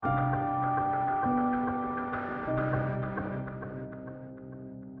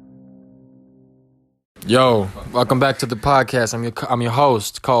Yo, welcome back to the podcast. I'm your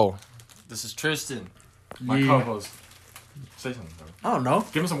host, Cole. This is Tristan, my co-host. Say something, bro. I don't know.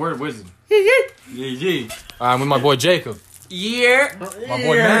 Give him some word of wisdom. Yeah. I'm with my boy Jacob. Yeah. My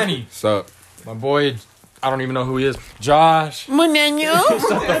boy Manny. What's up? My boy, I don't even know who he is. Josh. Munenyo.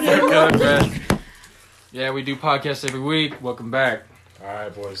 Shut the fuck up, man. Yeah, we do podcasts every week. Welcome back. All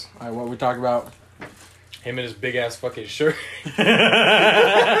right, boys. All right, what we talk about? Him and his big ass fucking shirt. He's like,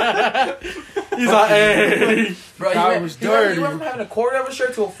 hey. Bro, That was dirty. He went from having a quarter of a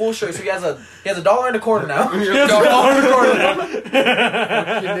shirt to a full shirt, so he has a dollar and a quarter now.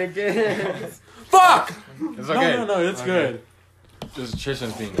 Fuck! It's okay. No, it's good. Just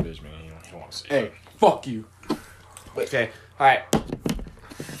Tristan's being a bitch, man. You don't want to say Hey, fuck you. Okay, alright.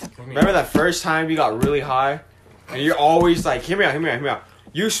 Remember that first time you got really high? And you're always like, hear me out.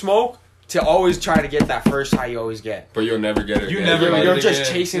 You smoke to always try to get that first high you always get. But you'll never get it. You again. never You'll get You're it just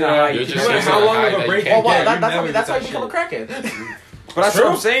again. chasing the high. You're You just can chasing never- the how long high of a that break you you can't Well, get. get. that's You never how you get become a that crackhead. But that's True.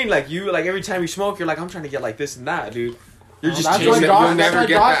 what I'm saying. Like every time you smoke, you're like, I'm trying to get like this and that, dude. You're just That's chasing why it. Josh, You'll that's never why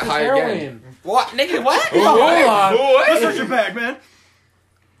get Josh that is high heroin. again. What? Nigga, what? Hold on. What? Let's search your bag, man.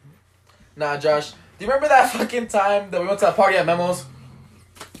 Nah, Josh. Do you remember that fucking time that we went to a party at Memo's?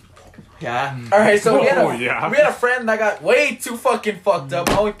 Yeah. Alright, so we had yeah. a friend that got way too fucking fucked up.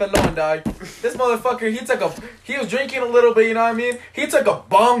 Holy pelon, dog. This motherfucker, he was drinking a little bit, you know what I mean? He took a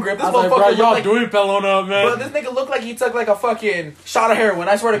bong grip. This I was like, motherfucker bro, looked y'all like... doing Pelona, man. Bro, this nigga looked like he took like a fucking shot of heroin,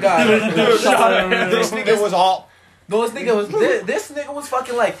 I swear to God. This nigga was all. No, this nigga was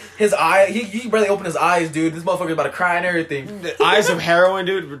fucking like his eye. He barely opened his eyes, dude. This motherfucker's about to cry and everything. The eyes of heroin,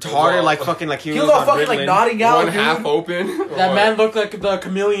 dude. Retarded, like fucking, like He was all on fucking like Ritalin. nodding out, One dude. half open. That man looked like the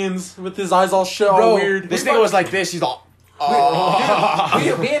chameleons with his eyes all shut, Bro, all weird. This nigga was like this. He's all. We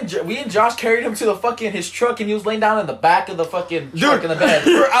and Josh carried him to the fucking his truck, and he was laying down in the back of the fucking truck in the bed.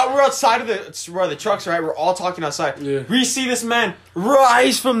 We're outside of where the trucks are, right? We're all talking outside. Yeah. We see this man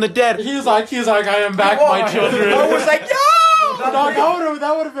rise from the dead. He was like, I am back, my children. I was like, yo!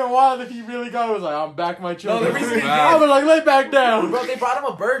 That would have been wild if he really got it. Was like, I'm back, my children. the reason he I was like, lay back down. Bro, they brought him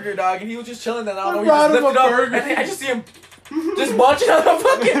a burger, dog, and he was just chilling there. I don't know. He Brought just him a lifted up, burger. and then I just see him just munching on the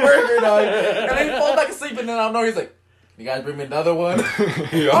fucking burger, dog. And then he falls back asleep, and then I don't know. He's like, "You guys bring me another one."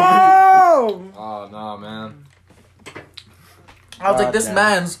 Oh! Oh, no, man. I was like, "This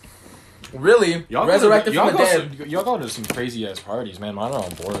man's really resurrected from the dead." Y'all go to some crazy ass parties, man. Mine are all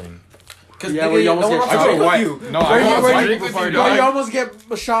boring. Because Yeah, where you almost get wants shot. to drink Why- with you. No, I Where go you- drink with you, Bro, you dog. almost get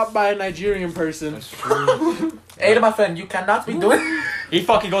shot by a Nigerian person. That's true. Hey, to my friend, you cannot be doing. He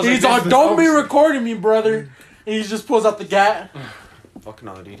fucking goes He's like like, this. don't be recording me, brother. And he just pulls out the gat. Fuck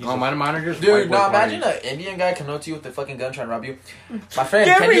no, dude. He's Oh, mine are just Dude, white boy now imagine parties. an Indian guy coming up to you with a fucking gun trying to rob you. My friend,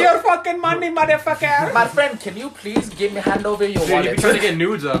 Give can me you, your fucking money, motherfucker. my friend, can you please give me hand over your Dude, he wallet? be trying to get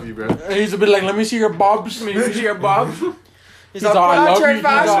nudes of you, bro. And he's a bit like, let me see your bobs. Let me see your bob. He's He's like, like, I pull out love your you.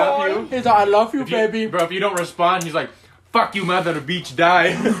 advice, boy. He's like, I love you, If you- baby. Bro, if you don't respond, he's like, fuck you, mother, the beach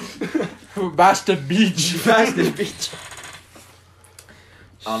die. Bastard beach. Bastard bitch.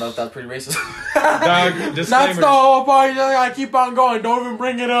 I don't know if that's pretty racist. Dog, That's the whole point. You just gotta keep on going. Don't even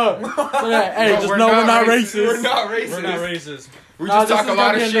bring it up. So that, hey, just know we're not racist. We're not racist. We're not racist. We Nah, just talk a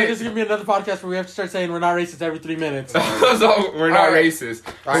lot of This shit. is gonna be another podcast where we have to start saying we're not racist every 3 minutes. So we're not Alright. racist.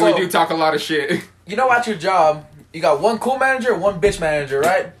 But So- we do talk a lot of shit. You know, at your job, you got one cool manager and one bitch manager,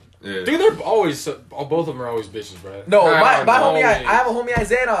 right? Yeah. Dude, they're always, both of them are always bitches, bro. No, Nah, my no homie, way. I have a homie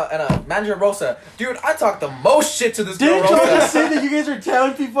Isaiah and a manager Rosa. Dude, I talk the most shit to this girl Didn't y'all just Rosa. say that you guys are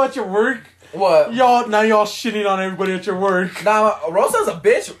telling people at your work? What? Y'all shitting on everybody at your work. Nah, Rosa's a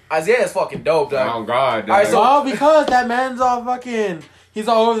bitch. Isaiah is fucking dope, dog. Oh God. Alright, dog. so- Well, because that man's all fucking. He's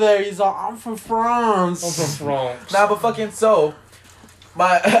all over there. He's all, I'm from France. I'm from France. Nah, but fucking so.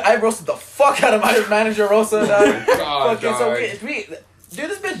 I roasted the fuck out of my manager Rosa, dog. God, Fucking so dog. dude,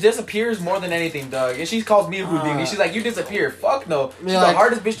 this bitch disappears more than anything, dog. And she calls me a houdini. She's like, you disappear. Fuck no. She's Yeah, the like-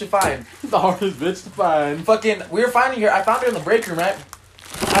 hardest bitch to find. The hardest bitch to find. Fucking, we were finding her. I found her in the break room, right?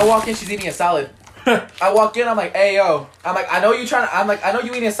 I walk in, she's eating a salad. I walk in, I'm like, hey yo. I'm like, I know you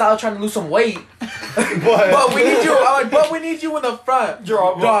eating a salad trying to lose some weight. But we need you. I'm like, but we need you in the front.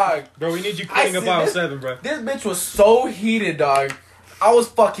 Dog. Bro, we need you I cleaning up see aisle this- 7, bro. This bitch was so heated, dog. I was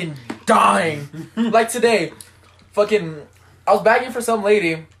fucking dying. Like today, fucking, I was bagging for some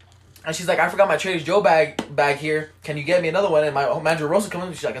lady, and she's like, I forgot my Trader Joe bag here. Can you get me another one? And my manager Rosa comes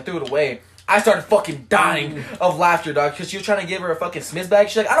in, she's like, I threw it away. I started fucking dying of laughter, dog, because she was trying to give her a fucking Smith's bag.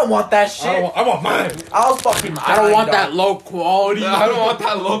 She's like, I don't want that shit. I want mine. I was fucking dying, I don't want dog. that low quality. I don't want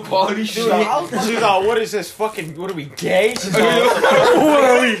that low quality shit. Dude, I was fucking She's all, what is this fucking, what are we, gay? She's all, What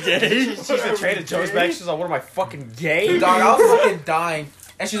are we gay? she's a Trader Joe's bag. She's all, what am I, fucking gay? Dog, I was fucking dying.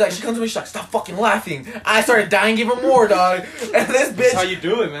 And she comes to me, she's like, stop fucking laughing. I started dying even more, dog. And this bitch, That's how you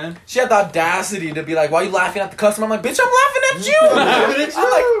do it, man. she had the audacity to be like, why are you laughing at the customer? I'm like, bitch, I'm laughing at you.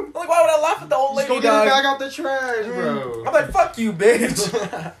 I'm like, why would I laugh at the old lady, Just go get it back dog? out the trash, bro. I'm like, fuck you,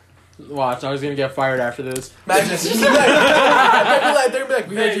 bitch. Watch, I was gonna get fired after this. Imagine. They'd be like,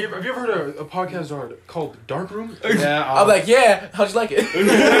 we heard Hey, you. have you ever heard a podcast called Dark Room? Yeah, I'm like, yeah, how'd you like it?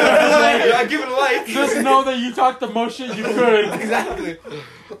 Yeah, give it a like. just know that you talked the most shit you could. Exactly.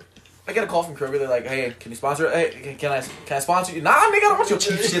 I get a call from Kirby. They're like, "Hey, can you sponsor? Hey, can I sponsor you?" Nah, nigga, I don't want your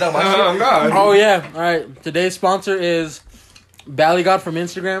cheap shit on my shit. Oh God. Oh yeah, all right. Today's sponsor is Ballygod from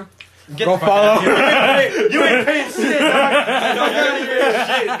Instagram. Get Go the fuck follow. out of here. You ain't paying shit, dog.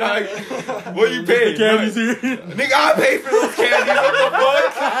 Shit, dog. What you paying? Candy's here. Nigga, I paid for those candies.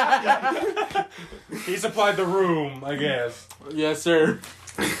 What the fuck? He supplied the room, I guess. Yes, sir.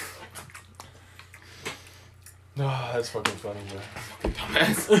 Oh, that's fucking funny, bro.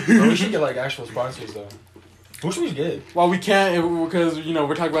 Dumbass. Bro, we should get like actual sponsors though. Who should we get? Well, we can't because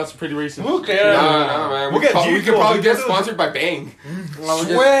we're talking about some pretty racist. Who cares? Nah, man. We'll get we G could probably Fuel. get sponsored by Bang. Well,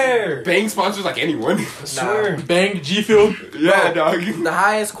 we Swear. Bang sponsors like anyone. Swear. just banged G Field. Yeah, dog. The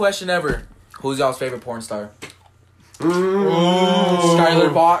highest question ever. Who's y'all's favorite porn star?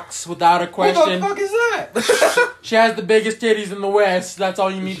 Skylar Box, without a What question. the fuck is that? She has the biggest titties in the West. That's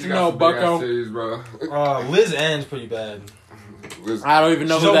all you need She to got know, some big ass Bucko. titties, bro. Liz Ann's pretty bad. I don't even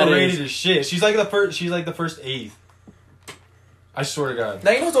know She's who that overrated is. as shit. She's like the first. She's like the first eighth. I swear to God.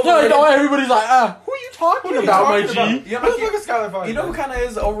 Now you know what's No, overrated? everybody's like, who are you talking about, my G? You know, Who the fuck is Skylar Fox? you know who kind of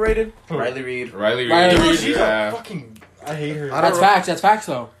is overrated? Who? Riley Reid. Riley Riley Reid. Reid. She's Yeah. a fucking. I hate her. That's facts. That's facts,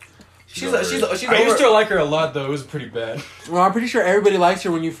 though. She's I used to over. like her a lot though. It was pretty bad. Well, I'm pretty sure everybody likes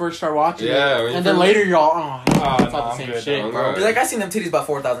her when you first start watching Yeah, it. when you And then first- later you're all, oh, it's no, not the I'm same good, shit. dog. Bro. Be like, I seen them titties about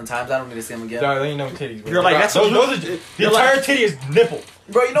 4,000 times. I don't need to see them again. Dog, there ain't no titties. Bro. You're like, that's those are the entire titty is nipple.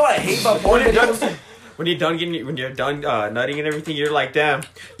 Bro, you know what I hate about porn videos? When you're done nutting and everything, you're like, damn,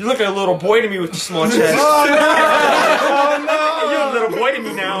 you look like a little boy to me with the small chest. Oh no! You're a little boy to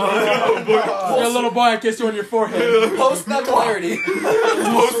me now. You're a little boy, I kissed you on your forehead. Post nut clarity.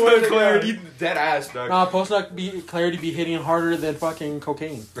 Post clarity, dead ass, dog. Nah, post-nut clarity be hitting harder than fucking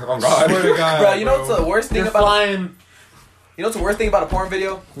cocaine. Oh God. Swear to God, Bro, you know what's the worst thing You're about flying. you know what's the worst thing about a porn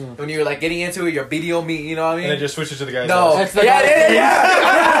video? When you're like getting into it, your video meat, you know what I mean? And it just switches to the guy's no. ass. That's the yeah, guy-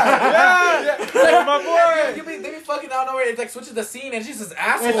 yeah. That's my boy. They be fucking out of nowhere. It's like switches the scene and it's just this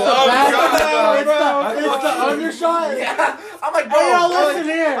asshole. It's the Oh, back, God, it's the undershot. Yeah. I'm like, bro. Hey, yo, listen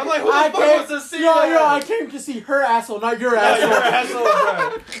here. I'm like, who the I fuck came- wants to see yo, that? I came to see her asshole, not your You're asshole. an asshole,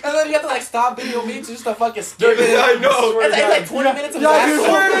 bro. And then you have to like stop video meat just to fucking skip it. I know. It's like 20 minutes of Yo, his dude, asshole.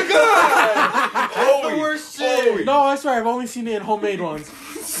 Swear to God. That's the worst shit. No, I swear, I've only seen it in homemade ones.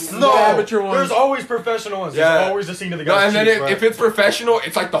 No, The amateur ones. there's always professional ones. Yeah. There's always a scene of the No, guy's and then cheeks, bro. if it's professional,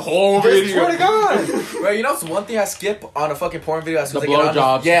 it's like the whole Swear video. to God. Bro, you know what's one thing I skip on a fucking porn video as soon as The I get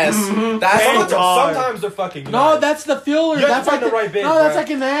on blowjobs. Yes. That's Sometimes they're fucking. No, nuts. that's the filler. You have to That's find like the right bit, no, that's bro. like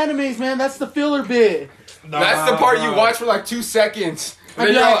in the animes, man. That's the filler bit. That's the part you watch for like 2 seconds. And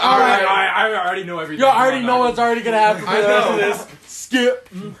then Yeah, you're like, all right. I already know everything. Yo, I already know what's already gonna happen for I the rest of know. this. Skip.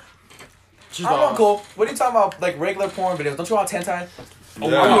 I don't know, Cole. What are you talking about? Like regular porn videos? Don't you watch hentai?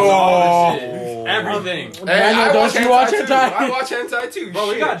 Oh, everything. Hey, Daniel, I don't you watch hentai? I watch hentai too. Bro,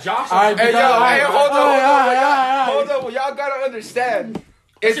 we shit. got Josh. All right, Hey, yo, because- hey, hold on, Oh, hold yeah. on. Well, y'all gotta understand.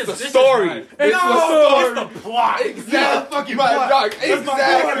 It's This the is story. right. It's the story. plot. Exactly. fucking My plot. dog. That's my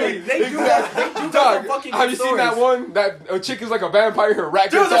Exactly. boy. They do that. They do that Dog, for fucking have you seen that stories. one? That a chick is like a vampire. Her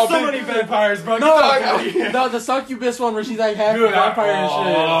rack Dude, gets all there's so big. many vampires, bro. No, Dog, I- no, the succubus one where she's like half Dude, vampire and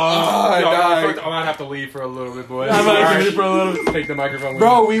shit. dog. I might have to leave for a little bit, boy. I'm gonna leave for a little. Take the microphone.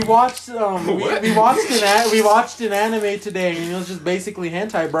 Bro, we watched we watched an anime today, and it was just basically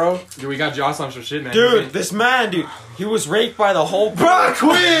hentai, bro. Dude, we got Josh on some shit, man. Dude, this man, dude, he was raped by the whole. bro,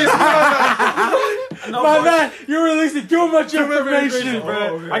 quiz. My man, you're releasing too much information,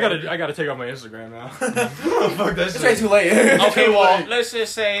 bro. I gotta take off my Instagram now. Fuck that It's way shit. too late. Okay, well, let's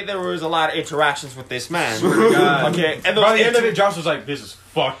just say there was a lot of interactions with this man. God. Okay, and By the end of those it, Josh was like, "This is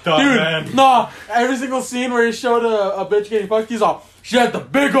fucked up, Dude, man." no, every single scene where he showed a bitch getting fucked, he's all, she had the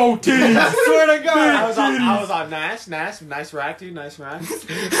big old titties. swear to God, I titties. was on nice rack, dude, nice rack.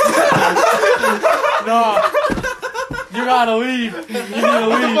 No, you gotta leave. You need to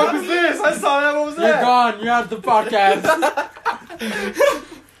leave. What was this? I saw that. What was You're that? gone. You're out the podcast.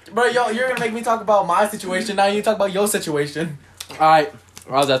 Bro, you're gonna make me talk about my situation. Now you talk about your situation. All right.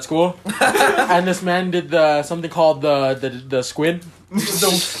 I was at school, and this man did something called the squid. No,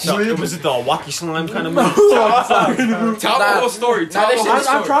 was it the walkie slime kind of move? Tell the whole story. Tell the whole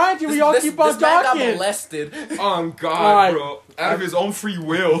story. I'm trying to. We all keep on this man got talking. molested. Oh God, Alright. bro! Out of his own free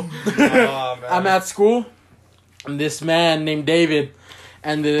will. I'm at school, and this man named David,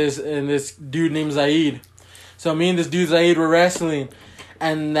 and this dude named Zaid. So me and this dude Zaid were wrestling,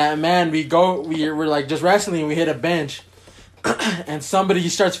 and that man we're like just wrestling. We hit a bench, and somebody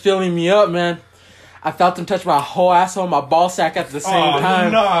starts filling me up, man. I felt him touch my whole asshole and my ball sack at the same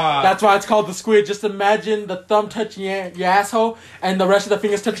time. Nah. That's why it's called the squid. Just imagine the thumb touching your asshole and the rest of the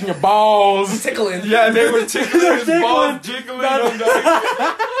fingers touching your balls. Tickling. Yeah, they were tickling his Tickling. balls, jiggling them.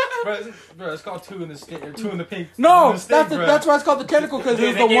 Bro, it's called two in the stick or two in the pink. No, in the stick, that's why it's called the tentacle, because They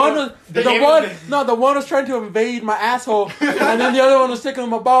it was gave the one was trying to invade my asshole, and then the other one was tickling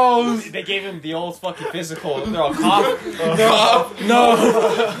my balls. They gave him the old fucking physical. They're all cough. No,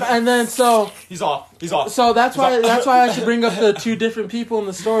 and then so He's off. He's off. that's why I should bring up the two different people in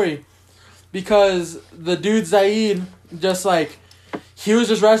the story, because the dude Zaid just like. He was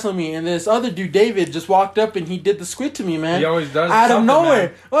just wrestling me, and this other dude, David, just walked up and he did the squid to me, man. He always does out of something, nowhere.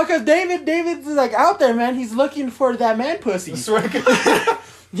 man. Well, because David's like out there, man. He's looking for that man pussy.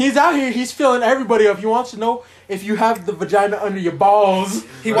 He's out here. He's filling everybody up. He wants to know if you have the vagina under your balls.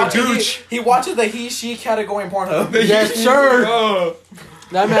 He watches the he/she category in Pornhub. Yes, sure. Oh.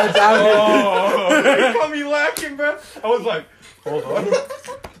 That man's out here. Oh. They caught me lacking, bro. I was like, hold on.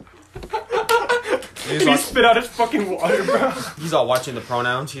 He spit out his fucking water, bro. He's all watching the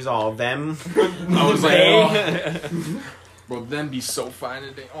pronouns. He's all them. I was like, They. Bro, them be so fine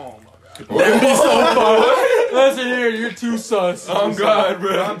today. Oh my god. That'd be so fun. Listen here, you're too sus. oh God,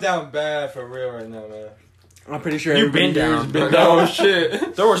 Bro, bro. I'm down bad for real right now, man. I'm pretty sure You've been everybody here down. has been Oh down.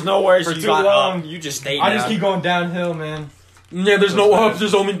 shit. There was nowhere For you too got long. up. You just stayed I down. just keep going downhill, man. Yeah, there's no ups,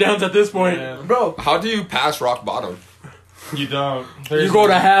 there's only downs at this point. Yeah. Bro, How do you pass rock bottom? You don't. You go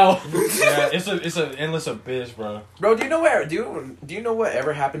to hell. Yeah, it's an endless abyss, bro. do you know what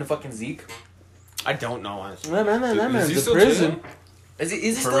ever happened to fucking Zeke? I don't know. Honestly. That Is man's he in still prison. chilling? Is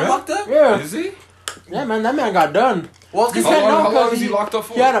he For still real? locked up? Yeah. Is he? Yeah, man, that man got done. Well, He because said no, How long because is he locked up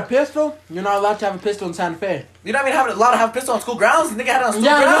for? He had a pistol. You're not allowed to have a pistol in Santa Fe. you're not even allowed to have a pistol on school grounds. The nigga had it on school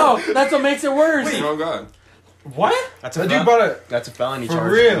Yeah, grounds. no, that's what makes it worse. Oh God. What? That's That dude bought it That's a felony for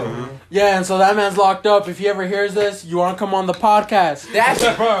charge. real. Yeah, and so that man's locked up. If he ever hears this, you want to come on the podcast. They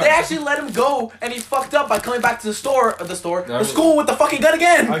actually let him go, and he fucked up by coming back to the school with the fucking gun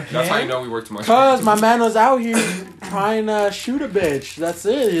again. That's how you know we work too much. Cause my man was out here trying to shoot a bitch. That's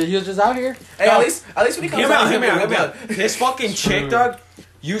it. He was just out here. Hey, at least when he comes Hear me out, out, hear me out. This fucking chick, dog,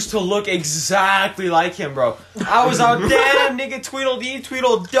 used to look exactly like him, bro. I was out, damn, nigga, Tweedledee,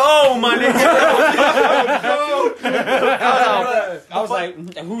 Tweedledum, my nigga. I was like,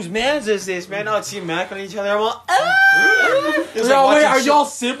 whose man's is this, man? I would see Mac on each other. I'm like, It was Yo, like wait, watching are shit- y'all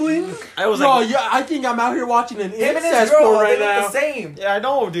siblings? I was Yo, like, yeah, I think I'm out here watching an him and his incest girl, porn they right look now. the same. yeah, I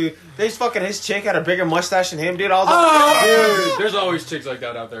know, dude. His chick had a bigger mustache than him, dude. I was like, Oh, Dude, there's always chicks like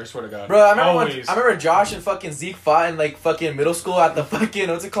that out there, I swear to God. Bro, I Always. remember Josh and fucking Zeke fought in like fucking middle school at the fucking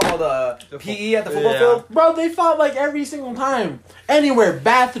what's it called PE at the football Yeah. field. bro, they fought like every single time. Anywhere,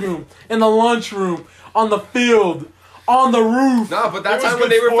 bathroom, in the lunchroom, on the field, on the roof. Nah, but that It was time when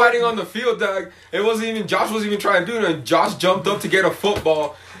good they were sport. fighting on the field, dog, it wasn't even Josh wasn't even trying to do it. And Josh jumped up to get a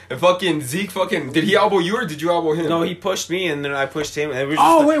football, and fucking Zeke did he elbow you or did you elbow him? no, he pushed me, and then I pushed him. And it was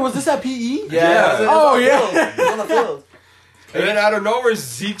Oh just wait, was this at PE? Yeah. Yeah. Oh, It yeah. was on the field. And then out of nowhere,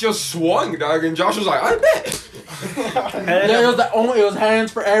 Zeke just swung, dog, and Josh was like, I bet. Yeah, it was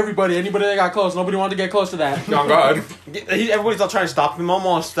hands for everybody. Anybody that got close, nobody wanted to get close to that. Oh God. Everybody's all trying to stop him. I'm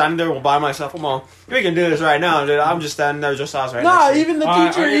all standing there by myself. Come on, we can do this right now, dude. I'm just standing there, just us right Nah, next to even the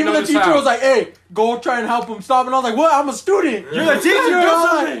Alright, teacher, I didn't know this how. was like, "Hey, go try and help him stop." And I was like, "What? I'm a student." You're the teacher, do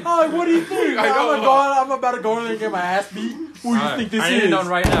I'm like, "What do you think?" I know. I'm about to go in there and get my ass beat. Who do you think this I need is? to know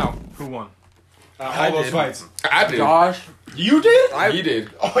right now who won. All those fights. I did. Josh. You did? He did.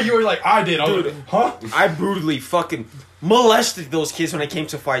 Oh, you were like, I did. I was like, huh? I brutally fucking molested those kids when it came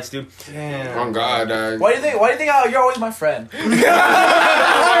to fights, dude. Damn. Oh God, dog. Why do you think you're always my friend?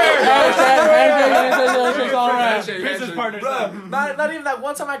 Business partners. Not even that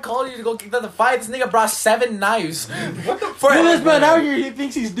one time I called you to go kick the fight. This nigga brought 7 knives. For Look at this man out here. He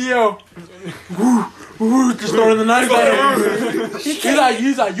thinks he's Dio. Just throwing the knife at him.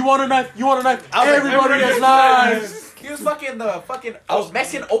 He's like, you want a knife? You want a knife? Everybody gets knives. He was fucking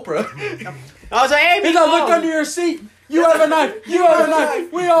Mexican Oprah. I was like, hey, He's like, look under your seat. You have a knife. You have a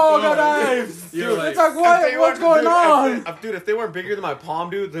knife. We all got knives. Dude, It's like, what's going on? Dude, if they weren't bigger than my palm,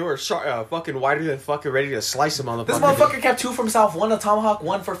 dude, they were fucking wider than fucking ready to slice them on the This fucking. motherfucker kept 2 for himself, 1 a tomahawk,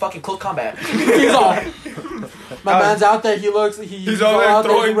 1 for fucking close combat. He's all. My man's out there. He looks. He's out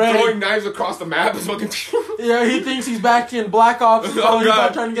there throwing knives across the map. It's fucking. Yeah, he thinks he's back in Black Ops. So Oh, he's God.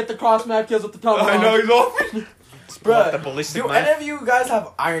 out trying to get the cross map kills with the tomahawk. I know he's off. Bruh, the ballistic do knife. any of you guys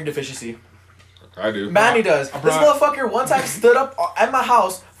have iron deficiency? I do. Manny does. This motherfucker one time stood up at my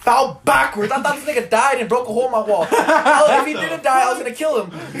house, fell backwards. I thought this nigga died and broke a hole in my wall. If he didn't die, I was gonna kill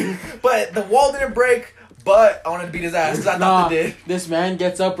him. But the wall didn't break. But I wanted to beat his ass because I thought it did. This man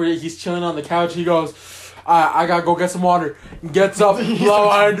gets up, he's chilling on the couch. He goes, I gotta go get some water. Gets up, low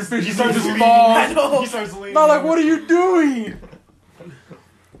iron deficiency. He starts to fall. I know. He starts leaning. Not like, what are you doing?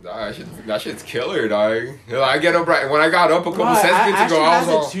 Nah, that shit's killer, dog. I get up right when I got up a couple No, seconds Ashton ago. I has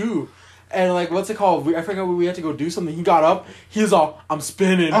was all, it too. And like, what's it called? I forgot we had to go do something. He got up. He's all, I'm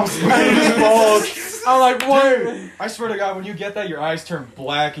spinning. And he just falls. I'm like, what? I swear to God, when you get that, your eyes turn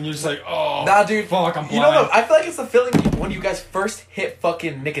black and you're just like, oh. Nah, dude. Fuck, I'm blind. You know, I feel like it's the feeling when you guys first hit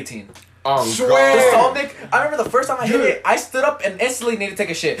fucking nicotine. oh The god. salt nic. I remember the first time I hit it, I stood up and instantly needed to take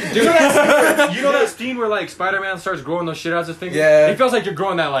a shit. You know that scene where like Spider-Man starts growing those shit out of his fingers? Yeah. It feels like you're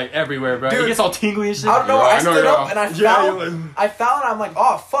growing that like everywhere, bro. Dude. It gets all tingly and shit. I don't know. Yeah, I I know, stood yeah. up and I Yeah, fell. you're like- I fell and I'm like,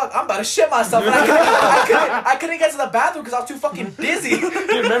 oh fuck, I'm about to shit myself. And I couldn't get to the bathroom because I was too fucking dizzy. Dude,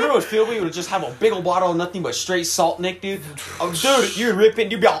 remember it was feel we would just have a big old bottle of nothing but straight salt, Nick, dude? Oh, dude, you're ripping,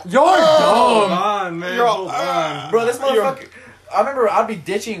 you'd be all. You're Hold dumb. on, man. You're Hold on. Bro, this motherfucker. I remember I'd be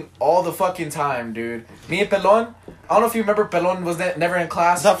ditching all the fucking time, dude. Me and Pelon. I don't know if you remember Pelon was never in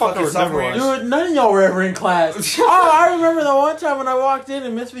class. That fucker was never sophomore. in. Dude, none of y'all were ever in class. Oh, I remember the one time when I walked in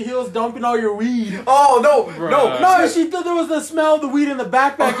and Miss Hill was dumping all your weed. Oh no, Bruh. No, she thought there was the smell of the weed in the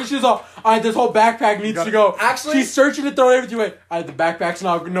backpack, and she was all, alright, this whole backpack needs to go. Actually- she's searching to throw everything away. Alright, the backpack's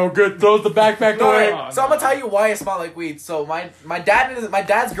no good. Throws the backpack No, away. right. So I'm gonna tell you why it smelled like weed. So my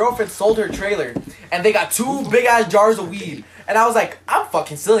dad's girlfriend sold her trailer, and they got 2 big ass jars of weed. And I was like, I'm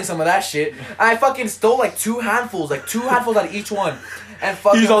fucking stealing some of that shit. And I fucking stole like 2 handfuls out of each one. And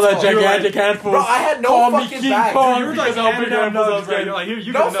fucking He's all that smoked. gigantic handful. Bro, I had no Call me fucking King bag. Kong. Dude, You were like Because how handing big out handfuls I was nugs, bro. getting. You're like, here,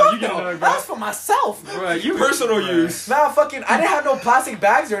 you No, get a nug, fuck you get a no. nug, That bro. was for myself. Bro, you Personal use. Nah, fucking, I didn't have no plastic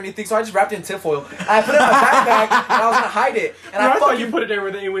bags or anything, so I just wrapped it in tinfoil. And I put it in my backpack, and I was gonna hide it. And I I thought fucking, you put it there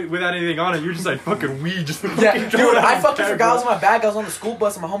without anything on it. You're just like fucking weed, just yeah, fucking dude, I fucking forgot I was in my bag. I was on the school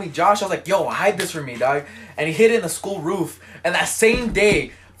bus, and my homie Josh, I was like, yo, hide this for me, dog. And he hid it in the school roof. And that same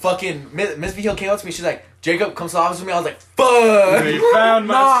day, fucking Miss V Hill came up to me. She's like, Jacob, come to the office with me. I was like, fuck. You found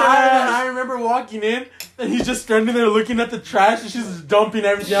my No, I stash. remember walking in, and he's just standing there looking at the trash, and she's just dumping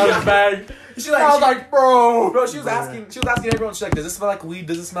everything out of his bag. She's like, I was like, bro. she was asking everyone. She's like, does this smell like weed?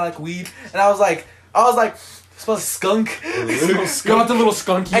 Does this smell like weed? And I was like, it smells like skunk. Got the little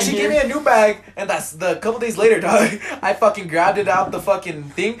skunky. And she gave me a new bag, and that's the couple days later, dog. I fucking grabbed it out the fucking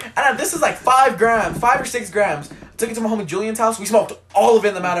thing, and this is like 5 or 6 grams. Took it to my homie Julian's house. We smoked all of it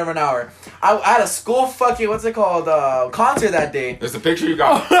in the matter of an hour. I had a school fucking concert that day. There's the picture you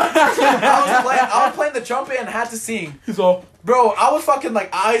got. I was playing the trumpet and had to sing. He's all, Bro, I was fucking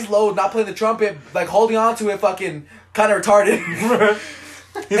like eyes low, not playing the trumpet, like holding on to it, fucking kind of retarded.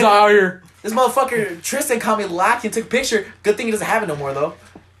 he's all out here. This motherfucker Tristan caught me lacking, took a picture. Good thing he doesn't have it no more though.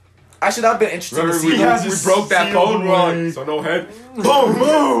 Actually, that would have been interesting to Remember, see. He has we his broke that seal cone run, blade. so no head. Boom,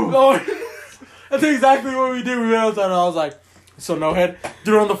 boom. Oh, that's exactly what we did. We went outside, and I was like, so no head.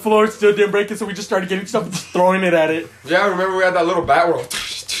 Threw it on the floor, still didn't break it, so we just started getting stuff and just throwing it at it. Yeah, remember we had that little bat roll.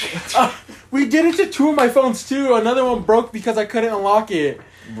 We did it to 2 of my phones too. Another one broke because I couldn't unlock it.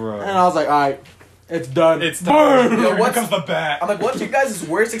 Bro. And I was like, alright, it's done. It's time. Boom. Yo, Here what's- comes the bat. I'm like, what's your guys'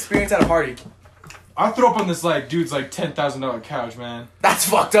 worst experience at a party? I threw up on this like dude's like $10,000 couch, man. That's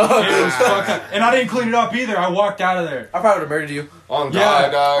fucked up. It was fucked up. And I didn't clean it up either. I walked out of there. I probably would have murdered you. On Yeah.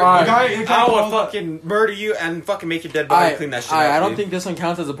 God, dog. Alright. The guy I would called up- fucking murder you and fucking make your dead body clean that shit up. I don't dude. think this one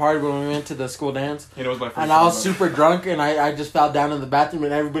counts as a party, but when we went to the school dance, You know, it was my first and I was time. super drunk, and I just fell down in the bathroom,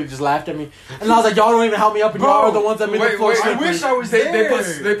 and everybody just laughed at me. And I was like, y'all don't even help me up, and y'all are the ones that made the floor wait, I slippery. wish I was They there.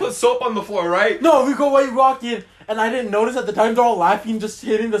 they put soap on the floor, right? No, we walk in, and I didn't notice at the time. They're all laughing, just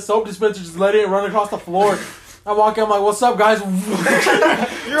hitting the soap dispenser, just letting it run across the floor. I walk in, I'm like, what's up, guys?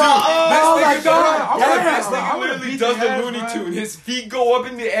 You're all, I was like, God, This damn. nigga literally does the Looney Tune. His feet go up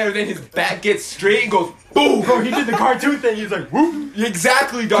in the air, then his back gets straight and goes boom. Bro, he did the cartoon thing. He's like, whoop.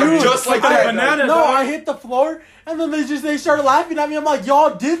 Exactly, dog. Dude, just like like that. a banana. No, dog. I hit the floor, and then they started laughing at me. I'm like,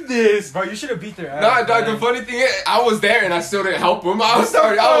 y'all did this. Bro, you should have beat their ass. Nah, dog, man. the funny thing is, I was there and I still didn't help him. I was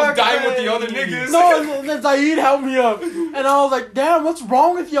dying with the other niggas. No, and then Zaid helped me up, and I was like, damn, what's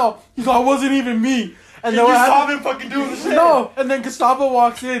wrong with y'all? He's like, it wasn't even me. And You then what saw happened? him fucking doing the shit. No, and then Gustavo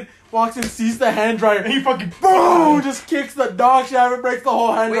walks in, sees the hand dryer, and he fucking boom, just kicks the dog shit out of it, breaks the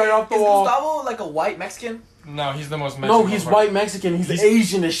whole hand dryer off the is wall. Gustavo like a white Mexican? No, he's the most Mexican. No, he's white Mexican. He's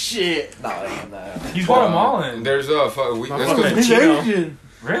Asian as shit. No. He's Guatemalan. There's a fucking He's Chino. Asian.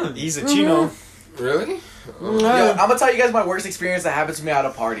 Really? He's a Chino. really. Yo, I'm gonna tell you guys my worst experience that happened to me at a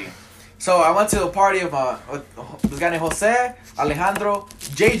party. So I went to a party with this guy named Jose, Alejandro,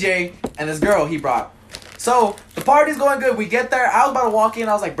 JJ, and this girl he brought. So the party's going good. We get there. I was about to walk in.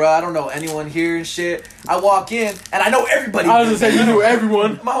 I was like, bro, I don't know anyone here and shit. I walk in and I know everybody. I was gonna say you knew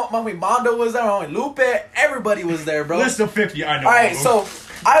everyone. My homie Mondo was there. My homie Lupe. Everybody was there, bro. List of 50, I know. All right, so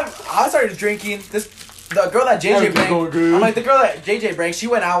I started drinking. The girl that JJ Everything's going banged. good. I'm like the girl that JJ banged. She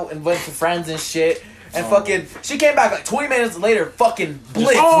went out and went to friends and shit. And fucking, she came back like 20 minutes later, fucking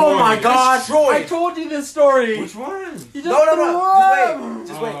blitzed. Oh my god! Destroyed. I told you this story. Which one? You just No. threw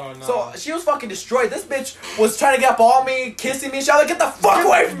Just up. wait. Oh, no. So she was fucking destroyed. This bitch was trying to get up on me, kissing me. She was like, "Get the fuck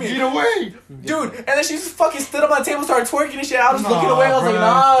away from me, Get away! dude!" And then she just fucking stood up on the table, started twerking and shit. I was just looking Nah, away. I was like,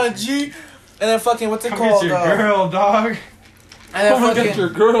 bruh. "Nah, G." And then fucking, what's it Come called? get your girl, dog. And then Come and get fucking, your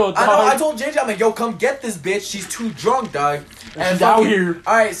girl, dog. I know. I told JJ, I'm like, "Yo, come get this bitch. She's too drunk, dog." And she's out fucking- here.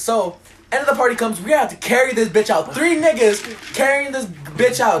 All right, so end of the party comes. We have to carry this bitch out. 3 niggas carrying this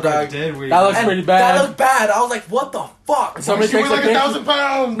bitch out, dog. Dead weight. That looks And pretty bad. That looked bad. I was like, "What the fuck?" Somebody She weigh takes a like picture. 1,000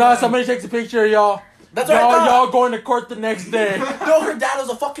 pounds. No, somebody takes a picture of y'all. That's what I thought. Y'all going to court the next day. No, her dad was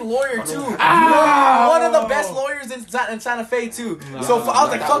a fucking lawyer too. Ah! One of the best lawyers in Santa Fe too. So I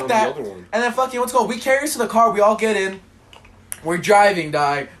was like, fuck that. And then fucking, what's it called? We carry us to the car. We all get in. We're driving,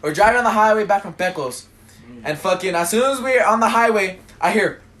 dog. We're driving on the highway back from Pecos. And fucking, as soon as we're on the highway, I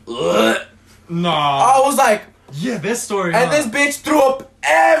hear, "Ugh." Nah. I was like, Yeah, this story. and huh? this bitch threw up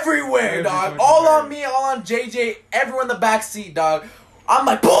everywhere, dog. fucking All where? on me, all on JJ, everyone in the back seat, dog. I'm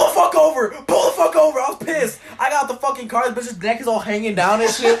like, pull the fuck over, pull the fuck over. I was pissed. I got out the fucking car. This bitch's neck is all hanging down and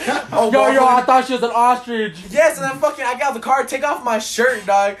shit. Oh, Yo, I thought she was an ostrich. Yes, and then fucking, I got out the car, take off my shirt,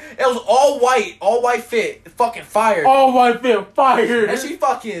 dog. It was all white fit, fucking fire. Oh my feel fire. And she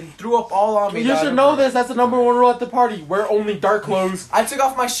fucking threw up all on me. You dog. should know this. That's the number one rule at the party. Wear only dark clothes. I took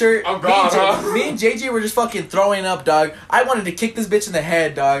off my shirt. Oh, God, huh? Me and JJ were just fucking throwing up, dog. I wanted to kick this bitch in the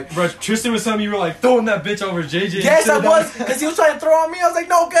head, dog. Bro, Tristan was telling me you were like throwing that bitch over JJ. Yes, I Instead of was, because he was trying to throw on me. I was like,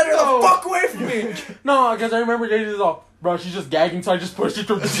 no, get her No. the fuck away from me. No, because I remember JJ's all, bro, she's just gagging, so I just pushed her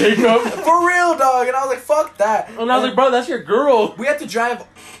through the Jacob. For real, dog. And I was like, fuck that. And I was like, bro, that's your girl. We had to drive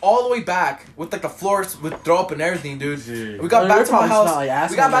all the way back with like the floors with throw up and everything, dude. Dude. We got Oh, back you're to my probably house. smell like ass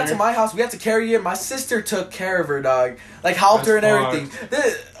We got in back there. to my house. We had to carry her. My sister took care of her, dog. Like helped her and That's everything.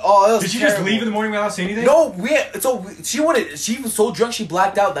 It was Did she terrible. just leave in the morning without saying anything? No, she wanted. She was so drunk she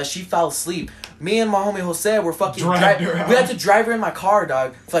blacked out that she fell asleep. Me and my homie Jose were fucking. Dragged her out. We had to drive her in my car,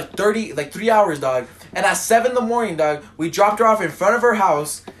 dog, for like 3 hours, dog. And at 7 in the morning, dog, we dropped her off in front of her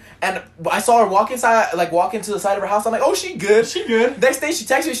house. And I saw her walk into the side of her house. I'm like, oh, she good. She good. Next day, she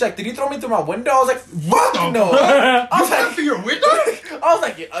texted me. She's like, did you throw me through my window? I was like, fuck the no. fuck? I was You like, through your window? I was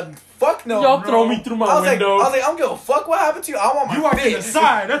like, fuck no. Y'all bro. throw me through my I was window. Like, I don't give a fuck what happened to you. I want my You walked in fit. the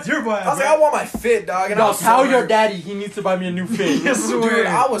side. That's your plan. I was like, I want my fit, dog. And I Yo, was tell so your hurt. daddy he needs to buy me a new fit. Yes, Dude, sir.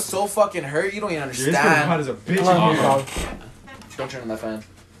 I was so fucking hurt. You don't even Dude, it's gonna be hot understand. as a bitch. Come on, in here, here. dog. Don't turn on that fan.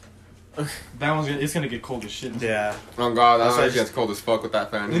 That one's gonna. It's gonna get cold as shit. Yeah. Oh God, That's that why ice gets cold as fuck with that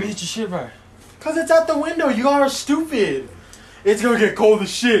fan. Let me hit your shit, bro. Cause it's at the window. You all are stupid. It's gonna get cold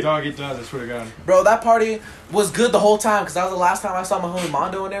as shit. Dog, it does. I swear to God. Bro, that party was good the whole time because that was the last time I saw my homie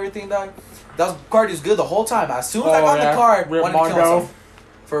Mondo and everything, dog. Party was good the whole time. As soon as I Oh, got in yeah. the car, Rip wanted to kill Mondo. myself.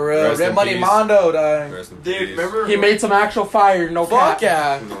 For real. Rest Red in Money peace. Mondo, dog. Rest in Dude, peace. remember? He made some actual fire. No Fuck cap.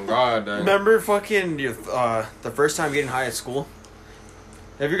 yeah. Oh God, dang. Remember fucking the first time getting high at school?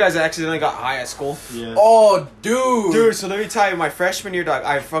 Have you guys accidentally got high at school? Yeah. Oh, dude. Dude, so let me tell you, my freshman year, dog,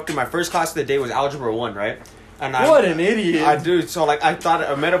 my first class of the day was Algebra 1, right? And What an idiot. I dude, so like I thought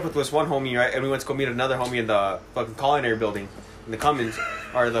I met up with this one homie, right? And we went to go meet another homie in the fucking culinary building, in the Cummins,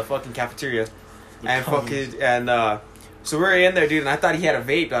 or the fucking cafeteria. So we were in there, dude, and I thought he had a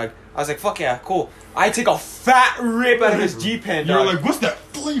vape, dog. I was like, fuck yeah, cool. I take a fat rip out of his G pen, You were dog. like, what's that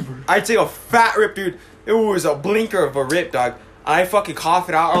flavor? I take a fat rip, dude. It was a blinker of a rip, dog. I fucking cough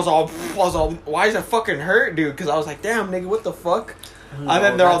it out. I was all, why does it fucking hurt, dude? Because I was like, damn, nigga, what the fuck? And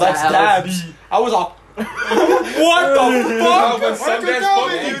then they're all, that's dabs. I was all, what the fuck? When Sundance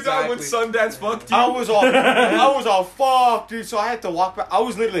fucked you, Exactly. dog. When Sundance fucked you. I was all fucked, dude. So I had to walk back. I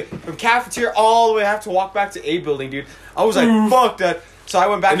was literally from cafeteria all the way. I have to walk back to A building, dude. I was like, fuck that. So I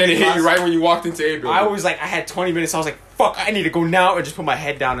went back. And then to it hit class. you right when you walked into A building. I was like, I had 20 minutes. I was like, fuck, I need to go now and just put my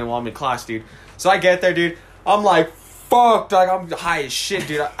head down and while I'm in class, dude. So I get there, dude. I'm like, fuck, dog, I'm high as shit,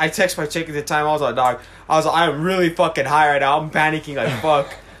 dude. I text my chick at the time. I was like, dog, I'm really fucking high right now. I'm panicking like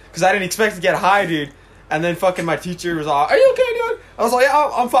fuck. Because I didn't expect to get high, dude. And then fucking my teacher was all, are you okay, dude? I was like,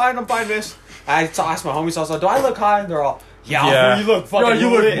 yeah, I'm fine, miss. I asked my homies, I was like, do I look high? And they're all, yeah. You look fucking you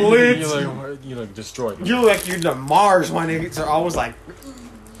look lit. You look destroyed. You look like you're the Mars, my nigga. So I was like,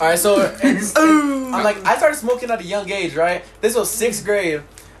 All right, so I'm like, I started smoking at a young age, right? This was 6th grade.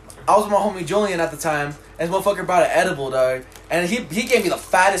 I was with my homie Julian at the time, and this motherfucker brought an edible, dog. And he gave me the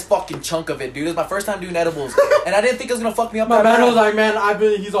fattest fucking chunk of it, dude. It was my first time doing edibles, and I didn't think it was gonna fuck me up. My man was like, man, I've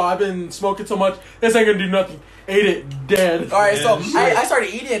been smoking so much, this ain't gonna do nothing. Ate it, dead. All right, so I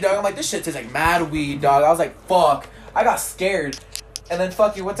started eating it, dog. I'm like, this shit tastes like mad weed, dog. I was like, fuck. I got scared, and then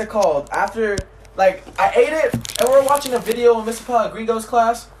fucking what's it called? After like I ate it, and we're watching a video in Mr. Gringo's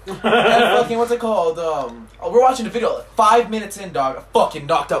class, and fucking what's it called? We're watching the video. 5 minutes in, dog. I fucking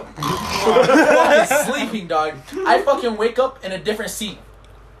knocked up, fucking sleeping, dog. I fucking wake up in a different seat.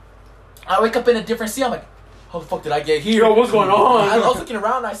 I'm like, how the fuck did I get here? Yo, what's going on? I was looking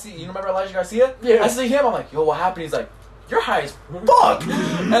around and I see, you remember Elijah Garcia? Yeah. I see him, I'm like, yo, what happened? He's like, you're high as fuck.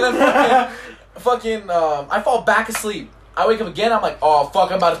 And then fucking, I fall back asleep. I wake up again, I'm like, oh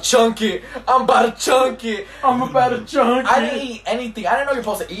fuck, I'm about to chunk it. I'm about to chunk it. I didn't eat anything. I didn't know you're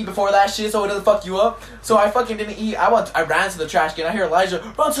supposed to eat before that shit so it doesn't fuck you up. So I fucking didn't eat. I ran to the trash can. I hear Elijah,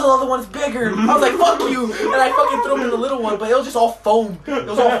 run to the other one, it's bigger. I was like, fuck you. And I fucking threw him in the little one, but it was just all foam. It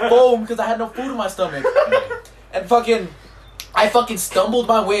was all foam because I had no food in my stomach. And I fucking stumbled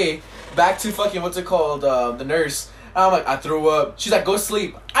my way back to fucking, what's it called, the nurse. And I'm like, I threw up. She's like, go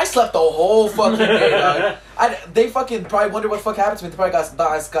sleep. I slept the whole fucking day, dog. They fucking probably wonder what the fuck happened to me. They probably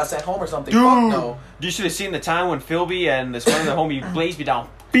got sent home or something. dude, Fuck no. You should have seen the time when Philby and this one of the homie blazed me down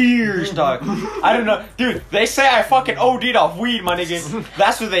beers, dog. I don't know, dude. They say I fucking OD'd off weed, my nigga.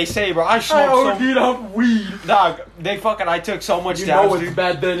 That's what they say, bro. I smoked OD'd off weed. Dog, I took so much You damage, know it's dude.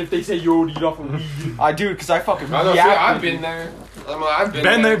 bad then if they say you OD'd off of weed. I do, because I fucking I don't feel, reacted, I've dude. been there. I've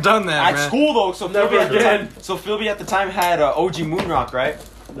Been there, done that, At man. school though, so Never again. Philby at the time had OG Moonrock, right?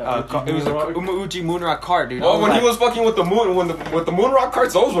 It was a OG Moonrock cart, dude. Oh, when he was fucking with the moon, with the Moonrock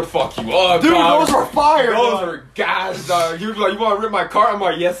carts, those would fuck you up, dude, dog. those were fire. Those dog. were gas, dog. He was like, "You want to rip my cart?" I'm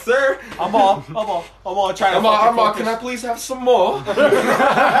like, "Yes, sir." I'm all trying to. I'm all, focus. can I please have some more?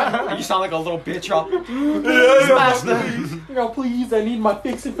 You sound like a little bitch, y'all. Yo, please, I need my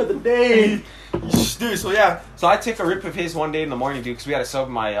fixing for the day. Dude, so I took a rip of his one day in the morning, dude, because we had a sub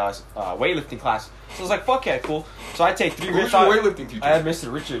in my weightlifting class. So I was like, fuck yeah, cool. So I take 3 Who's rips your out. weightlifting teacher? I had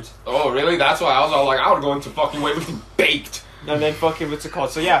Mr. Richards. Oh, really? That's why I was all like, I would go into fucking weightlifting baked. And then fucking, what's it called?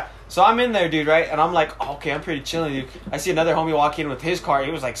 So I'm in there, dude, right? And I'm like, oh, okay, I'm pretty chilling, dude. I see another homie walk in with his car.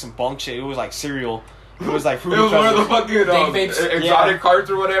 It was like some bunk shit. It was like cereal. It was like It Fruity was one of the Pebbles. fucking Big vapes. exotic carts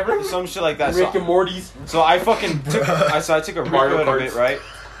or whatever. Some shit like that. Rick and Morty's. So I fucking took, I took a Mario rip of Karts. it, right?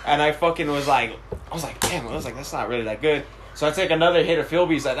 And I fucking was like, damn, that's not really that good. So I take another hit of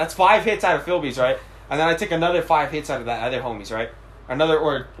Philby's. That's 5 hits out of Philby's, right? And then I take another 5 hits out of that other homies, right?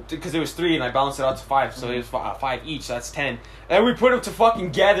 Because it was 3 and I balanced it out to 5, so it was 5 each, so that's 10. And we put them to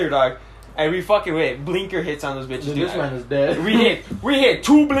fucking gather, dog. And we fucking blinker hits on those bitches, dude. This man is dead. We hit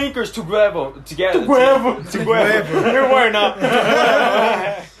 2 blinkers together. Together. We were not.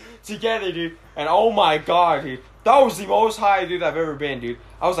 Together, dude. And oh my god, dude. That was the most high, dude, I've ever been, dude.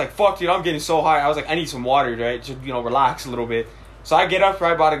 I was like, fuck, dude, I'm getting so high. I was like, I need some water, right? Just, relax a little bit. So I get up,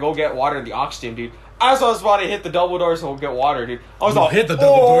 right, about to go get water in the oxygen, dude. As I was about to hit the double doors to get water, dude, I was like, hit the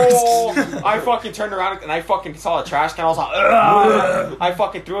double doors. I fucking turned around and I fucking saw a trash can. I was like, ugh. I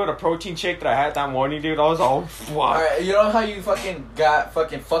fucking threw in a protein shake that I had that morning, dude. I was like, oh, fuck. Alright, you know how you fucking got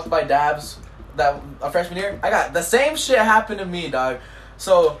fucking fucked by dabs that a freshman year? I got the same shit happened to me, dog.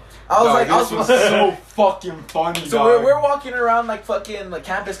 So I was Dog, this was so fucking funny, so dog. we're walking around like fucking the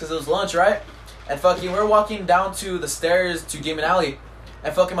campus because it was lunch, right? And fucking we're walking down to the stairs to Gaming Alley.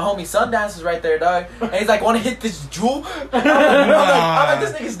 And fucking my homie Sundance is right there, dog. And he's like, want to hit this jewel? I'm like,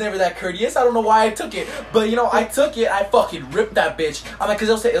 this nigga's never that courteous. I don't know why I took it. But, I took it. I fucking ripped that bitch. I'm like,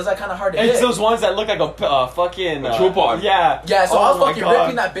 because it was like kind of hard to hit. It's those ones that look like a fucking... jewel pod. Yeah. Yeah, so I was my fucking God.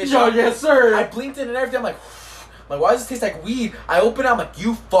 ripping that bitch Yo, up. yes, sir. I blinked it and everything. I'm like, why does this taste like weed? I open it. I'm like,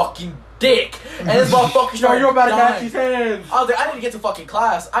 you fucking dick. And this motherfucker Yo, started you're about to catch dying. his hands. I was like, I didn't get to fucking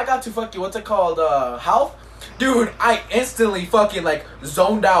class. I got to fucking, what's it called, health? Dude, I instantly fucking,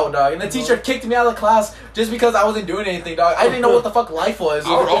 zoned out, dog. And the teacher kicked me out of the class just because I wasn't doing anything, dog. I didn't know what the fuck life was.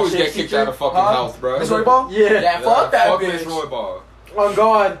 I would always get kicked out of fucking house, bro. Miss Roy Ball? Yeah. Yeah, fuck that fuck bitch. Miss Roy Ball. On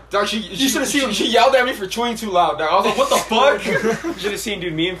God. Dog, she yelled at me for chewing too loud. Dog. I was like, what the fuck? You should have seen,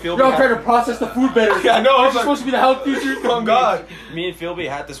 dude. Me and Philby. You're all trying to process the food better. Yeah, I know. I You're was like, supposed to be the health teacher. oh God. Me and Philby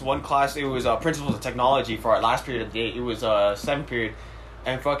had this one class. It was Principles of Technology for our last period of the day. It was 7th period,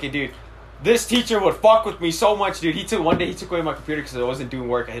 and fucking dude, this teacher would fuck with me so much, dude. One day he took away my computer because I wasn't doing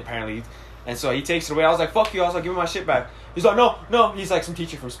work apparently, and so he takes it away. I was like, fuck you. I was like, give me my shit back. He's like, no. He's like some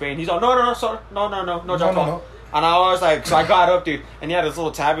teacher from Spain. He's like, no, sorry, no, John. And I was like, so I got up, dude, and he had this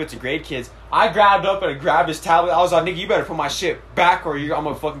little tablet to grade kids. I grabbed up and grabbed his tablet. I was like, nigga, you better put my shit back or I'm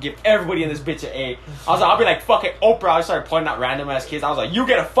gonna fucking give everybody in this bitch an A. I was like, I'll be like fucking Oprah. I started pointing out random ass kids. I was like, you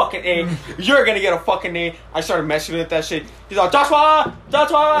get a fucking A. You're gonna get a fucking A. I started messing with that shit. He's like, Joshua. He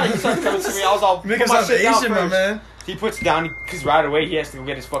started coming to me. I was all, put my shit down first. man. He puts it down because right away he has to go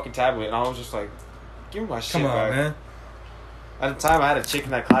get his fucking tablet. And I was just like, give me my shit Come on, back. man. At the time, I had a chick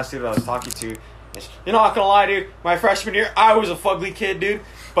in that class, dude, that I was talking to. You know, not gonna lie, dude. My freshman year, I was a fugly kid, dude.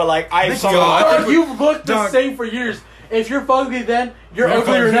 But like, I saw. Dog, you've looked the same for years. If you're fugly then, you're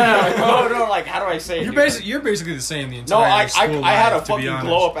uglier now. No, like, how do I say it? You're basically the same the No, entire school I had a life, to be fucking honest.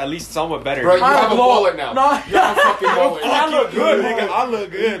 glow up at least somewhat better. Bro, you I have a blow- mullet now. No, You have a fucking mullet. I look good, nigga. I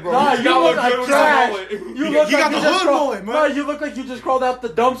look good, bro. Nah, you look like with trash. that mullet. You look you like got you the just hood crawled. mullet, man. No, you look like you just crawled out the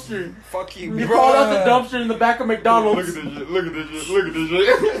dumpster. Fuck you, You bro. crawled out the dumpster in the back of McDonald's. Look at this shit. Look at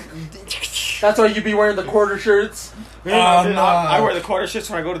this shit. That's why you be wearing the quarter shirts. Man, dude, nah. I wear the quarter shirts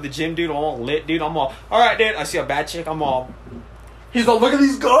when I go to the gym, dude. I'm all lit, dude. I'm all right, dude. I see a bad chick. I'm all. He's like, look at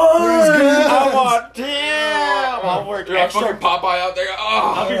these guys. I'm all, damn. I'll work Dude, extra. fucking Popeye out there.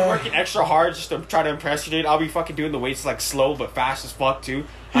 I'll be Oh. working extra hard just to try to impress you, dude. I'll be fucking doing the weights like slow but fast as fuck too.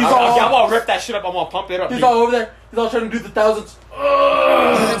 He's I'm all- gonna rip that shit up. I'm gonna pump it up. He's Dude. all over there. He's all trying to do the thousands.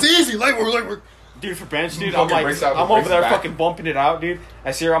 It's easy. Light work. Dude, for bench, dude, I'm Fucking like, breaks out- I'm breaks over there back. fucking bumping it out, dude.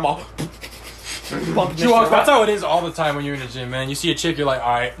 I see her, I'm all bumping this shit That's out. how it is all the time when you're in the gym, man. You see a chick, you're like,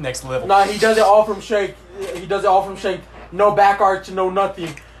 all right, next level. Nah, he does it all from shake. No back arch, no nothing.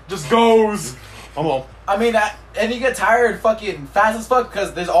 Just goes. I'm all. I mean, and you get tired fucking fast as fuck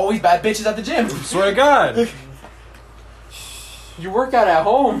because there's always bad bitches at the gym. Swear to God. You work out at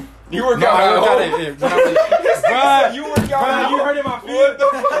home. You work No, out I at work out home. at when I was, bruh, You work out at you home. hurting my feet. What the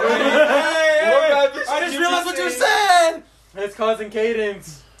fuck? I just realized what you said. His cousin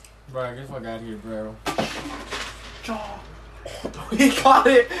Cadence. Bro, get the fuck out of here, bro. He got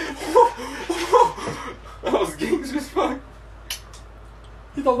it. That was gangster as fuck.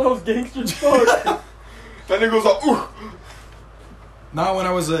 He thought that was gangster as fuck. That nigga was like, ooh. Not when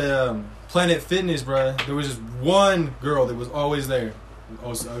I was at Planet Fitness, bro. There was just one girl that was always there. The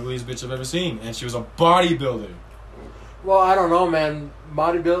most ugliest bitch I've ever seen, and she was a bodybuilder. Well, I don't know, man.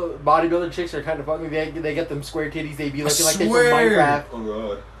 Bodybuilder chicks are kind of fucking. They get them square titties. They be looking like they from swear. Minecraft. Oh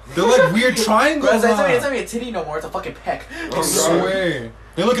god. They're like weird triangles. Bro, it's not huh? even a titty no more. It's a fucking peck. I Oh god. swear.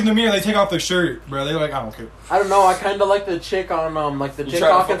 They look in the mirror, they take off their shirt, bro. They're like, I don't care. I don't know. I kind of like the chick on like the You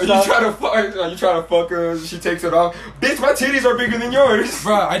TikTok and try stuff. to fuck her. She takes it off. Bitch, my titties are bigger than yours.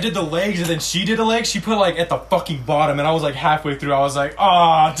 Bro, I did the legs and then she did the legs. She put like at the fucking bottom, and I was like halfway through. I was like,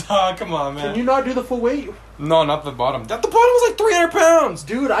 ah, dog, come on, Can man. you not do the full weight, No, not the bottom. At the bottom was like 300 pounds.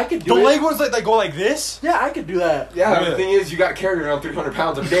 dude? I could The do it. leg ones like go like this. Yeah, I could do that. Yeah, Yeah. the thing is, you got carried around 300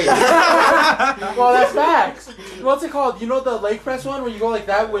 pounds a day. Well, that's facts. What's it called? You know the leg press one where you go like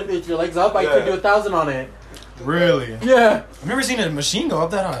that with your legs up? I could Yeah. do 1,000 on it. Really? Yeah. I've never seen a machine go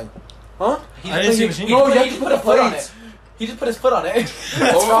up that high. Huh? I didn't see a machine. No, you have He to just put put a a foot on plate. it. He just put his foot on it.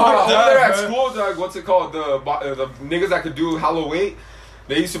 Over there at bro. school, dog, what's it called? The niggas that could do hollow weight,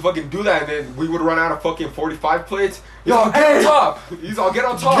 they used to fucking do that, and then we would run out of fucking 45 plates. He's all, get on top. He's all, get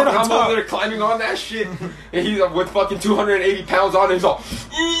on top. Get on and I'm top. over there climbing on that shit. And he's with fucking 280 pounds on it. He's all,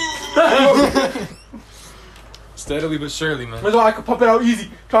 Steadily but surely, man. That's why I could pump it out easy.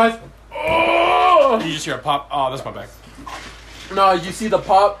 Guys. Oh! You just hear a pop. Oh, that's my back. No, you see the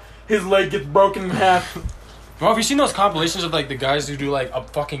pop, his leg gets broken in half. Bro, have you seen those compilations of like the guys who do like a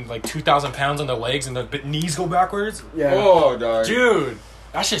fucking like 2,000 pounds on their legs and their knees go backwards? Yeah. oh, dog. Dude,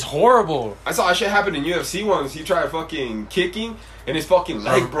 that shit's horrible. I saw that shit happen in UFC once. He tried fucking kicking, and his fucking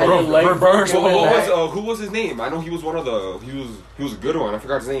leg And broke. your leg reverse. broke What in was, half. who was his name? I know he was one of the. He was a good one. I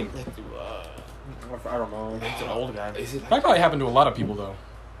forgot his name. I don't know. It's an old guy. Is it? That probably happened to a lot of people though.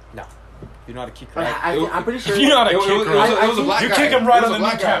 You know how to kick right. I'm pretty sure. You know how to It was, kick, it was, right? it was a black You guy. kick him right It was on a the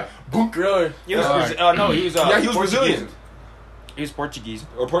black kneecap. guy. Really? He was Alright. no, he was Yeah, he was Portuguese. Brazilian He was Portuguese.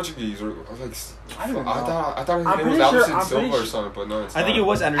 or Portuguese. Or I was like, I don't know. I thought his I'm name was pretty sure- Anderson I'm pretty Silva or sure- something, but no, it's I think not. it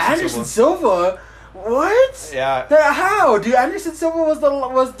was Anderson, Anderson Silva. Silva? What? Yeah. How? Dude, Anderson Silva was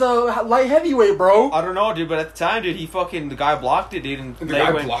the light heavyweight, bro. I don't know, dude, but at the time, dude, the guy blocked it, dude, and The leg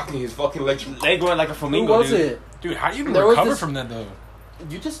guy went blocked me. His fucking leg. like a Who flamingo, was dude. it? Dude, how do you even There was recover this- from that though?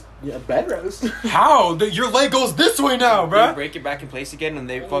 You just bed rest. How? Your leg goes this way now, They bro. break it back in place again, and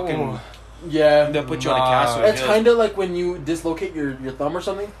they fucking Yeah. they'll put you on a Nah. cast. with It's it. kind of like when you dislocate your thumb or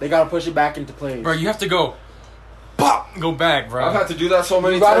something. They gotta push it back into place. Bro, you have to go, pop, go back, bro. I've had to do that so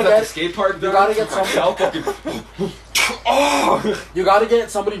many You gotta times at the get- skate park. you gotta get some- myself fucking. Oh. You gotta get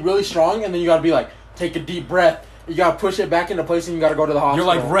somebody really strong, and then you gotta be like, take a deep breath. You gotta push it back into place, and you gotta go to the hospital.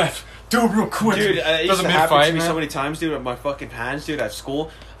 You're like, ref, do it real quick. Dude, it used Doesn't to mean happen fight, to me man. so many times, dude. With my fucking hands, dude, at school,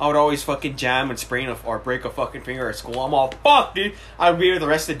 I would always fucking jam and sprain or break a fucking finger at school. I'm all fucked, dude. I'd be there the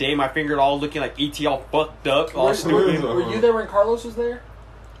rest of the day, my finger all looking like ET, all fucked up, all stupid. Were you there when Carlos was there?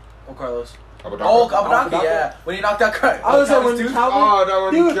 Oh, Carlos. Oh, Kabadaki, Kabadaki. yeah. When he knocked out Kurt. I was there when dude. Calvin. Oh, no,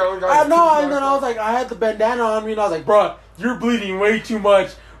 when Dude, Calvin got I his know, tooth and then knocked I was out. like, I had the bandana on me, and I was like, bruh, you're bleeding way too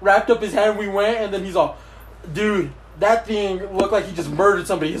much. Wrapped up his hand, we went, and then he's all, dude, that thing looked like he just murdered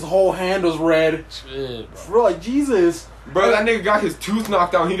somebody. His whole hand was red. Shit, bro. Bro, like, Jesus. Bro, that nigga got his tooth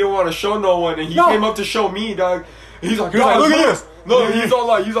knocked out. He didn't want to show no one, and he No. came up to show me, dog. He's like, He was like, "Dog, look at this." No, he's all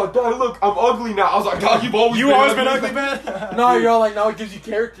like, dog, look, I'm ugly now. I was like, dog, you've always You always been ugly, man. No, you're all like, now it gives you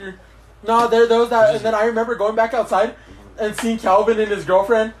character. No, there was that, and then I remember going back outside and seeing Calvin and his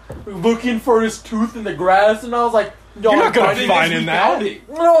girlfriend looking for his tooth in the grass, and I was like, yo, You're not gonna I'm find him that.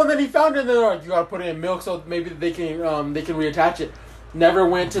 No, and then he found it, and they're like, you gotta put it in milk so maybe they can reattach it. Never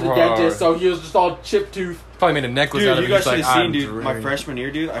went to the Bro. dentist, so he was just all chipped tooth. Probably made a necklace out Dude, of you it. guys He's should like, have seen, I'm dude. My drained. freshman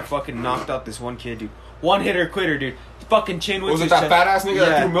year, dude, I fucking knocked out this one kid, dude. One hitter quitter, dude. Fucking chin with Was it his that chest. fat ass nigga that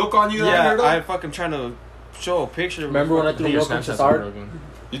Yeah. threw milk on you that I Yeah, heard of? I fucking trying to show a picture. Remember when I I threw think your milk on Snapchat's Cesar? broken.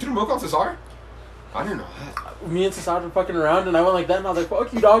 You threw milk on Cesar? I didn't know that. Me and Cesar were fucking around, and I went like that, and I was like,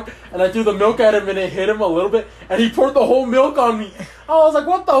 fuck you, dog. And I threw the milk at him, and it hit him a little bit, and he poured the whole milk on me. I was like,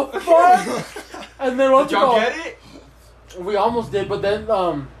 what the fuck? And then once Did y'all get it? we almost did, but then,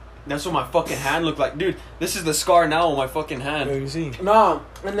 That's what my fucking hand looked like. Dude, this is the scar now on my fucking hand. you see. nah.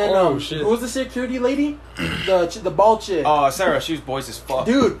 And then, Oh, shit. who was the security lady? the bald chick. Sarah, she was boys as fuck.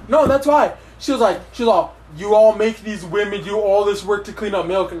 Dude, no, that's why. She was all, you all make these women do all this work to clean up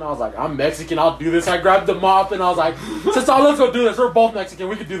milk. And I was like, I'm Mexican, I'll do this. I grabbed the mop and I was like, Cesar, let's go do this. We're both Mexican,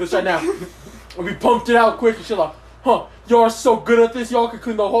 we can do this right now. And we pumped it out quick. And she was like, huh, y'all are so good at this, y'all could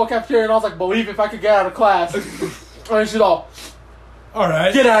clean the whole cafeteria. And I was like, believe if I could get out of class. And she's all, All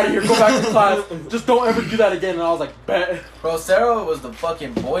right. get out of here, go back to class. Just don't ever do that again. And I was like, bet. Bro, Sarah was the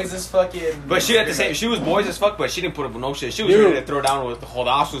fucking boys' fucking. But she had the same. She was boys as fuck, but she didn't put up with no shit. She was Dude. ready to throw down with the whole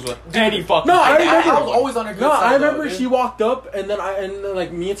house was with any fucking. No, I thing. remember- I was always on her good No, side. I remember though, dude. she walked up, and then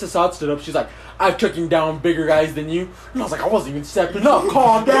like me and Sassad stood up. She's like, "I've taken down bigger guys than you," and I was like, "I wasn't even stepping up.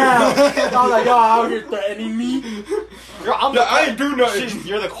 Calm down." I was like, "Y'all out here threatening me." Girl, I ain't do nothing.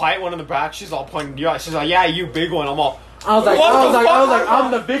 You're the quiet one in the back. She's all pointing you out. She's like, yeah, you big one. I'm all. I was like, What I was the like, fuck?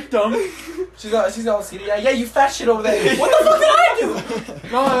 I'm the victim. She's all skinny. Yeah, you fat shit over there. What the fuck did I do?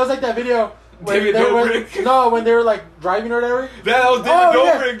 No, it was like that video. David Dobrik. When they were like driving or whatever. That was David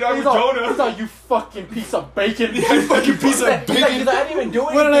Dobrik, dog, He's with all, Jonah. he's like, "You fucking piece of bacon." You fucking piece of He's like, bacon. I didn't even do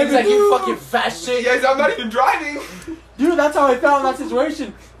What did I anything. He's like, even you do? fucking fat shit. Guys, I'm not even driving. Dude, that's how I felt in that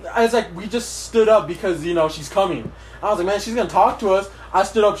situation. I was like, we just stood up because, she's coming. I was like, man, she's going to talk to us. I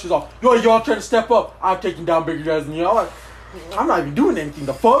stood up. She's all, yo, y'all trying to step up. I'm taking down bigger guys than you. I'm like, I'm not even doing anything.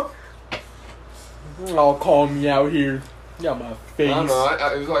 The fuck? All call me out here. Got my face. I don't know.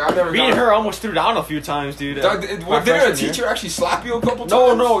 It was like, I never Me got and her almost threw down a few times, dude. Dog, My didn't a freshman year. teacher actually slap you a couple times?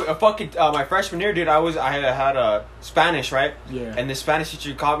 No, a fucking my freshman year, dude. I had a Spanish, right? Yeah. And the Spanish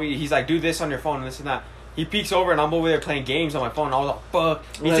teacher called me. He's like, "Do this on your phone and this and that." He peeks over and I'm over there playing games on my phone. And I was like,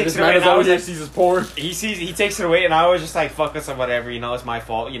 "Fuck!" He Man, takes this it away man is and I over was here like, sees his porn. he takes it away and I was just like, "Fuck this or whatever." It's my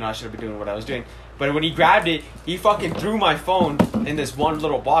fault. I should have been doing what I was doing. But when he grabbed it, he fucking threw my phone in this one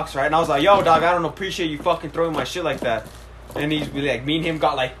little box, right? And I was like, "Yo, dog, I don't appreciate you fucking throwing my shit like that." And he's like, me and him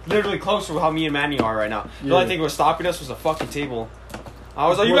got like literally close to how me and Manny are right now. The Yeah. only thing that was stopping us was a fucking table. I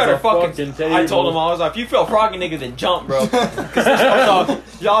was like, you Was better a fucking. fucking I told him, table. I was like, if you feel froggy, nigga, then jump, bro.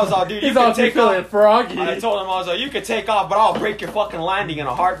 Y'all was all, dude, you He's can all take feeling off. froggy. I told him, I was like, you can take off, but I'll break your fucking landing in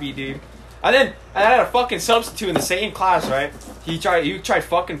a heartbeat, dude. And I had a fucking substitute in the same class, right? He tried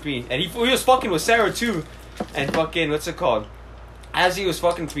fucking with me, and he was fucking with Sarah too, and fucking what's it called? As he was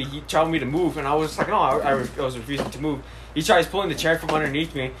fucking with me, he told me to move, and I was like, no, I was refusing to move. He tries pulling the chair from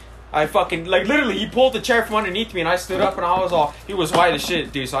underneath me. I fucking, like, literally, he pulled the chair from underneath me, and I stood up, and I was all, he was white as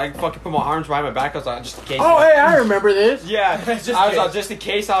shit, dude, so I fucking put my arms behind my back, I was like, just in case. Oh, hey, I remember this. Yeah, Just I was in all, case. just in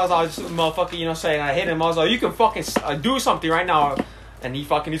case, I was all, just motherfucker, saying, I hit him, I was like, you can fucking do something right now. And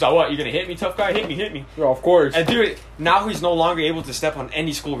he's like, what, you gonna hit me, tough guy? Hit me. Yeah, of course. And dude, now he's no longer able to step on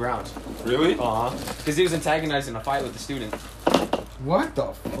any school grounds. Really? Because he was antagonizing a fight with the student. What the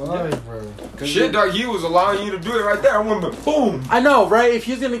fuck, bro? Shit, dog, he was allowing you to do it right there. I went, boom. I know, right? If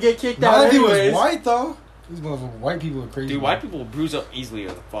he's gonna get kicked out Not if he was anyways. white though. These motherfuckers, white people are crazy. Dude, white people bruise up easily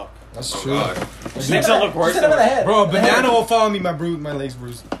as fuck. That's Oh, true. God. Snakes don't look worse. Just hit him in the head. Bro, a The head. banana will follow me. My legs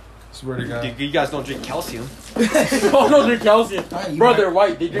bruised. Swear to God. Dude, you guys don't drink calcium. Oh no, they're calcium. I eat Bro, my- they're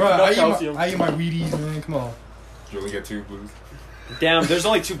white. They drink Bro, enough calcium. I eat my Wheaties, man. Come on. You only get 2 blues. Damn, there's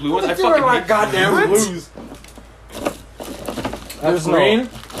only 2 blue ones. I What's fucking my hate goddamn What? blues. There's no- green.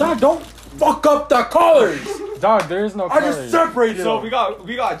 Dog, don't fuck up the colors. Dog, there is no I color. just separated So them.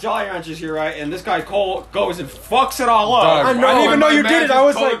 we got Jolly Ranchers here, right? And this guy Cole goes and fucks it all up. Dog, I know. I didn't even know My you man did it. just I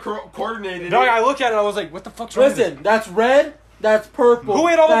was color like, coordinated. dog, it. I look at it. I was like, what the fuck's wrong with Listen, that's red. That's purple. Who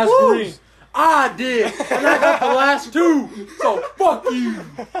ate all the that's blues? green. I did, and I got the last 2. So fuck you.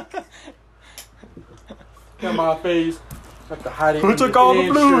 Got my face. Got to hide it. Who in took the all the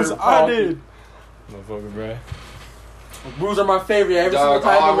damn blues? shirt I pocket. did. Motherfucker, bro. Blues are my favorite. Every Dog,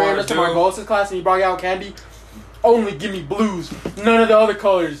 single time all I I ran wanna into do- Margos's class and he brought out candy, only give me blues. None of the other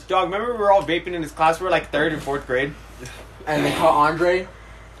colors. Dog, remember we were all vaping in his class? We were like 3rd and 4th grade. And they caught Andre.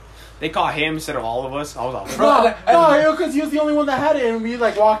 They caught him instead of all of us. I was all No, because he was the only one that had it, and we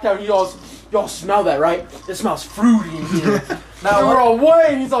like walked out. And he goes, "Y'all smell that, right? It smells fruity in here." Now, And we're what, all, what?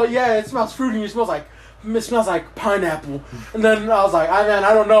 And he's all, "Yeah, it smells fruity. It smells like pineapple." And then I was like,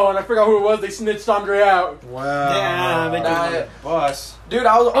 I don't know." And I forgot who it was. They snitched Andre out. Wow. Damn, they Nah, did the bus. dude,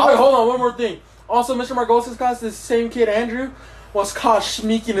 I was. Oh wait, hold on, one more thing. Also, Mr. Margos's class, this same kid Andrew was caught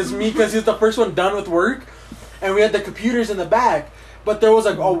sneaking his meat because he was the first one done with work, and we had the computers in the back, but there was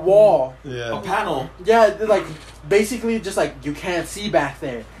like a wall. A Yeah. panel. Yeah, like basically just like you can't see back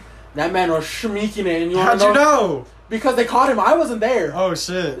there. That man was sneaking it, and you want How'd to you know? Because they caught him. I wasn't there. Oh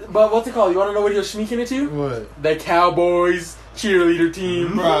shit. But what's it called? You want to know what he was sneaking it to? What? The Cowboys cheerleader team.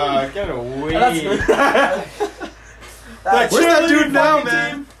 Bruh, get away. That's, Where's that dude now, fucking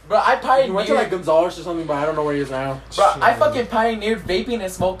man? bro, I He pioneered. went to like Gonzales or something, but I don't know where he is now. Bro, I fucking pioneered vaping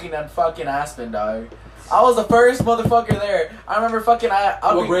and smoking on fucking Aspen, dog. I was the first motherfucker there. I remember fucking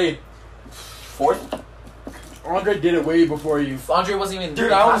What grade? 4th. Andre did it way before you. Andre wasn't even. Dude,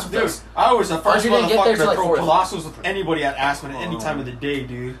 in I class was with us. the first Andre didn't get there motherfucker till, to like, throw 4th. colossals with anybody at Aspen at any time of the day,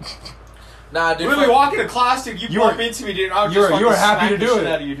 dude. Nah, dude. Literally fuck- walking to class, dude, you were- bump into me, dude. I was you just were- you were fucking happy smack to the do shit it.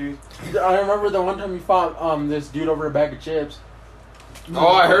 out of you, dude. I remember the one time you fought this dude over a bag of chips. Oh,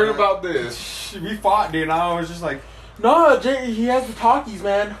 I heard about this. We fought, dude, and I was just like, No, he has the Takis,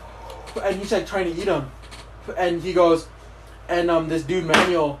 man, and he's like trying to eat them, and he goes, and this dude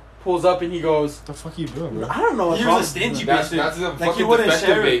Manuel pulls up and he goes, What the fuck you doing, bro? I don't know what's he wrong. was a stingy That's- bitch, dude. that's a Like, he fucking wouldn't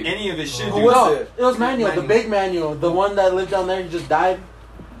defective share bait. any of his shit, Who dude. was No, it? it was Manuel, the big Manuel, the one that lived down there. He just died.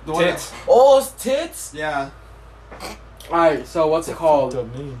 The one that- Tits. Oh, it's tits. Yeah. All right, so what's it called? Fucked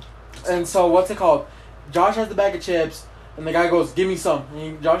up name. And so what's it called? Josh has the bag of chips, and the guy goes, "Give me some."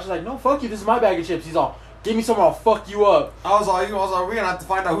 And Josh is like, "No, fuck you. This is my bag of chips." He's all, "Give me some, or I'll fuck you up." I was like, we're gonna have to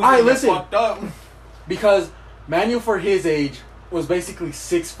find out who's Alright, gonna listen. get fucked up. Because Manuel, for his age, was basically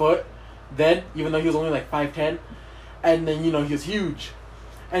 6 foot then, even though he was only like 5'10", and then he was huge,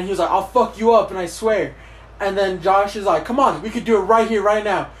 and he was like, "I'll fuck you up," and I swear. And then Josh is like, "Come on, we could do it right here, right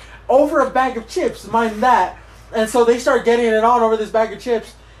now, over a bag of chips, mind that." And so they start getting it on over this bag of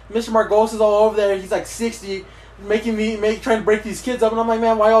chips. Mr. Margos is all over there. He's like 60, trying to break these kids up, and I'm like,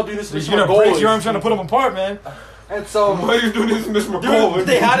 "Man, why y'all do this to You're Mr. gonna break Margos?" your arm trying to put them apart, man. And so, Why are you doing this, Miss Dude, McCollum?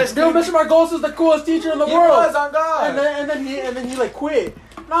 they had us. dude, Mr. Margos is the coolest teacher in the He world. was on God. And then he like quit.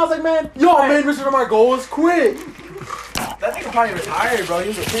 And I was like, man, y'all made Mr. Margos quit. That nigga probably retired, bro. He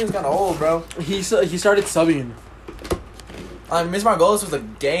was kind of old, bro. He started subbing. Miss Margolis was a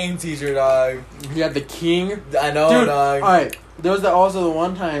game teacher, dog. He had the king. I know, Dude, dog. alright. There was also the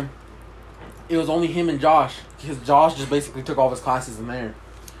one time it was only him and Josh. Because Josh just basically took all of his classes in there.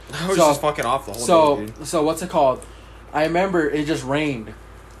 I was So- just fucking off the whole day, dude. So what's it called? I remember it just rained.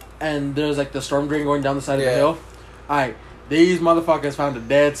 And there's like the storm drain going down the side of the Yeah. hill. Alright. These motherfuckers found a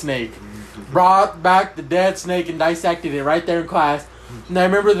dead snake. Brought back the dead snake and dissected it right there in class. And I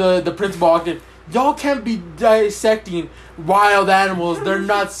remember the principal walked in. "Y'all can't be dissecting wild animals. They're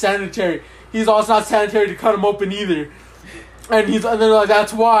not sanitary." He's also not sanitary to cut them open either. And they're like,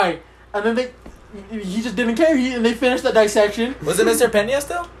 "That's why." And then he just didn't care. And they finished the dissection. Was it Mr. Pena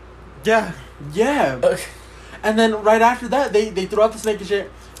still? Yeah. Yeah. Okay. And then right after that, they threw out the snake and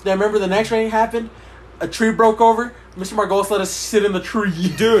shit. Then I remember the next rain happened. A tree broke over. Mr. Margos let us sit in the tree.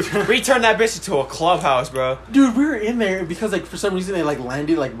 Dude, we turned that bitch into a clubhouse, bro. Dude, we were in there because like for some reason they like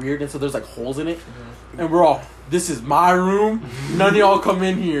landed like weird, and so there's like holes in it. And we're all, "This is my room. None of y'all come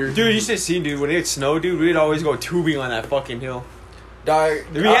in here." Dude, you should see, dude, when it snowed, dude, we'd always go tubing on that fucking hill. Dog,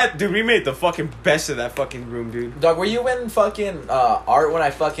 We made the fucking best of that fucking room, dude. dog, were you in fucking art when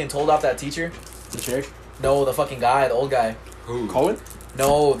I fucking told off that teacher? The chick. No, the fucking guy, the old guy. Who? Cohen.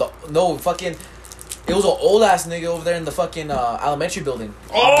 No, fucking. It was an old ass nigga over there in the fucking elementary building.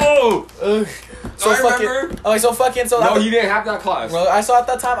 Oh! So I fucking. remember. Okay, so fucking. So No, he didn't have that class. Well, I saw at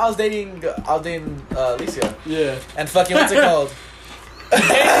that time I was dating Alicia, Yeah. and fucking what's it called?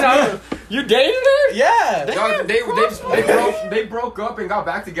 You dated her? Yeah. Dog, they broke up and got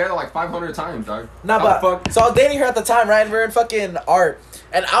back together like 500 times, dog. Nah, How the but so I was dating her at the time, right? And we were in fucking art,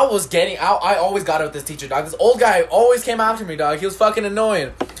 and I was getting out. I always got out with this teacher, dog. This old guy always came after me, dog. He was fucking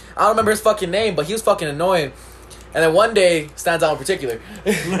annoying. I don't remember his fucking name, but he was fucking annoying. And then one day, stands out in particular.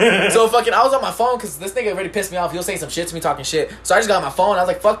 So fucking, I was on my phone because this nigga already pissed me off. He was saying some shit to me, talking shit. So I just got on my phone. I was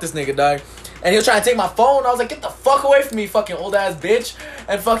like, fuck this nigga, dog. And he was trying to take my phone. I was like, get the fuck away from me, fucking old ass bitch.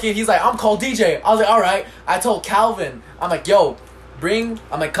 And fucking, he's like, I'm called DJ. I was like, alright. I told Calvin, I'm like, yo,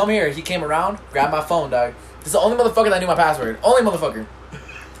 I'm like, come here. He came around, grabbed my phone, dog. This is the only motherfucker that knew my password. Only motherfucker.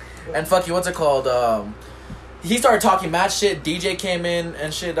 And fucking, what's it called? He started talking mad shit. DJ came in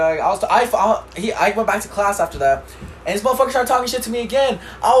and shit, dog. I went back to class after that, and this motherfucker started talking shit to me again.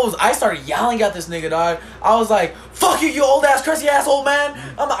 I started yelling at this nigga, dog. I was like, "Fuck you, you old ass crusty ass old man."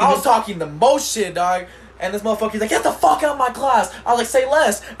 I was talking the most shit, dog. And this motherfucker's like, "Get the fuck out of my class." I was like, "Say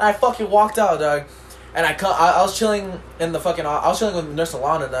less." And I fucking walked out, dog. And I was chilling in the fucking. I was chilling with Nurse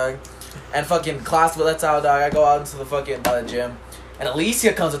Alana, dog. And fucking class lets out, dog. I go out into the fucking by the gym. And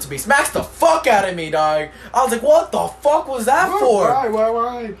Alicia comes up to me, smacks the fuck out of me, dog. I was like, what the fuck was that for? Why? I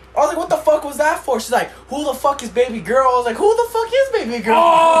was like, what the fuck was that for? She's like, who the fuck is baby girl? I was like, who the fuck is baby girl?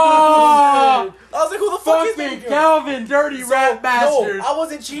 Oh! I was like, who the fuck is Fucking baby girl? Calvin, dirty rat bastard. No, I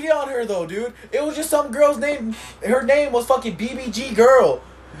wasn't cheating on her though, dude. It was just some girl's name. Her name was fucking BBG girl.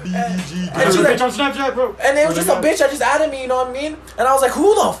 And she's like, on Snapchat, bro. and it was just a bitch that just added me, you know what I mean? And I was like,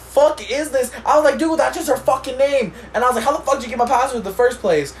 who the fuck is this? I was like, dude, that's just her fucking name. And I was like, how the fuck did you get my password in the first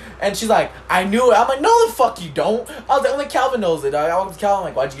place? And she's like, I knew it. I'm like, no the fuck you don't. I was like, only Calvin knows it. I was Calvin,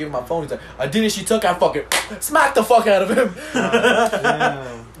 like, why'd you give me my phone? He's like, I didn't. She took it. I fucking smacked the fuck out of him.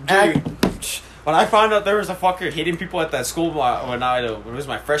 Dude, when I found out there was a fucker hitting people at that school when it was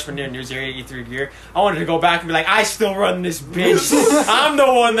my freshman year, New Year's Year, 83rd year, I wanted to go back and be like, I still run this bitch. I'm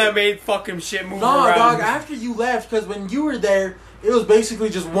the one that made fucking shit move No, around. dog, after you left, because when you were there, it was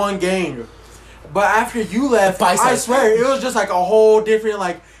basically just one gang. But after you left, I swear, it was just like a whole different,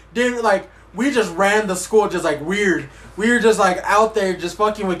 we just ran the school just like weird. We were just like out there just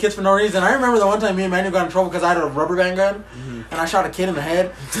fucking with kids for no reason. I remember the one time me and Manuel got in trouble because I had a rubber band gun and I shot a kid in the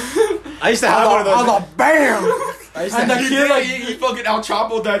head. I used to have one of those. I was like, bam! And the kid like, he fucking El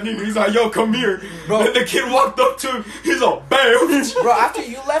Chapo that nigga. He's like, yo, come here. Bro. And the kid walked up to him. He's like, bam. Bro, after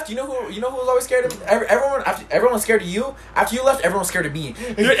you left, you know who was always scared of everyone was scared of you. After you left, everyone was scared of me.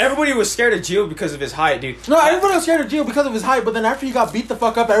 Dude, everybody was scared of Gio because of his height, dude. no, everybody was scared of Gio because of his height, but then after he got beat the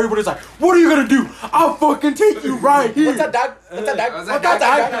fuck up, everybody's like, what are you gonna do? I'll fucking take you right here. What's that dog? What's that dog? What's What's that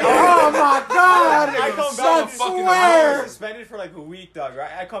that dog? dog? Oh my god! I come Son, back fucking swear. I was suspended for like a week, dog,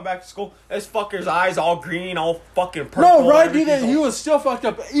 right? I come back to school, this fucker's eyes all green, all fucking purple. No, right, dude, everything's he was still fucked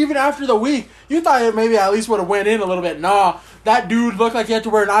up. Even after the week, you thought it maybe at least would have went in a little bit. Nah, that dude looked like he had to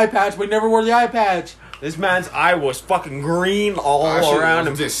wear an eye patch, but he never wore the eye patch. This man's eye was fucking green all That shit around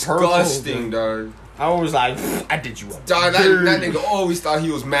was him. disgusting, Purple, dog. I was like, I did you up. Dog, that nigga always thought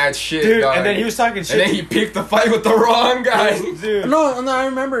he was mad shit, Dude, dog. and then he was talking shit. And then he picked the fight with the wrong guy. Dude. No, I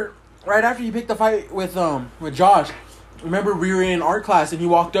remember right after he picked the fight with Josh. Remember we were in art class and he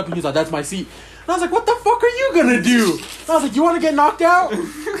walked up and he's like, "That's my seat." And I was like, "What the fuck are you gonna do?" And I was like, "You want to get knocked out?"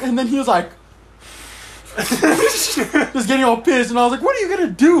 And then he was like, just getting all pissed. And I was like, "What are you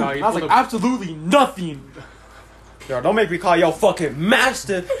gonna do?" And I was like, "Absolutely nothing." Yo, don't make me call your fucking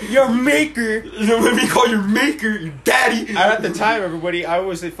master, your maker. Don't let me call your maker, your daddy. And at the time, everybody, I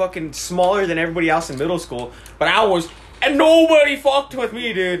was fucking smaller than everybody else in middle school, but I was, and nobody fucked with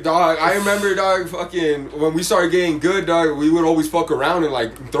me, dude. Dog, I remember, dog, fucking, when we started getting good, dog, we would always fuck around and,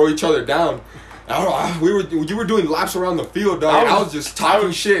 like, throw each other down. I don't know, you were doing laps around the field, dog. I was just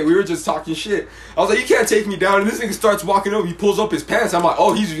talking shit. We were just talking shit. I was like, you can't take me down. And this nigga starts walking up. He pulls up his pants. I'm like,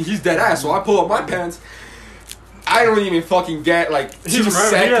 oh, he's dead ass. So I pull up my pants. I don't even fucking get, like, 2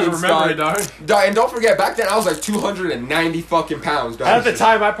 seconds, dog. Dog. And don't forget, back then, I was, like, 290 fucking pounds, dog. And at the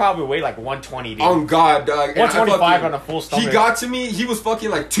time, I probably weighed like 120, dude. On God, dog. And 125 on a full stomach. He got to me. He was fucking,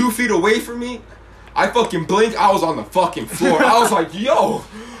 like, 2 feet away from me. I fucking blinked. I was on the fucking floor. I was like, yo.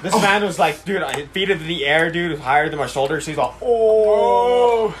 This man was like, dude, feet into the air, dude, higher than my shoulder. So he's like,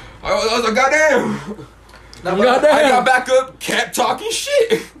 oh. I was like, goddamn. Nah, but I got back up, kept talking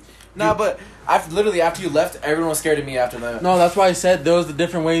shit. nah, but after you left, everyone was scared of me after that. No, that's why I said those the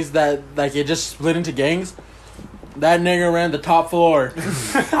different ways that like it just split into gangs. That nigga ran the top floor.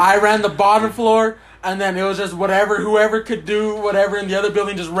 I ran the bottom floor, and then it was just whoever could do whatever in the other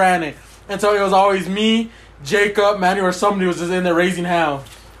building just ran it. And so it was always me, Jacob, Manny, or somebody was just in there raising hell.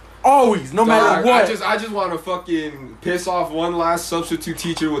 Always, no matter what. I just want to fucking piss off one last substitute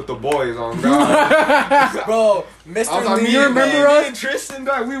teacher with the boys on God. Bro, Mr. Lee, you remember me us? and Tristan,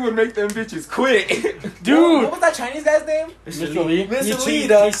 dog, we would make them bitches quit. Dude. What was that Chinese guy's name? Mr. Lee. Mr. Lee, He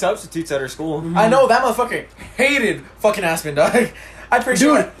dog. substitutes at our school. I know that motherfucker hated fucking Aspen, dog. I'm pretty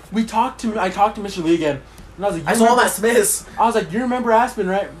sure. Dude, I talked to Mr. Lee again. And I was like, I saw him at Smith's. I was like, you remember Aspen,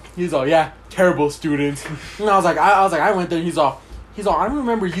 right? He's all, yeah, terrible students. And I was like, I went there. And he's all, I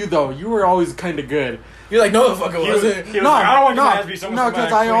remember you though. You were always kind of good. You're like, no, the fuck it wasn't. He was like, I don't want you to be someone no, from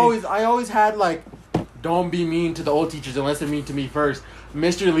because my I always had like, don't be mean to the old teachers unless they're mean to me first.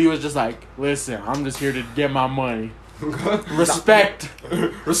 Mr. Lee was just like, listen, I'm just here to get my money. Respect.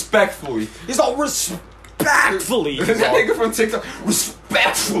 Respectfully. He's all respectfully. That nigga from TikTok.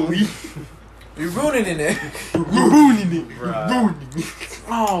 Respectfully. You're ruining it.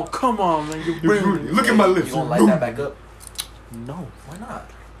 Oh, come on, man. You're ruining it. Look at my lips. You gonna light that back up? No, Why not?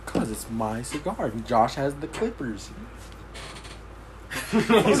 because it's my cigar. And Josh has the clippers.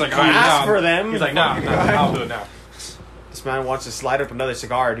 He's like, Ask for them. He's like, nah, I'll do it now. This man wants to slide up another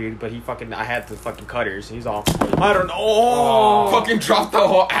cigar, dude, but I had the fucking cutters. He's all, I don't know. Oh, Fucking dropped the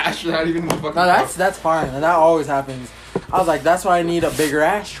whole ash. Not even the fucking. No, that's fine. And that always happens. I was like, that's why I need a bigger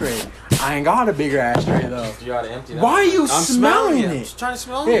ashtray. I ain't got a bigger ashtray, though. You gotta empty that. Why are you I'm smelling I'm it? just trying to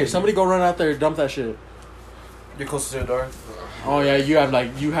smell Here, it. somebody go run out there and dump that shit. You're closer to the door. Oh, yeah, you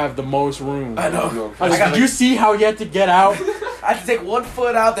have the most room. I know. I was like, did you see how he had to get out? I had to take 1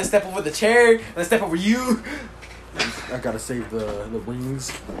 foot out, then step over the chair, then step over you. I gotta save the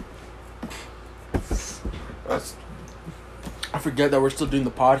wings. I forget that we're still doing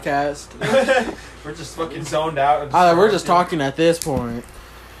the podcast. We're just fucking zoned out. We're just talking at this point.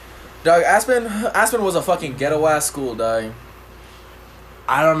 Dog, Aspen was a fucking ghetto ass school, dog.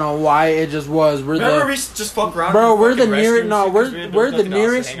 I don't know why it just was. Remember we used to just fuck around? Bro, in the we're the fucking nearest. restrooms No, because we had we're the nothing else to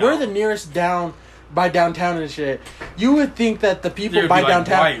nearest. hang We're out. the nearest down by downtown and shit. You would think that the people Dude, by be like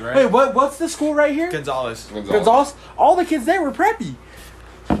downtown. white, right? Wait, what's the school right here? Gonzalez. Gonzales. All the kids there were preppy,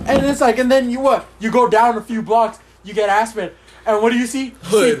 and it's like, and then you go down a few blocks, you get Aspen, and what do you see?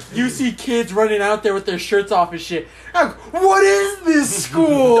 Hood. You see kids running out there with their shirts off and shit. Like, what is this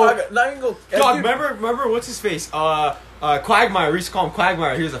school? Dog, not even go. Dog, remember what's his face? Quagmire. We used to call him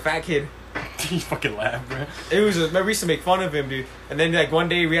Quagmire. He was a fat kid. He fucking laughed, bro. Remember we used to make fun of him, dude. And then like one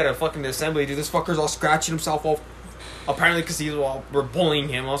day we had a fucking assembly, dude. This fucker's all scratching himself off. Apparently, because we're bullying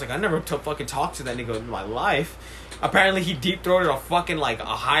him. I was like, I never fucking talked to that nigga in my life. Apparently, he deep throated a fucking like a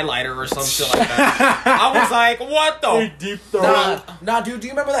highlighter or some shit like that. I was like, what the? Big deep throat. Nah, dude. Do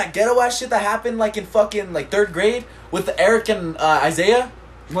you remember that ghetto ass shit that happened like in fucking like 3rd grade with Eric and Isaiah?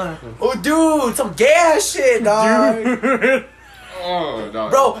 What happened? Oh, dude, some gay ass shit, dog. Oh,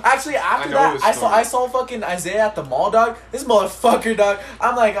 dog. Bro, actually, after know that, this I story. saw fucking Isaiah at the mall, dog. This motherfucker, dog.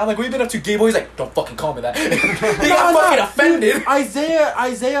 I'm like, what you been up to, gay boy? He's like, don't fucking call me that. He got fucking offended. Dude,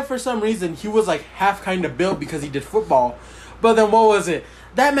 Isaiah, for some reason, he was like half kind of built because he did football. But then what was it?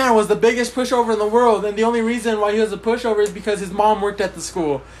 That man was the biggest pushover in the world, and the only reason why he was a pushover is because his mom worked at the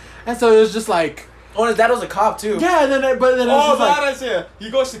school, and so it was just like, Oh, his dad was a cop too. yeah. But then it was Oh, just like, that is it. He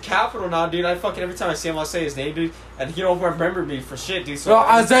goes to Capitol now, dude. I fucking every time I see him, I'll say his name, dude, and he don't remember me for shit, dude. So "Well,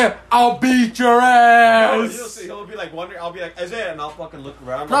 Isaiah, I'll beat your ass." he'll be like wondering. I'll be like Isaiah, and I'll fucking look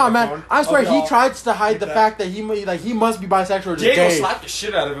around. No, on my man, phone. I swear I'll be he all- tries to hide the that. fact that he must be bisexual or just Diego gay. slapped the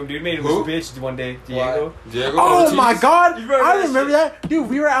shit out of him, dude. Made him Who? a bitch one day. Diego. Diego Oh Ortiz? my god! You remember I that remember that. Dude,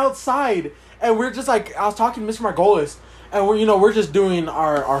 we were outside and we're just like, I was talking to Mr. Margolis and we're just doing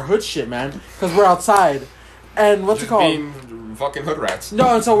our hood shit, man. Because we're outside. And what's Just it called? being fucking hood rats.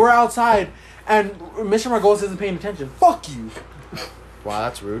 No, and so we're outside and Mr. Margolis isn't paying attention. Fuck you. Wow,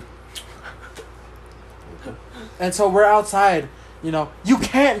 that's rude. And so we're outside, you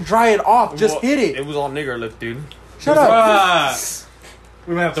can't dry it off, just hit it. It was all nigger lip, dude. Shut up.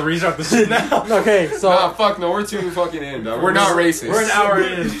 We might have to restart this shit now. Okay, so Nah, fuck no, we're too fucking in, dog. We're not racist. We're an hour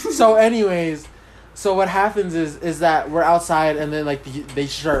in. So anyways, so what happens is that we're outside and then like they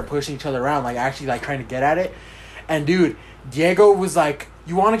start pushing each other around, like actually like trying to get at it. And dude, Diego was like,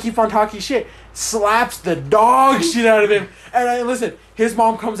 "You want to keep on talking shit?" Slaps the dog shit out of him. And listen, his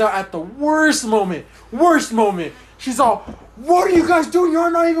mom comes out at the worst moment. She's all, "What are you guys doing?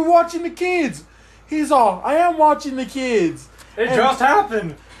 You're not even watching the kids." He's all, "I am watching the kids." It And- just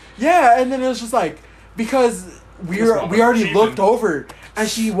happened. Yeah, and then it was just like, because we already cheating. looked over And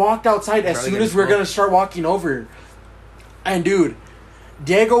she walked outside as Probably soon gonna as we were smoke. gonna start walking over. And dude,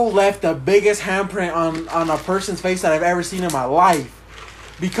 Diego left the biggest handprint on a person's face that I've ever seen in my life.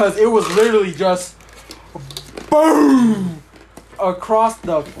 Because it was literally just boom across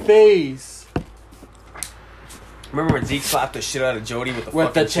the face Remember when Zeke slapped the shit out of Jody with the with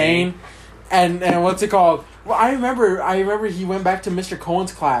fucking the chain. And what's it called? Well, I remember he went back to Mr.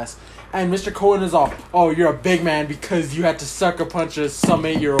 Cohen's class. And Mr. Cohen is all, oh, you're a big man because you had to sucker punch some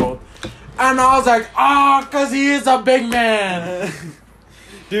 8-year-old. And I was like, because he is a big man.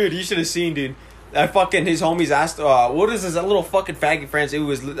 Dude, you should have seen, dude. That fucking his homies asked, what is his little fucking faggot friends? It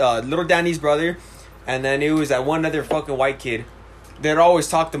was little Danny's brother, and then it was that one other fucking white kid. They'd always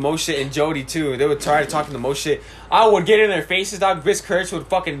talk the most shit, and Jody too. They would try to talk the most shit. I would get in their faces, dog. Vince Kurtz would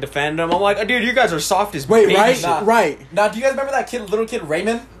fucking defend them. I'm like, oh, dude, you guys are soft as Wait, baby right? shit. Nah. Right. Now, do you guys remember that little kid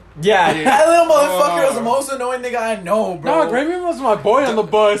Raymond? Yeah, dude. That little motherfucker was the most annoying nigga I know, bro. Dog, Raymond was my boy on the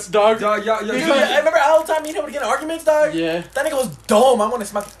bus, dog. Dog, Dude, I remember all the time me and him would get in arguments, dog. Yeah. That nigga was dumb. I want to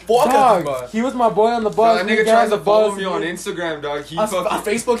smack the fuck out of him, bro. Dog, he was my boy on the bus. That We nigga got tries on the to follow bus, me on dude. Instagram, dog. He On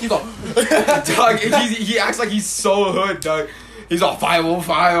fucking Facebook, he's all. dog. He acts like he's so hood, dog. He's all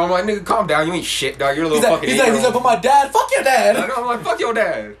 505. I'm like, nigga, calm down. You ain't shit, dog. You're a little fucking. He's like, but my dad, fuck your dad. I'm like, fuck your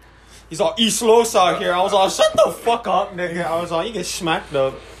dad. He's all East Los out here. I was all, shut the fuck up, nigga. I was all, you get smacked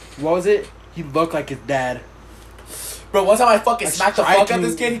up. What was it? He looked like his dad. Bro, one time I fucking Like smacked the fuck out of striking.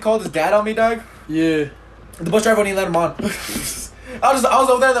 this kid. He called his dad on me, dog. Yeah. The bus driver wouldn't let him on. I was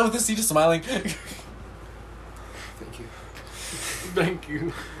over there with this, he just smiling. Thank you. Thank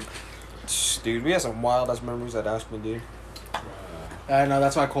you. Dude, we had some wild ass memories at Aspen, dude. I know,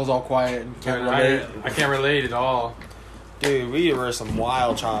 that's why Cole's all quiet and can't relate. I can't relate at all. Dude, we were some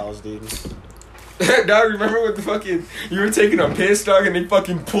wild childs, dude. Dog, remember with the fucking you were taking a piss, dog, and they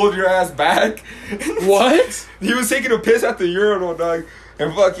fucking pulled your ass back? What? He was taking a piss at the urinal, dog,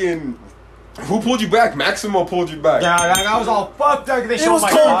 and fucking who pulled you back? Maximo pulled you back. Yeah, I was all fucked up. They showed was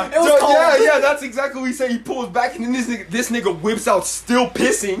my cold. cock. It was So, cold. yeah, that's exactly what he said. He pulls back, and then this nigga whips out still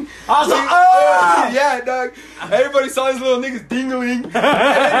pissing. I was like, ah! Yeah, dog. Everybody saw his little niggas dingling, and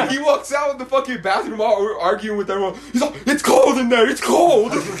then he walks out of the fucking bathroom while we're arguing with everyone. He's like, "It's cold in there. It's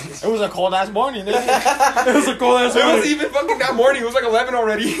cold." It was a cold ass morning, nigga. It was a cold ass It was even fucking that morning. It was like 11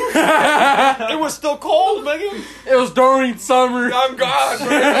 already. It was still cold, nigga. It was during summer. I'm God, bro.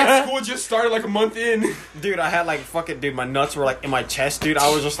 Like, school just started like a month in. Dude, I had like fucking, dude, my nuts were like in my chest, dude.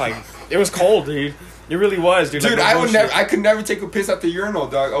 I was just like, it was cold, dude. It really was, dude. Dude, like, no bullshit. I could never take a piss at the urinal,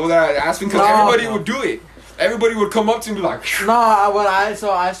 dog. Over there at Aspen, because No. everybody would do it. Everybody would come up to me like, Nah, I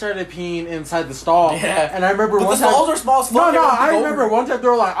started peeing inside the stall. Yeah. And I remember But one the time. stalls are small as No, fuck. no, Everyone I took remember over. one time they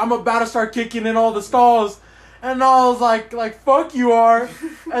were like, I'm about to start kicking in all the stalls. And I was like fuck you are.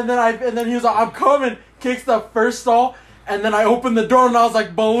 And then he was like, I'm coming, kicks the first stall, and then I opened the door and I was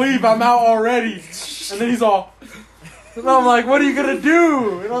like, believe I'm out already. And then he's all, and I'm like, what are you gonna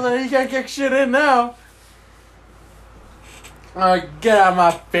do? And I was like, you can't kick shit in now. I'm like, get out of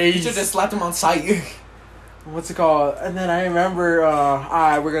my You face. should have just slapped him on sight. What's it called? And then I remember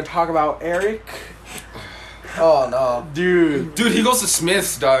we're gonna talk about Eric. Oh, no. Dude. dude, he goes to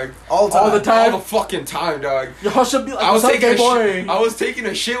Smith's, dog. All the time. All the time. All the fucking time, dog. Y'all should be like, I was what's up, taking gay a boy? shit. I was taking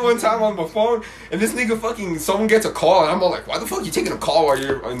a shit one time on my phone, and this nigga fucking someone gets a call, and I'm all like, "Why the fuck you taking a call while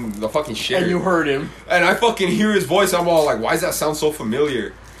you're in the fucking shit?" And you heard him. And I fucking hear his voice. I'm all like, "Why does that sound so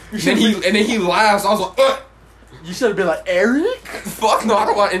familiar?" And then he laughs. I was like, You should have been like, Eric? "Fuck no! I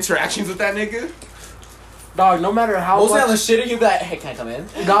don't want interactions with that nigga." Dog, no matter how Mostly on the much, shitter, you'd be like, hey, can I come in?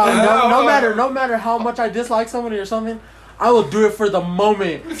 dog, no matter how much I dislike somebody or something, I will do it for the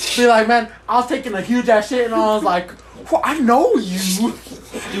moment. Be like, man, I was taking a huge ass shit and I was like, well, I know you.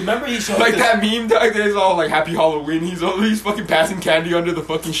 Dude, remember he showed Like this- that meme, dog. There's all like Happy Halloween. He's fucking passing candy under the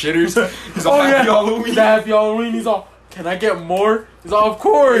fucking shitters. He's all Happy Halloween. The Happy Halloween. He's all, can I get more? He's all, of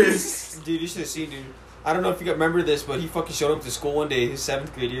course. Dude, you should have seen, dude. I don't know if you remember this, but he fucking showed up to school one day, his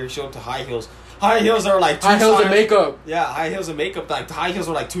 7th grade year. He showed up to high heels. High heels are like 2 High heels and sizes. makeup. Yeah, high heels and makeup. Like, the high heels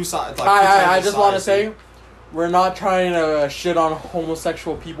are like 2 sizes. Like I just want to say, we're not trying to shit on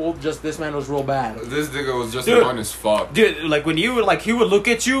homosexual people. Just this man was real bad. This nigga was just Dude. fun as fuck. Dude, like when you would like he would look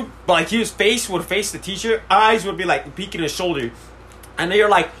at you, but like his face would face the teacher, eyes would be like peeking his shoulder. And then you're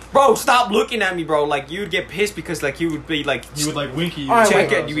like, bro, stop looking at me, bro. Like you'd get pissed because like he would be like He would like winky. All right,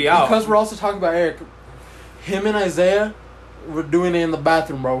 check wait. it, you be out. Because we're also talking about Eric. Him and Isaiah were doing it in the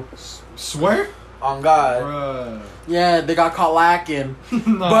bathroom, bro. Swear? On God. Bruh. Yeah, they got caught lacking.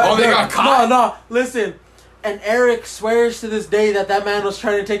 No. Oh, they got caught? No, listen. And Eric swears to this day that man was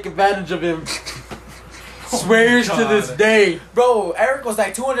trying to take advantage of him. Swears to God. this day. Bro, Eric was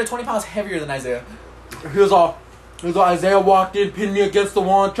like 220 pounds heavier than Isaiah. He was all, Isaiah walked in, pinned me against the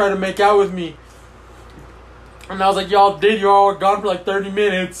wall, and tried to make out with me. And I was like, y'all did, you all were gone for like 30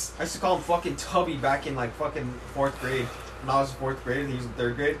 minutes. I used to call him fucking Tubby back in like fucking 4th grade. When I was in 4th grade and he was in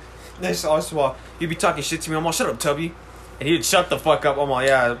 3rd grade. And I used to always, well, he'd be talking shit to me. I'm all, shut up, Tubby. And he would shut the fuck up. I'm all,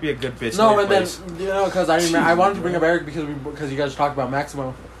 yeah, it'd be a good bitch. No, and then, because I wanted to bring up Eric because you guys talked about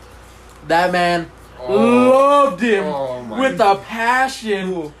Maximo. That man loved him with a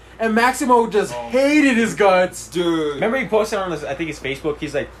passion. And Maximo just hated his guts. Dude. Remember he posted on his, I think his Facebook,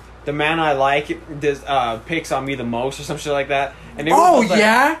 he's like, the man I like does, picks on me the most or some shit like that. And it was like,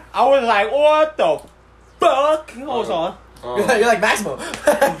 yeah? I was like, what the fuck? I was on. You're like Maximo.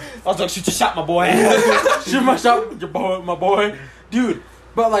 I was like, shoot your shot, my boy. Shoot my shot, my boy. Dude,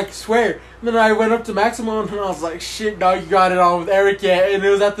 but like, swear. And then I went up to Maximo and I was like, shit, dog, you got it on with Eric yet? And it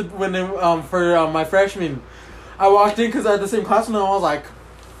was at the, for my freshman. I walked in because I had the same class and I was like,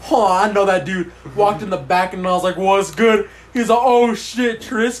 I know that dude. Walked in the back and I was like, what's good? He's like, oh shit,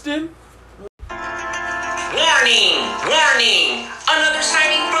 Tristan? Warning! Warning! Another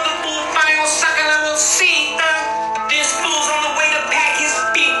sighting for the fool file sucker level C. This fool's on the way to pack his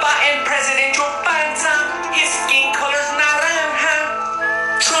pipa and presidential panza. His skin color's naranja.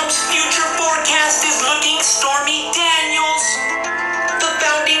 Trump's future forecast is looking Stormy Daniels. The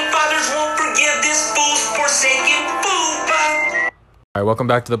founding fathers won't forgive this fool's forsaken fupa. All right, welcome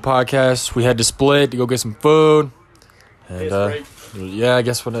back to the podcast. We had to split to go get some food. And, yeah, I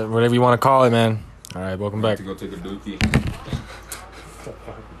guess whatever you want to call it, man. All right, welcome back. To go take a dookie.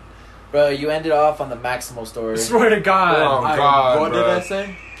 Bro, you ended off on the Maximo story. Swear to God. Oh, God, What bro. did I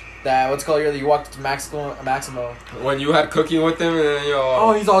say? That, what's it called? You walked up to Maximo. When you had cooking with him and then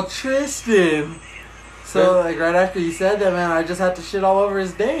Oh, he's all Tristan. So, like, right after you said that, man, I just had to shit all over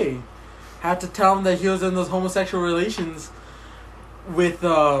his day. Had to tell him that he was in those homosexual relations with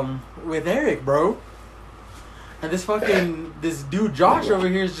Eric, bro. And this dude Josh over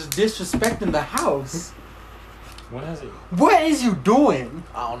here is just disrespecting the house. What is it? What is you doing?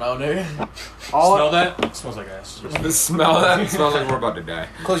 I don't know, nigga. Smell that? It smells like ass. smell that? It smells like we're about to die.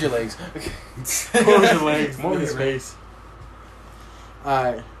 Close your legs. Close your legs. Move his face.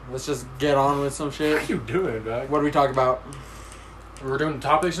 Alright, let's just get on with some shit. What are you doing, dog? What do we talk about? We're doing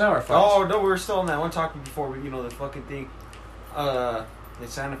topics now or fights? Oh, no, we were still on that one talking before we, the fucking thing. The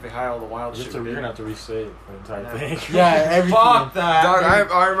Santa Fe High, all the wild shit. You're gonna have to restate the entire thing. Yeah, everything. Fuck that. Dog,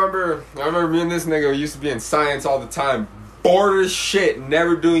 I remember me and this nigga used to be in science all the time. Bored as shit,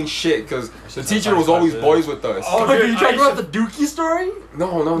 never doing shit, because the teacher was always boys with us. Oh, Are dude, you talking about the Dookie story?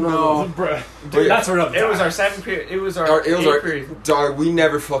 No. Bruh. Dude, That's what I'm It was our 7th period. It was our 8th period. Dog, we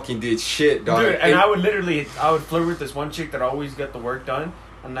never fucking did shit, dog. Dude, and I would flirt with this one chick that always got the work done.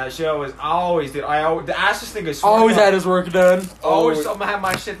 And that shit I always did. The ass this nigga Always had his work done. Always, I'm gonna have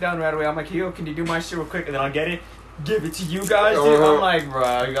my shit done right away. I'm like, yo, can you do my shit real quick? And then I'll get it, give it to you guys, dude. I'm like,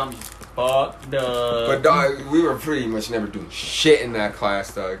 bro, you got me fucked up. But dog, we were pretty much never doing shit in that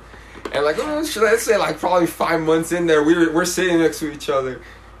class, dog. And like, let's say like probably 5 months in there, we're sitting next to each other,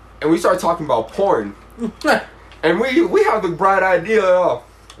 and we start talking about porn. And we have the bright idea of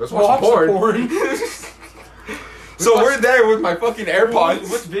let's watch porn. So we're there with my fucking AirPods.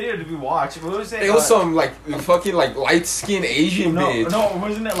 What video did we watch? What was it? It was some like fucking like light skinned Asian bitch. No,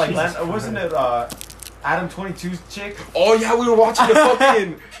 wasn't it like wasn't it Adam 22's chick? Oh yeah, we were watching the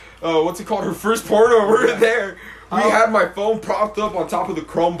fucking what's it called? Her first porno. We were there. We had my phone propped up on top of the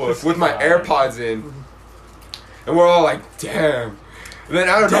Chromebook with my AirPods in, and we're all like, damn. And then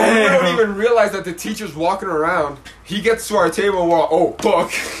I don't know, we don't even realize that the teacher's walking around. He gets to our table and we're all, oh,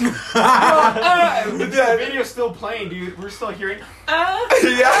 fuck. The video's still playing, dude. We're still hearing,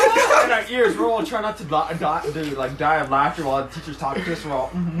 Yeah. in our ears. We're all trying not to die of laughter while the teacher's talking to us. We're all,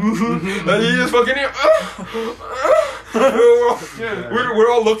 And you just fucking hear, we're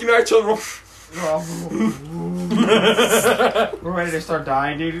all looking at each other. we're ready to start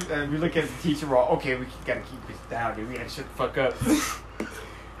dying, dude. And we look at the teacher. We're all, okay, we gotta keep this down, dude. We gotta shut the fuck up.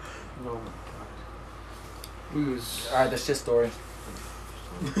 Oh my god. Alright, that's shit story.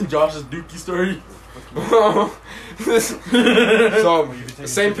 Josh's Dookie story. So,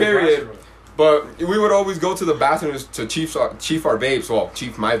 same period. But we would always go to the bathrooms to chief our vapes. Well,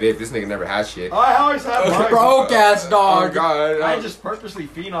 chief my vape. This nigga never had shit. I always have mine. Broke ass dog. Oh god. I just purposely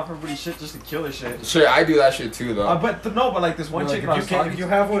feed off everybody's shit just to kill their shit. Shit, I do that shit too though. But like this one chick that I was talking to.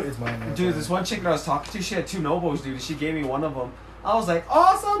 have one, it's mine. Man. Dude, this one chick that I was talking to, she had 2 Novos, dude. And she gave me one of them. I was like,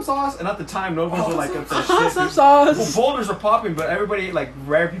 awesome sauce. And at the time, Novos were like up their shit. Awesome Dude. sauce. Well, boulders were popping, but everybody, like,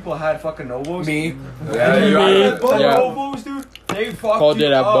 rare people had fucking Novos. Me. Yeah, you The yeah. Novos, dude. They They fucked Paul you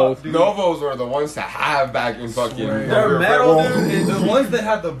did have up, both. dude. Novos were the ones to have back in fucking. They're metal, dude. The ones that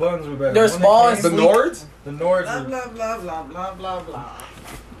had the buttons were better. They're When small they and The came- Nords? The Nords Blah were... blah blah blah blah blah blah.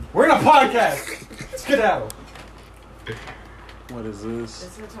 We're in a podcast. Let's get out. What is this?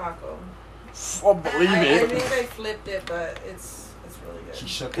 It's a taco. Oh, believe I it. think I flipped it, but it's really good. She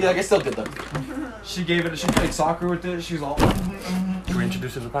shook Yeah, I it. can still get them. She gave it. She played soccer with it. She was all. Can we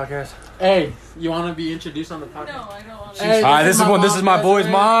introduce her to the podcast? Hey, you want to be introduced on the podcast? No, I don't want to. Hey, All right, this is mom, this is my best boy's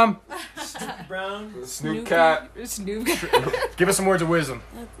friend. mom. Brown. Snoop Cat. Snoop. Give us some words of wisdom.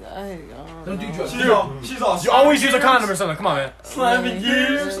 Don't do drugs. She's all. She's all. You always use a condom or something. Come on, man. Slamming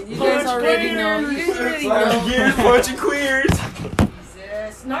gears. You guys already know. You guys already Slamming know. gears. Punching queers.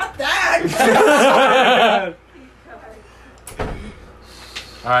 Jesus, not that.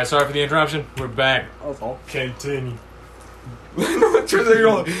 All right, sorry for the interruption. We're back. Continue. What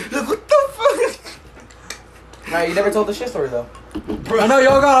the fuck? Alright, you never told the shit story though. I know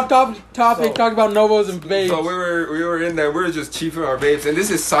y'all got off topic talking about Novos and vapes. So we were in there. We were just chiefing our vapes, and this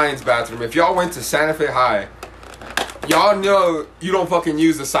is science bathroom. If y'all went to Santa Fe High, y'all know you don't fucking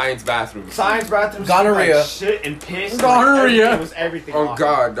use the science bathroom. Science bathrooms. Gonorrhea. Like shit and piss. and Gonorrhea. Like, it was everything. Oh off.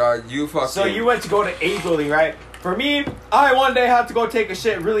 God, dog, you fucking. So you went to go to A building, right? For me, I one day had to go take a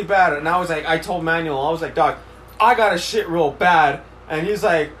shit really bad, and I was like, I told Manuel, I was like, dog, I got a shit real bad, and he's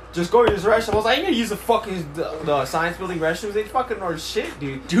like, just go use the restroom. I was like, you gonna use the fucking the science building restrooms? They fucking are shit,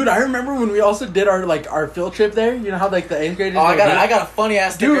 dude. Dude, I remember when we also did our field trip there. You know how like the 8th graders. Oh, I go, got a funny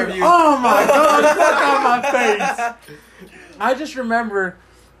ass sticker dude. of you. Oh my god, fuck on my face. I just remember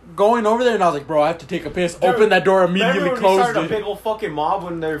going over there and I was like, bro, I have to take a piss. Dude, Open that door, Remember immediately when we closed started a it. big old fucking mob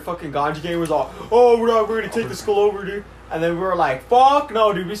when their fucking ganja game was all, oh, we're gonna take the school over, dude. And then we were like, fuck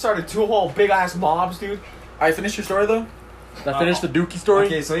no, dude. We started 2 whole big ass mobs, dude. Alright, finish your story though. Did I finish the Dookie story?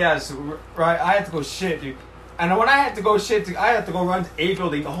 Okay, so yeah, right, I had to go shit, dude. And when I had to go shit, I had to go run to A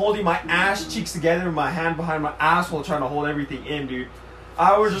building, holding my ass cheeks together and my hand behind my asshole, trying to hold everything in, dude.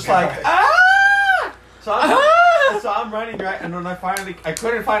 I was just like, ah! So I'm running, right, and then I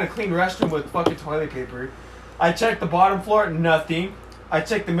couldn't find a clean restroom with fucking toilet paper. I checked the bottom floor, nothing. I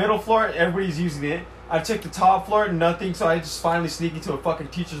checked the middle floor, everybody's using it. I checked the top floor, nothing, so I just finally sneaked into a fucking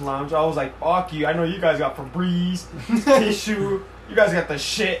teacher's lounge. I was like, fuck you, I know you guys got Febreze, tissue, you guys got the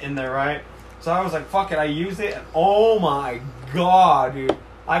shit in there, right? So I was like, fuck it, I used it, and oh my god, dude.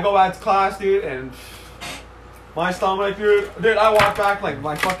 I go back to class, dude, and my stomach, dude, I walked back like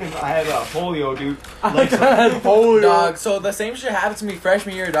I had polio, dude. Like, Polio. Dog, so the same shit happened to me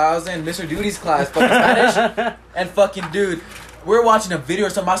freshman year, dog. I was in Mr. Duty's class, fucking Spanish, and fucking dude, we're watching a video or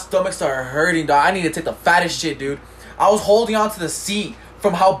something. My stomach started hurting, dog. I need to take the fattest shit, dude. I was holding onto the seat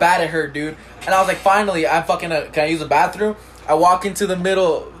from how bad it hurt, dude. And I was like, finally, I fucking can I use the bathroom? I walk into the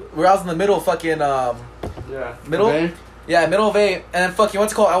middle, where I was in the middle, fucking yeah. middle, Okay. yeah, middle of A, and then fucking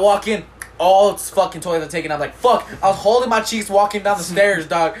what's it called? I walk in. All its fucking toilets are taken. I'm like, fuck. I was holding my cheeks walking down the stairs,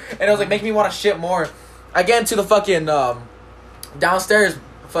 dog. And it was like making me want to shit more. I get into the fucking downstairs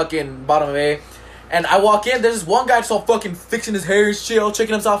fucking bottom of A. And I walk in, there's this one guy just all fucking fixing his hair and shit, all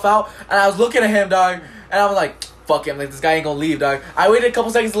checking himself out. And I was looking at him, dog. And I'm like, fuck him. Like, this guy ain't gonna leave, dog. I waited a couple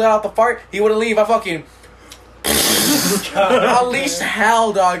seconds to let out the fart. He wouldn't leave. I fucking unleashed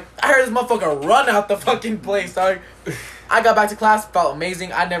hell, dog. I heard this motherfucker run out the fucking place, dog. I got back to class, felt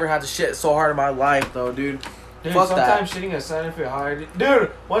amazing. I never had to shit so hard in my life, though, dude. Dude, Fuck sometimes shitting at Santa Fe High. Dude,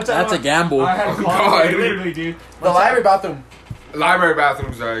 one time. That's a gamble. I had to call God. literally, dude. The library bathroom. Library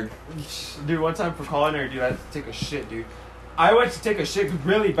bathrooms, dog. Dude, one time for culinary, dude, I had to take a shit, dude. I went to take a shit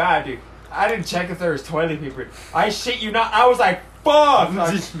really bad, dude. I didn't check if there was toilet paper. I shit you not. I was like, fuck.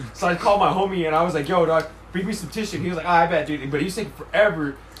 So I called my homie and I was like, yo, dog, bring me some tissue. He was like, I bet, dude. But he was taking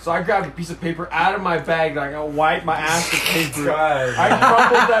forever. So I grabbed a piece of paper out of my bag, like I wiped my ass with paper. God. I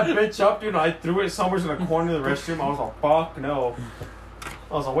crumpled that bitch up, dude, and I threw it somewhere in the corner of the restroom. I was like, fuck no.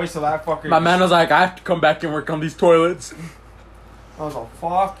 I was like, wait till that fucker. My man was like, I have to come back and work on these toilets. I was like,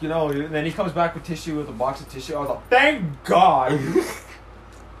 fuck, you know. And then he comes back with tissue, with a box of tissue. I was like, thank God.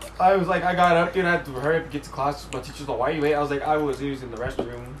 I was like, I got up, dude. I had to hurry up and get to class. My teacher's like, why you late? I was like, I was using the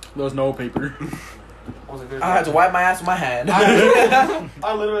restroom. There was no paper. I was like, there's I had to wipe my ass with my hand.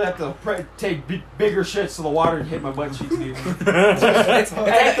 I literally had to take bigger shits so the water hit my butt cheeks, dude.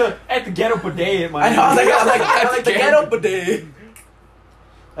 I had to get up a day at my. I know, I was like the ghetto bidet.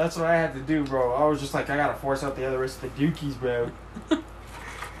 That's what I had to do, bro. I was just like, I gotta force out the other rest of the dookies, bro.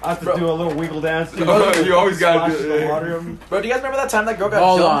 I have to Bro. do a little wiggle dance. Dude. You always gotta Splashes do the water on me. Bro, do you guys remember that time that girl got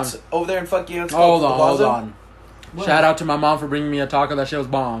Hold jumped over there in fucking Hold on, hold Plaza? on. Shout out to my mom for bringing me a taco. That shit was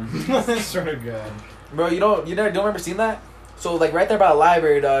bomb. Swear to God. Bro, you don't remember seeing that? So like right there by the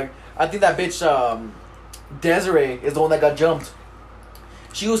library, dog. I think that bitch Desiree is the one that got jumped.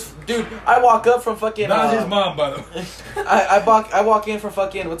 She was, dude. I walk up from fucking. Not his mom, by the way. I walk in from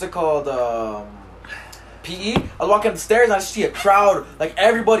fucking what's it called? PE. I was walking up the stairs and I see a crowd, like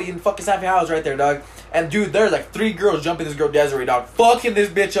everybody in fucking San House right there, dog. And dude, there's like 3 girls jumping this girl Desiree, dog, fucking this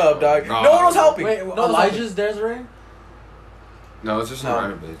bitch up, dog. Oh. No one was helping. Wait, no one was Elijah's Desiree? No, it's just a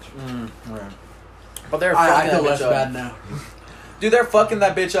random bitch. helping. But they're I fucking feel that less bitch up. bad now. Dude, they're fucking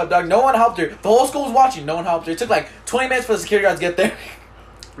that bitch up, dog. No one helped her. The whole school was watching. No one helped her. It took like 20 minutes for the security guards to get there.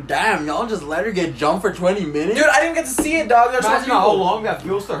 Damn, y'all just let her get jumped for 20 minutes? Dude, I didn't get to see it, dog. There's Imagine some how people. long that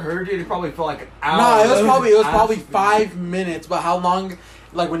feels to her, dude. It probably felt like an hour. No, it was probably 5 minutes, but how long,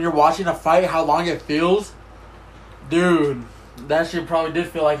 like when you're watching a fight, how long it feels? Dude, that shit probably did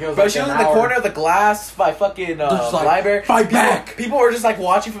feel like it was Bro, like she was an in the hour. corner of the glass by fucking Just like, library. "Fight back!" People were just like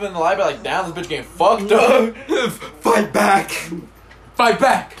watching from in the library, like, damn, this bitch getting fucked up. Fight back! Fight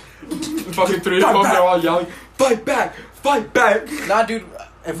back! Fucking 3 of them, they're all yelling, fight back! Fight back! Nah, dude.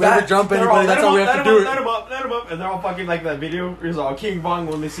 If we ever jump They're anybody, all, that's how we have to do Let it. him up, and they're all fucking like that video. It's all King Von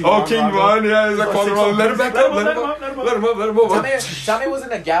when they see. Oh, Von King Drago. Von, yeah, he's like, He's calling like, him, let him back up, let him up, let him up, let him up. Tommy was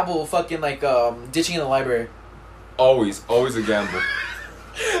in a gabble fucking like ditching in the library. Always a gamble.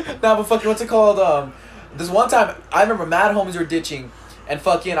 Nah, but fucking what's it called? This one time I remember mad homies were ditching, and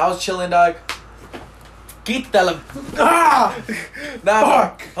fucking I was chilling, dog. Quítala. Ah! Nah,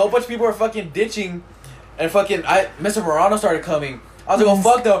 fuck. A whole bunch of people were fucking ditching, and fucking Mr. Morano started coming. I was like, oh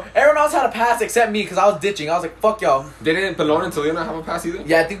fuck though. Everyone else had a pass except me because I was ditching. I was like, fuck y'all. Didn't Pelon and Toledo have a pass either?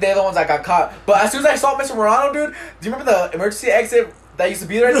 Yeah, I think they're the ones that got caught. But as soon as I saw Mr. Morano, dude, do you remember the emergency exit that used to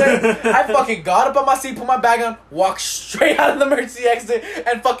be right there? I fucking got up on my seat, put my bag on, walked straight out of the emergency exit,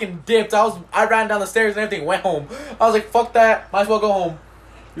 and fucking dipped. I ran down the stairs and everything, went home. I was like, fuck that, might as well go home.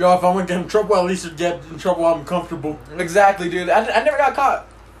 Yo, if I'm gonna get in trouble, at least get in trouble while I'm comfortable. Exactly, dude. I never got caught.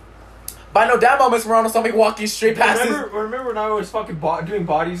 But I know damn well Mr. Morano saw me walking straight past his... Remember when I was fucking doing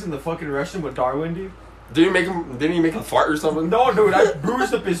bodies in the fucking restroom with Darwin, dude? Didn't he make him fart or something? No, dude, I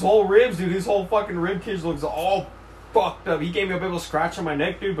bruised up his whole ribs, dude. His whole fucking rib cage looks all fucked up. He gave me a big old scratch on my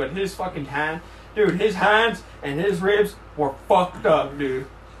neck, dude, but his fucking hand... Dude, his hands and his ribs were fucked up, dude.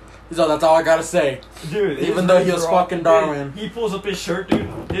 So that's all I gotta say. Dude, Even though he was fucking Darwin. He pulls up his shirt,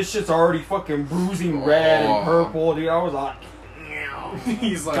 dude. His shit's already fucking bruising red and purple, dude. I was like...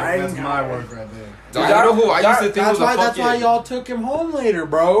 He's like, that's my work right there. Dog, you know who I used to think was a fucking... That's why y'all took him home later,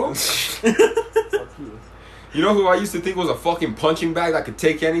 bro. You know who I used to think was a fucking punching bag that could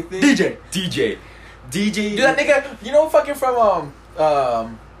take anything? DJ. DJ. Dude, that nigga, you know fucking from,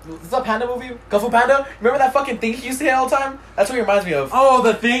 what's that Panda movie? Kung Fu Panda? Remember that fucking thing he used to hit all the time? That's what he reminds me of. Oh,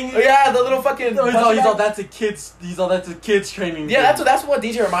 the thing? Yeah, the little fucking... He's all, punching bag. that's a kid's training. Yeah, thing. that's what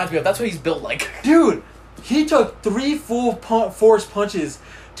DJ reminds me of. That's what he's built like. Dude, he took 3 full force punches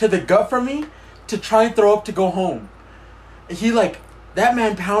to the gut from me to try and throw up to go home. That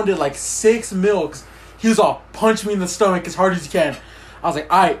man pounded like 6 milks. He was all, punch me in the stomach as hard as you can. I was like,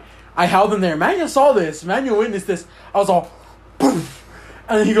 I held him there. Manuel saw this. Manuel witnessed this. I was all, poof.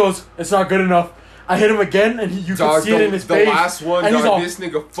 And then he goes, it's not good enough. I hit him again, and you could see it in his face. The last one, and dog, this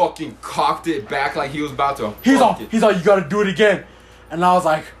nigga fucking cocked it back like he was about to. He's all, you gotta do it again. And I was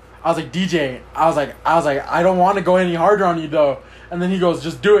like, DJ, I was like, I don't want to go any harder on you though. And then he goes,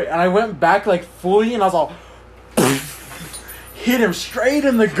 just do it. And I went back like fully, and I was all, hit him straight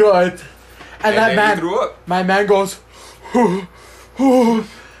in the gut. And that man, threw up. My man goes,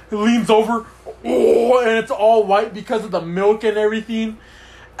 leans over, and it's all white because of the milk and everything.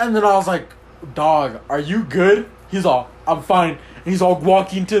 And then I was like, dog, are you good? He's all, I'm fine. And he's all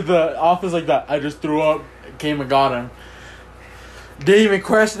walking to the office like that. I just threw up, came and got him. Didn't even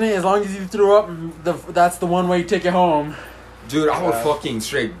question it. As long as you threw up, that's the one way you take it home. Dude, I would fucking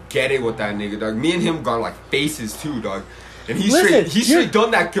straight get it with that nigga, dog. Me and him got like faces too, dog. And he straight done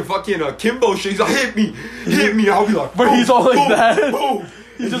that fucking Kimbo shit. He's like, hit me. I'll be like, but he's all like boom, that. Boom.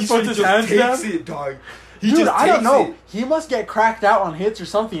 He just puts his hands down. Takes it, dog. Dude, I don't know. He must get cracked out on hits or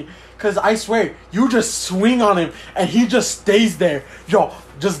something. Because I swear, you just swing on him and he just stays there. Yo,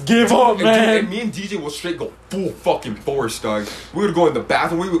 just give up, man. And me and DJ will straight go full fucking force, dog. We would go in the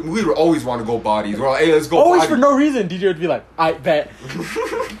bathroom. We would always want to go bodies. We're like, hey, let's go always bodies. For no reason. DJ would be like, I bet.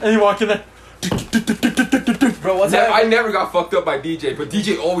 And you walk in there. Bro, what's that? that? I never got fucked up by DJ, but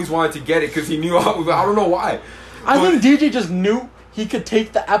DJ always wanted to get it because he knew I don't know why. I think DJ just knew he could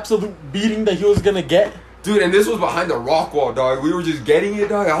take the absolute beating that he was gonna get. Dude, and this was behind the rock wall, dog. We were just getting it,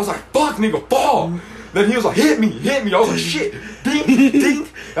 dog. I was like, fuck, nigga, fall. Then he was like, hit me. I was like, shit, ding, ding.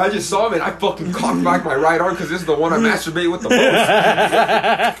 And I just saw him and I fucking cocked back my right arm because this is the one I masturbate with the most.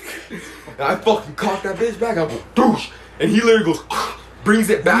 And I fucking cocked that bitch back. I go, douche. And he literally goes, brings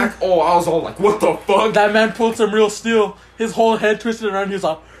it back. Oh, I was all like, what the fuck? That man pulled some real steel. His whole head twisted around. He was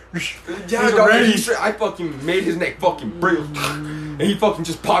like, Yeah, he's dog, ready. I fucking made his neck fucking break. And he fucking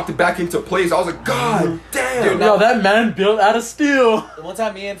just popped it back into place. I was like, God damn. Dude, Yo, that man built out of steel. One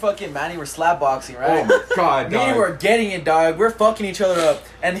time, me and fucking Manny were slap boxing, right? Oh my God, Me and dog. him were getting it, dog. We're fucking each other up.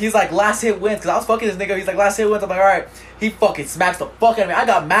 And he's like, last hit wins. Because I was fucking this nigga. He's like, last hit wins. I'm like, alright. He fucking smacks the fuck out of me. I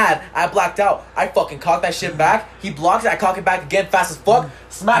got mad. I blacked out. I fucking cocked that shit back. He blocks it. I cock it back again fast as fuck.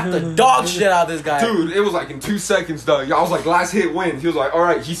 Smack the dog shit out of this guy. Dude, it was like in 2 seconds, dog. I was like, last hit wins. He was like,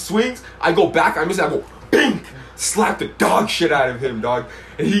 alright, he swings. I go back. I miss it. I go, bing! Slap the dog shit out of him, dog.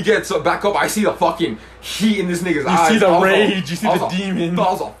 And he gets back up. I see the fucking heat in this nigga's eyes. You see the I was rage. like- You see I was the like, demon. I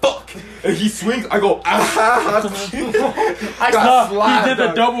was like, fuck. And he swings. I go, ah. He did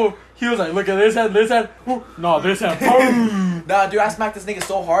the double. He was like, look at this hand, this hand. Ooh, no, this hand. Boom. Nah, dude, I smacked this nigga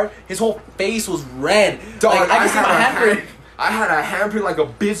so hard. His whole face was red. Dog, like, I can see my handprint. I had a handprint like a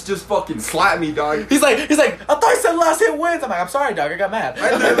bitch just fucking slapped me, dog. He's like, I thought I said last hit wins. I'm like, I'm sorry, dog. I got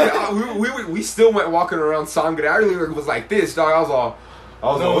mad. we still went walking around Sangre. I really was like this, dog. I was all,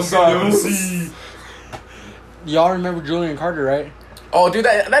 what's up? Y'all remember Julian Carter, right? Oh, dude,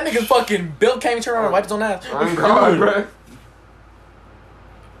 that nigga's fucking Bill can't even turn around and wipe his own ass. I'm God, bro.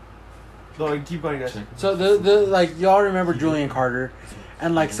 No, keep going, guys. So the like y'all remember Julian Carter,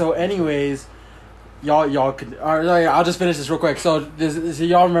 and like so anyways, y'all could. Or, like, I'll just finish this real quick. So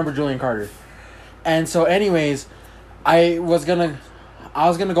y'all remember Julian Carter, and so anyways, I was gonna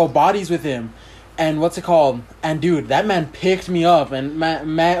go bodies with him, and what's it called? And dude, that man picked me up, and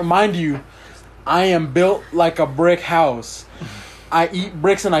mind you, I am built like a brick house. I eat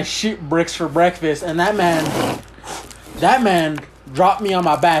bricks and I shit bricks for breakfast, and that man dropped me on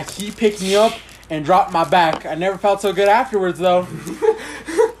my back. He picked me up and dropped my back. I never felt so good afterwards, though.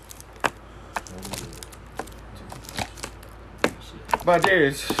 But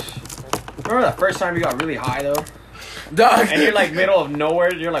dude, remember the first time you got really high though? Dog. And you're like middle of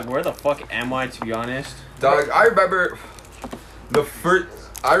nowhere. You're like, where the fuck am I? To be honest, Dog, I remember the first.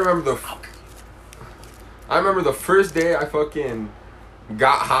 I remember the first day I fucking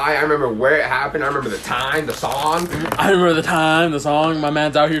got high. I remember where it happened. I remember the time, the song. I remember the time, the song. My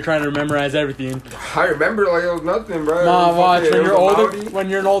man's out here trying to memorize everything. I remember like it was nothing, bro. Nah, watch, It when was you're a older, Audi. when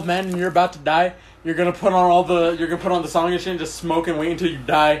you're an old man and you're about to die, you're gonna put on the song and shit and just smoke and wait until you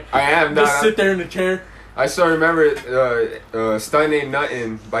die. I am. Just Nah, sit there in the chair. I still remember Stun Ain't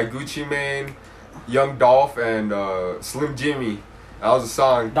Nothing by Gucci Mane, Young Dolph, and Slim Jimmy. That was a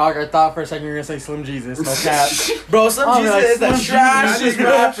song. Dog, I thought for a second you were gonna say Slim Jesus. No cap. Bro, Slim Oh, Jesus like, is the Slim trash Jesus,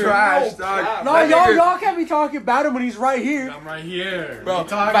 rapper. trash, dog. No, That nigga- y'all can't be talking about him when he's right here. I'm right here. Bro, What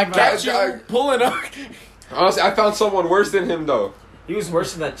if you I talking catch about? you pulling up. Honestly, I found someone worse than him though. he was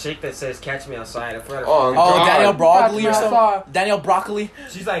worse than that chick that says "Catch me outside." I forgot her Oh, name. Oh, God. Daniel Broccoli or That's something. outside. Daniel Broccoli.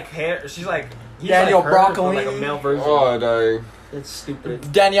 She's like hair. She's like he's Daniel like her, Broccoli. but like a male version. Oh, dog. It's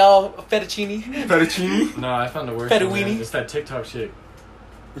stupid. Danielle Fettuccine. Fettuccine. No, I found the worst Fettuccine. one, man. It's that TikTok shit.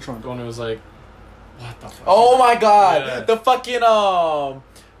 Which one? The one that was like, what the fuck? Oh my god. Yeah. The fucking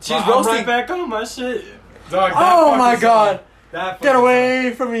she's I'm roasting. right back on my shit. Dog, that Oh my fucking god. song. That Get fucking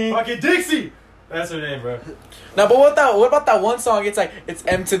away from me. song. Fucking Dixie. That's her name, bro. No, but what about that one song? It's like it's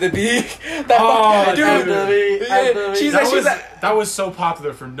M to the B. That Oh, fucking, M to dude. the B, Yeah, M to the B. she's That like, was, she's like, that was so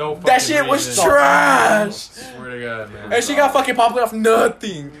popular for no fucking that shit was reason. trash. Swear to God, man. And she got fucking popular off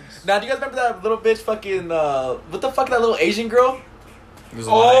nothing. Now, do you guys remember that little bitch fucking what the fuck, that little Asian girl? There's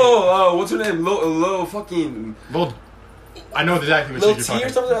a lot What's her name? Lil fucking. of- Lil- I know exactly what Little you're T or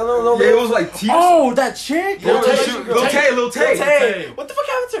talking. something? I don't know. Yeah, it was like T. Oh, that chick? Lil Tay. Tay. Lil Tay. Lil Tay. What the fuck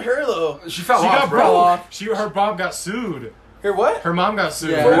happened to her though? She fell She off, got bro. broke. Her mom got sued. Her what? Her mom got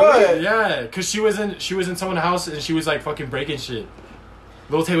sued. Yeah. For what? Yeah, cause she was in someone's house and she was like fucking breaking shit.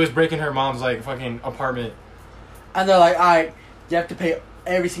 Lil Tay was breaking her mom's like fucking apartment. And they're like, alright, you have to pay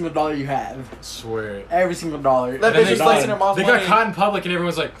every single dollar you have. Swear. Every single dollar. That And bitch then was they flexing her mom's They money. got caught in public and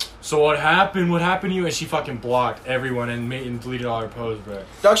everyone's like, so what happened? What happened to you? And she fucking blocked everyone and deleted all her posts, bro.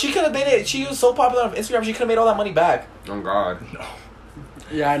 Dog, she could have made it. She was so popular on Instagram. She could have made all that money back. Oh God.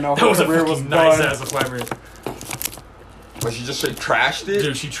 Yeah, I know. That was a Her career fucking nice done. ass apartment. But she just straight trashed it.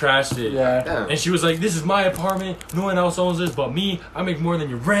 Dude, she trashed it. Yeah. Damn. And she was like, this is my apartment. No one else owns this but me. I make more than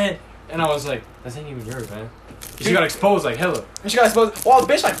your rent. And I was like, that ain't even yours, man. She got exposed like hella. And she got exposed. Well,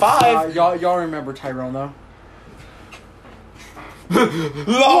 the bitch like 5. Y'all remember Tyrone though?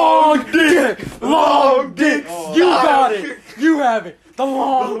 Long dick. Long dick. You got it. You have it. The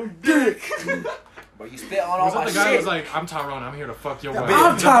long dick. But you spit on all Was my that the guy who shit. was like, I'm Tyrone, I'm here to fuck your wife.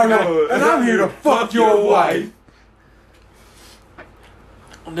 I'm Tyrone, and I'm here to fuck your wife.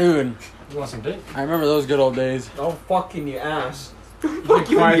 Dude, You want some dick? I remember those good old days. Don't fucking your ass. Fuck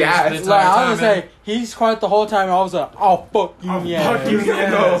you in the ass. Like, I was gonna say, he's quiet the whole time. I was like, oh, fuck you, yeah. Fuck you,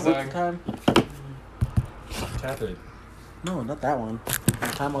 yeah. The time? Tap it. No, not that one. The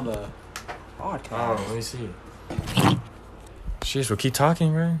time on the podcast. Oh, let me see. Jeez, we'll keep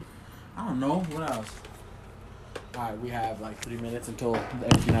talking, bro. I don't know. What else? Alright, we have like 3 minutes until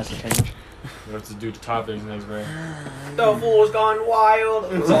everything has to change. We have to do the topics next, bro. The fool's gone wild.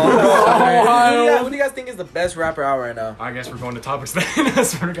 Who do you guys think is the best rapper out right now? I guess we're going to topics then. I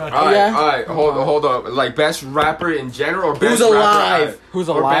swear to God. Alright, hold up. Like best rapper in general or best Who's alive? rapper? Who's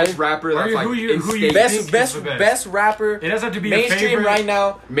Or alive? best rapper that's like Who you think Best is the best rapper. It doesn't have to be mainstream your favorite. right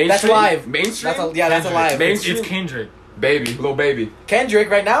now. Mainstream? That's live. Mainstream? That's alive. Mainstream? It's Kendrick. Baby, Lil Baby. Kendrick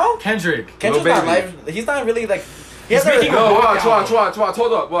right now. Kendrick. Kendrick's Lil not Baby. live. He's not really like. He He's hasn't making really- a- Watch.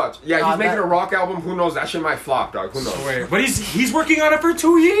 Hold up, watch. Yeah, he's Nah, making that- a rock album. Who knows? That shit might flop, dog. Who knows? Swear. But he's working on it for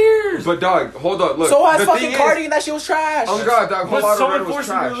 2 years. But dog, hold up. Look. So has the fucking thing Cardi, is, and that shit was trash. Oh god, dog. Whole But lot of someone Red was forced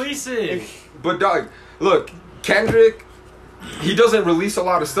him to trash. release it. But dog, look, Kendrick, he doesn't release a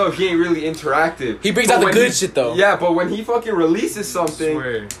lot of stuff. He ain't really interactive. He brings But out the when good shit though. Yeah, but when he fucking releases something,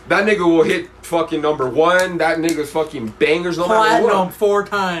 Swear. that nigga will hit fucking #1. That nigga's fucking bangers no matter Platinum what. 4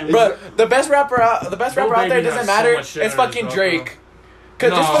 times. Bro, the best rapper out Lil there Baby doesn't has matter. so much shit It's on his fucking belt, Drake. Cause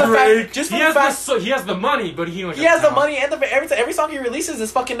No. just for the fact, just for He the has, fact, he has the money, but he he has the money and every song he releases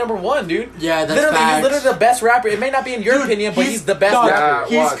is fucking #1, dude. Yeah, that's Literally, facts. he's literally the best rapper. It may not be in your Dude, opinion, but he's the best dog, rapper.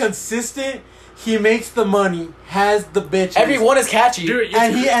 Yeah, He's watch. consistent. He makes the money. Has the bitches. Everyone is catchy. Dude,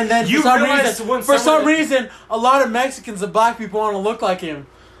 And then you for some realize reason, when for some someone- reason, a lot of Mexicans and black people want to look like him.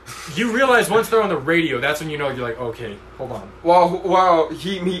 You realize once they're on the radio, that's when you know you're like, okay, hold on. Well,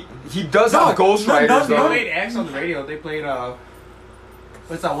 he does Dog, have ghostwriters no, though. no. They played X on the radio. They played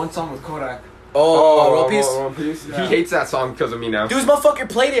what's that one song with Kodak? World Peace. World Peace. Yeah. He hates that song because of me now. Dude, this motherfucker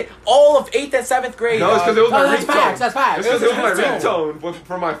played it all of 8th and 7th grade. No, it's because it was my that's ringtone. facts. That's facts. It's because it was my That's ringtone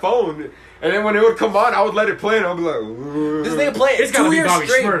for my phone. And then when it would come on, I would let it play, and I'd be like, "Ooh." This nigga played It's gotta 2 be years Bobby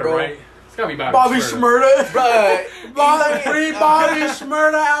straight, Shmurda, bro. right? It's gotta be Bobby Shmurda. Bruh, Free Bobby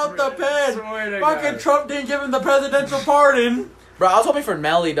Shmurda out the pen. Fucking Trump didn't give him the presidential pardon. Bro, I was hoping for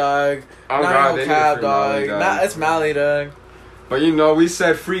Melly, dog. Oh, Not God, no they did cab, for Melly, dog. dog. It's Mally, dog. But you know, we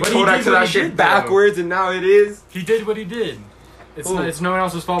said free But he Kodak did to what that he shit did, though. backwards, and now it is. He did what he did. It's no one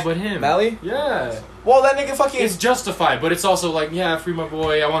else's fault but him. Mally? Yeah. Well, that nigga fucking. It's justified, but it's also like, yeah, free my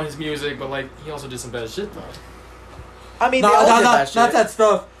boy, I want his music, but like, he also did some bad shit though. I mean, No, they all no, did no, that shit. not that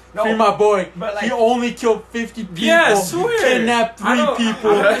stuff. No, Free my boy. but, like- He only killed 50 people. Yeah, I swear. Kidnapped I 3 don't-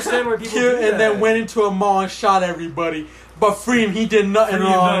 people. I don't understand why people killed, do and then that. went into a mall and shot everybody. But free him. He did nothing Free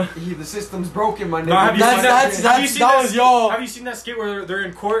him, wrong. The system's broken, my nigga. No, have you That's- seen that's- that? that's- have you seen that that was y'all. Have you seen that skit where they're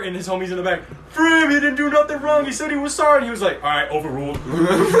in court and his homie's in the back? Free him, he didn't do nothing wrong. He said he was sorry. And he was like, all right, overruled.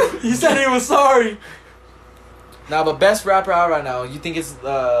 He said he was sorry. Nah, but best rapper out right now. You think it's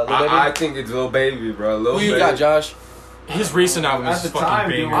Lil Baby? I think it's Lil Baby, bro. Lil Who Baby. you got, Josh? His recent album At is the fucking time,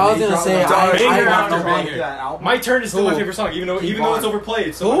 dude, banger. I was gonna say, I Banger have after no banger. that album. My Turn is still my Who? favorite song, even though King it's Von. overplayed.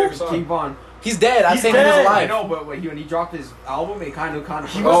 It's still Who? my favorite song. King Von. He's dead. I'm He's saying he was dead. I alive. know, but when he dropped his album, it kind of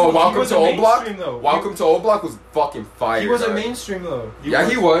He Oh, wasn't- Welcome he to wasn't Old Block? mainstream, though. Welcome to Old Block was fucking fire. He wasn't dog. mainstream though. Yeah,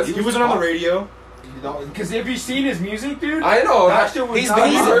 he was. He wasn't on the radio. Because if you've seen his music, dude, I know. that shit was He's not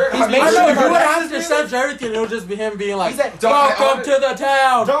been- good. heard- he's have you made I heard- know, sure you would that's have to search everything. It would just be him being like, He's like, Dog, welcome to the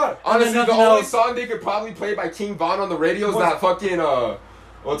town. Dog, And Honestly, then the nothing only else. song they could probably play by King Von on the radio is that fucking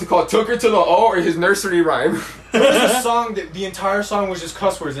what's it called? Took Her to the O, or his nursery rhyme. there was a song that the entire song was just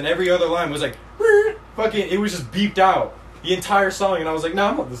cuss words, and every other line was like, fucking, it was just beeped out the entire song, and I was like, nah,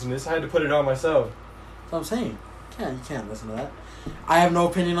 I'm not listening to this. I had to put it on myself. That's what I'm saying. You can't listen to that. I have no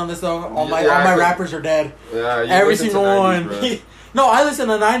opinion on this though. All my Yeah, all my I- rappers are dead. Yeah, you Every listen to single 90s, one. bro. No, I listen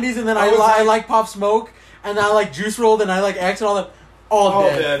to 90s and then I was like Pop Smoke and I like Juice WRLD and I like X and all that. All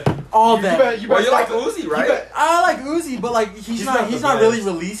dead. All dead. Well, you like Uzi, right? I like Uzi, but like he's not the really best.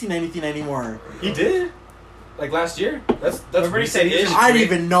 releasing anything anymore. He did, like last year. That's Everybody said he was recent-ish. I didn't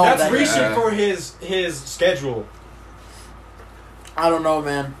even know That's that. recent Yeah. for his schedule. I don't know,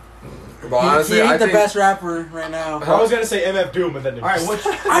 man. But He honestly, ain't I the think best rapper right now. I was gonna say MF Doom, but then All right, what?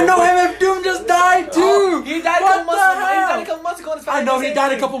 I know MF Doom just died too. He died a What couple months the ago. He hell? died a couple months ago. And his I family know didn't he say died a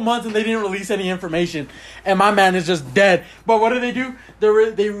anything. couple months and they didn't release any information, and my man is just dead. But what do?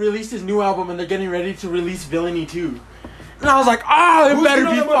 They released his new album and they're getting ready to release Villainy 2. And I was like, it Who's better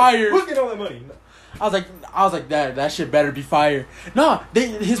getting be all that money? fire. Who's getting all that money? I was like that shit better be fire. No,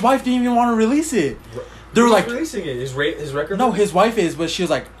 his wife didn't even want to release it. They were Who's like, releasing it. His record. no, his wife is, but she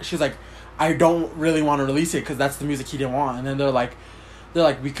was like, I don't really want to release it because that's the music he didn't want. And then they're like,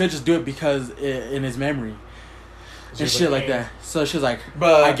 we could just do it because in his memory and shit like that. So she was like,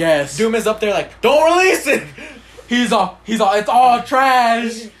 But I guess. Doom is up there like, don't release it. He's all, it's all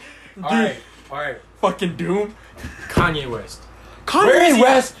trash. Dude, All right. fucking Doom. Kanye West. Kanye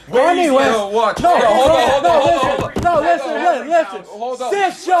West. Yo, watch. No, Hold on. listen. Hold up.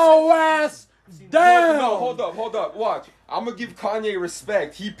 Sit your ass down. No, hold up. Watch. I'm gonna give Kanye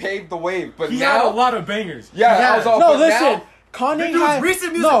respect. He paved the way, but He had now a lot of bangers. I was all. No, but listen. now- Kanye Dude's has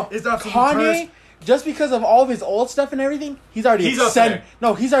recent music no. is absolutely Kanye, just because of all of his old stuff and everything, he's already He's up extended. there.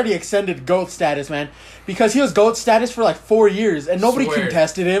 No, he's already extended GOAT status, man. Because he was GOAT status for like 4 years, and nobody Swear.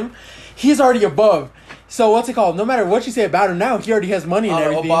 contested him. He's already above. So what's it called? No matter what you say about him now, he already has money and Oh,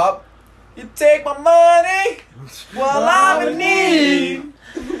 everything. Bob. You take my money while I'm in need.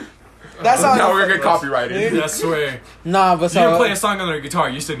 That's how. Now we're gonna get copyrighted. I swear. Nah, but You can so play a song on your guitar,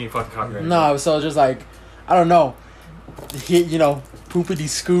 you still need fucking copyright. no, so just like I don't know. He, Poopity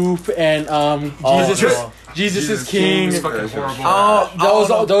Scoop and Jesus is King. It's fucking horrible.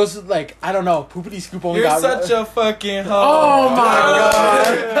 Oh, those like I don't know. Poopity Scoop only You're got. such a fucking hoe. Oh my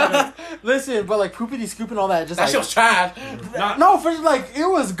god! Listen, but like Poopity Scoop and all that, just That like shit was trash. no, for like it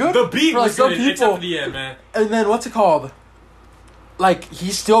was good. The beat for, like, was some good, people. except for the end, man. And then what's it called? Like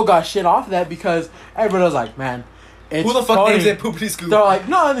he still got shit off of that because everybody was like, man, it's Who the fuck funny. names it Poopity Scoop? They're like,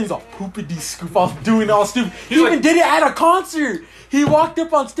 no, and he's all Poopity Scoop. I was doing all stupid. He He's even like- did it at a concert. He walked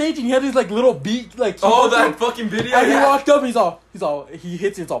up on stage and he had his like little beat, like Oh, keyboard that thing. fucking video. And he walked up. He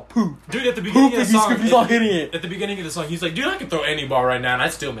hits it. It's all poop. Dude, at the beginning of the Poopity song, Scoop. He's all hitting it. At the beginning of the song, he's like, dude, I could throw any ball right now and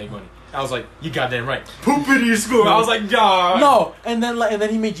I'd still make money. I was like, you goddamn right. Poopity Scoop. I was like, God. No, and then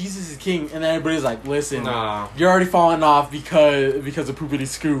he made Jesus is King, and then everybody's like, listen, Nah. you're already falling off because of Poopity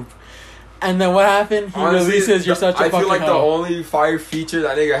Scoop. And then what happened? He releases You're Such a I Fucking feel like the Hoe. only fire feature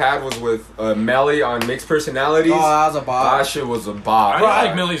that nigga had was with Melly on Mixed Personalities. Oh, that was a That bop. shit was a bop. I didn't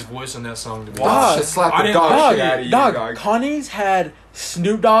like Millie's voice in that song, to be honest. Wow, shit slapped I the didn't- dog Dog, shit out of you, dog, dog. Kanye's had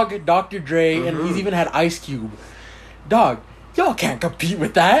Snoop Dogg, Dr. Dre, and he's even had Ice Cube. Dog, y'all can't compete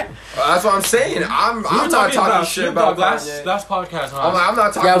with that. That's what I'm saying. I'm not talking shit Snoop about Dogg last Kanye. podcast, huh? I'm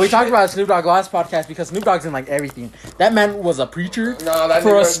not talking Yeah, we shit. talked about Snoop Dogg last podcast because Snoop Dogg's in like everything. That man was a preacher No, that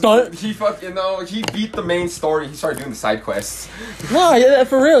for a nigga, stunt. He fucking he beat the main story. He started doing the side quests. No, yeah,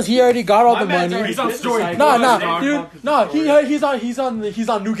 for reals, he already got all the man's money. already on story. No, dude, no, he's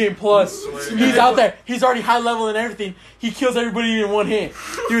on New Game Plus. He's out there. He's already high level and everything. He kills everybody in one hit,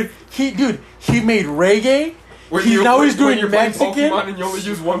 dude. He made reggae. When He's when doing you're playing Mexican. Pokemon and you only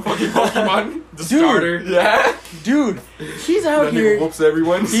use one fucking Pokemon. The starter. Yeah. Dude, he's out That here. nigga whoops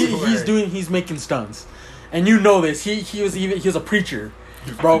everyone. He's making stunts, and you know this. He was a preacher,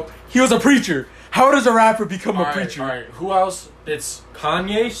 bro. He was a preacher. How does a rapper become a preacher? Alright, who else? It's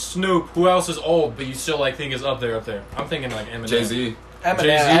Kanye, Snoop. Who else is old, but you still like think is up there? I'm thinking like Eminem. Jay-Z.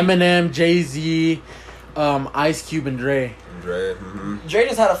 Eminem, Jay-Z, Ice Cube, and Dre. Dre. Dre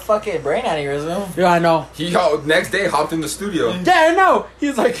just had a fucking brain aneurysm. Yeah, I know. He next day hopped in the studio. Yeah, I know.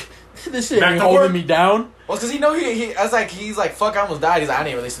 He's like, this shit Back ain't to holding work. me down. Well, because he's like, fuck, I almost died. He's like, I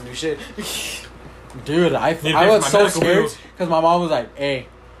didn't release some new shit. Dude, I Need to was pay for so my medical scared bills. because my mom was like, hey,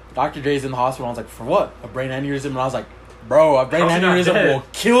 Dr. Dre's in the hospital. I was like, for what? A brain aneurysm? And I was like, bro, a brain How's he not aneurysm dead? will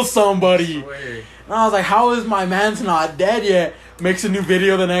kill somebody. Swear. And I was like, how is my man's not dead yet? Makes a new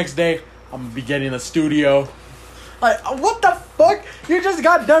video the next day. I'm gonna be getting a studio. Like, what the fuck? You just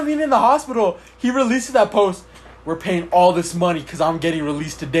got done being in the hospital. He releases that post. We're paying all this money because I'm getting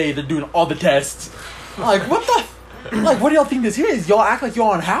released today. They're doing all the tests. I'm like, what the? Like, what do y'all think this is? Y'all act like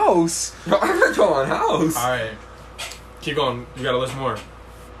y'all on House. I'm not going house. Alright. Keep going. You got a list more.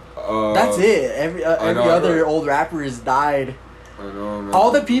 That's it. Every know, other right? old rapper has died. I know, man.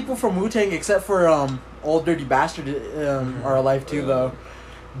 All the people from Wu-Tang except for Old Dirty Bastard are alive too though.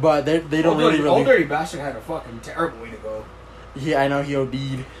 But they don't really Old Dirty Bastard had a fucking terrible way to go. Yeah, I know he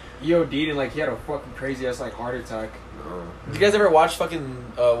OD'd. He OD'd and like he had a fucking crazy ass like heart attack. Did you guys ever watch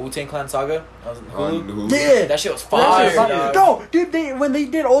fucking Wu-Tang Clan Saga? That was on Hulu. Yeah, That shit was That fire. shit was dog. no, dude. When they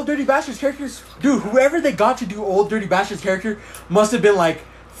did Old Dirty Bastard's characters, dude, whoever they got to do Old Dirty Bastard's character must have been like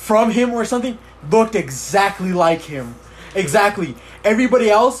from him or something. Looked exactly like him. Exactly. Everybody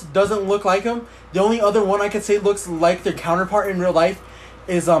else doesn't look like him. The only other one I could say looks like their counterpart in real life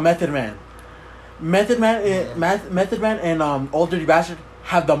is Method Man. Method Man and Old Dirty Bastard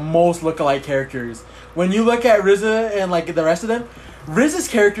have the most lookalike characters. When you look at RZA and like the rest of them, RZA's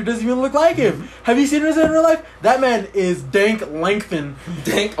character doesn't even look like him. Have you seen RZA in real life? That man is dank lengthened.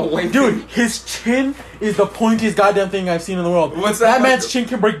 Dank lengthened. Dude, his chin is the pointiest goddamn thing I've seen in the world. What's that? That man's chin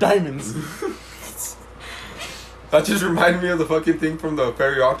can break diamonds. That just reminded me of the fucking thing from the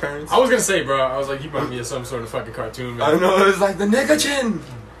Fairy Odd Parents. I was gonna say, bro. I was like, you remind me of some sort of fucking cartoon, man. I know, it was like the nigga chin.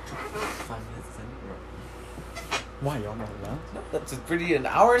 Why y'all know that? That's pretty an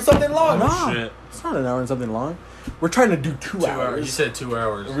hour and something long. No, shit. it's not an hour and something long. We're trying to do 2 2 hours. hours. You said 2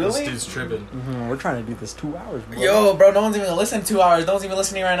 hours. Really? This dude's tripping. We're trying to do this 2 hours, bro. Yo, bro, no one's even gonna listen 2 hours. No one's even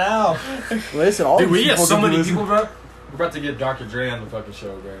listening right now. Listen, all Dude, these we have people so can many listen. people, bro. We're about to get Dr. Dre on the fucking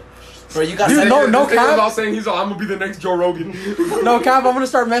show, bro. Bro, you got Dude, no This nigga was cap. all saying I'm gonna be the next Joe Rogan. No cap, I'm gonna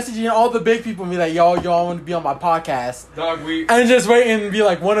start messaging all the big people and be like, y'all want to be on my podcast. Dog, we. And just wait and be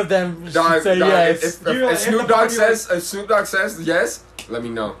like, one of them should Dog, say dog, yes. if Snoop Dogg says yes, let me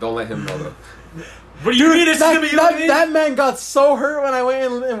know. Don't let him know though. What do you mean? It's gonna be that man got so hurt when I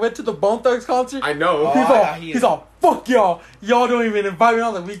went to the Bone Thugs concert. I know. Oh, He's all, fuck y'all. Y'all don't even invite me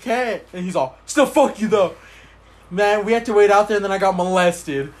on the weekend. And he's all, still fuck you though. Man, we had to wait out there and then I got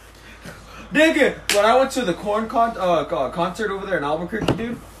molested. Nigga, when I went to the Korn concert over there in Albuquerque, dude.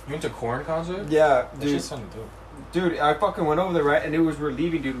 You went to Korn concert? Yeah, That dude. shit's something dope. Dude, I fucking went over there, right? And we're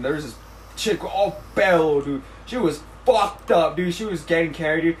leaving, dude. And there was this chick all bellow, dude. She was fucked up, dude. She was getting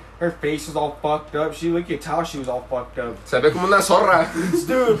carried, dude. Her face was all fucked up. She looked at how she was all fucked up. Se ve como una zorra.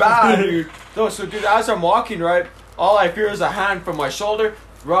 Dude, bad, dude. No, so, dude, as I'm walking, right, all I feel is a hand from my shoulder.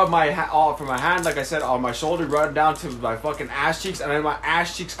 Rub from my hand, like I said, on my shoulder, run down to my fucking ass cheeks, and then my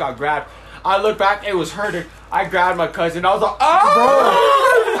ass cheeks got grabbed. I looked back, it was her, dude. I grabbed my cousin. I was like,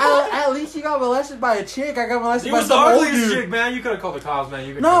 oh! At least you got molested by a chick. I got molested He by was the some old ugliest dude. chick, man. You could have called the cops, man.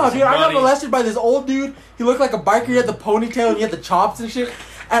 You could No, dude, I got molested by this old dude. He looked like a biker. He had the ponytail and he had the chops and shit.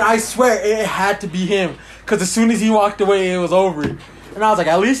 And I swear, it had to be him. Because as soon as he walked away, it was over. And I was like,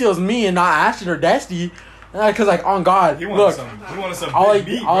 at least it was me and not Ashton or Destiny. Because, like, on God, He look, wanted some all big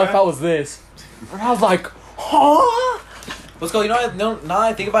meat, I bruh. felt was this. And I was like, huh? Let's go. You know what? No, now that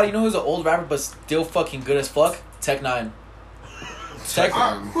I think about it, you know who's an old rapper but still fucking good as fuck? Tech 9. Tech.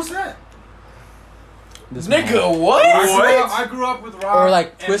 Who's that? This man. Nigga, what? I grew up with rock. Or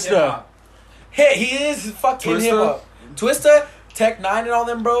like and Twista. hip-hop. Hey, he is fucking Twista? hip hop. Twista, Tech 9 and all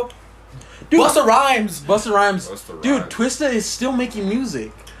them, bro. Dude, Busta Rhymes. Busta Rhymes. Busta Dude, Rhymes. Twista is still making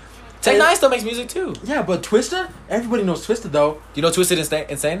music. Tech 9 still makes music too. Yeah, but Twista? Everybody knows Twista, though. You know Twisted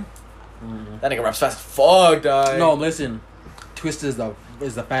Insane? That nigga raps fast as fuck, dog. No, listen. Twista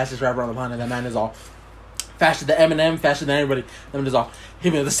is the fastest rapper on the planet. That man is all faster than Eminem, faster than everybody. That man is all,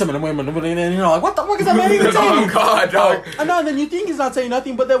 hit me with the semen women. And you're like, what the fuck is that man even saying? Oh God, dog. I know, and then you think he's not saying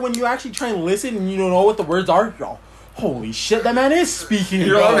nothing, but then when you actually try and listen and you don't know what the words are, you're all, holy shit, that man is speaking.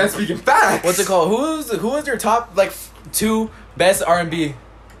 You know, man, speaking facts. What's it called? Who is your top like 2 best R&B,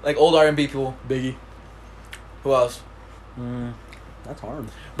 like old R&B people? Biggie. Who else? That's hard.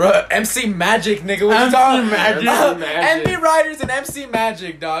 Bro, MC Magic, nigga. What you MC talking? Magic. Magic. NB Riders and MC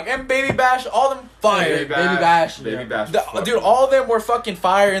Magic, dog, and Baby Bash, all them fire. Baby Bash. Baby Bash. Dude, all of them were fucking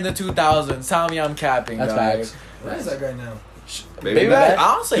fire in the 2000s. Tell me I'm capping. That's dog. facts. Where is that guy now? Baby Bash.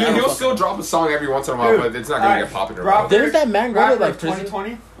 Honestly, Dude, I don't he'll fucking- still drop a song every once in a while, Dude, but it's not gonna alright, get popular. Rob- Didn't that man go to Rapper like of prison?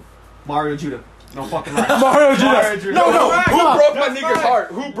 2020? Mario Judah. No fucking lie. Mario Judas. Mario Judas. No, Who no. broke my That's nigga's fine. heart?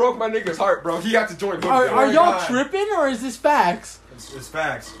 Who broke my nigga's heart, bro? He had to join. Are y'all God. tripping or is this facts? It's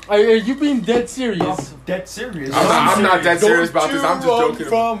facts. Are you being dead serious? Dead serious. I'm not dead serious about this. I'm just joking.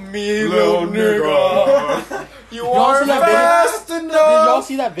 from me, Little nigga. You Y'all see that fast video? Did enough. y'all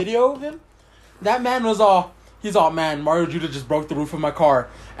see that video of him? That man was he's all, man, Mario Judah just broke the roof of my car.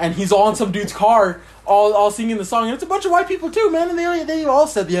 And he's all in some dude's car, all singing the song. And it's a bunch of white people too, man. And they all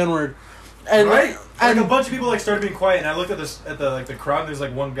said the N-word. And, Right? and Like a bunch of people like started being quiet, and I looked at the crowd. And there's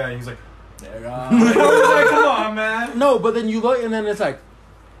like one guy, and he's like, Like, "Come on, man." no, but then you look, and then it's like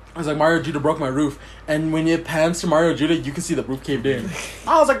Mario Judah broke my roof, and when it pans to Mario Judah, you can see the roof caved in.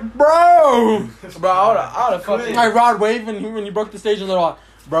 I was like, bro, Bro, I would have fucking. like Rod Wave, and when he broke the stage, and they're all,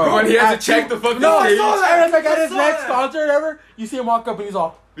 bro. When he had to check the fucking No, I stage. saw that. And like at I his saw next that. concert ever, you see him walk up, and he's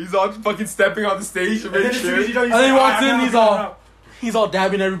all, He's all fucking stepping on the stage and And then make as soon as shit. you know, he's and then he like, walks in, "Ah, and no, he's all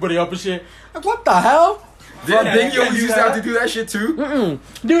dabbing everybody up and shit. Like, what the hell, Didn't Yeah, Biggie you always do used to have that. to do that shit too? dude?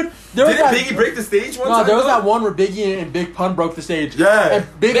 There was Didn't that. Biggie break the stage one No, time? there was though? that one where Biggie and Big Pun broke the stage. Yeah.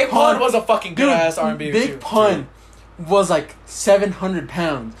 And Big Pun was a fucking good ass R&B. Big too. Pun was like 700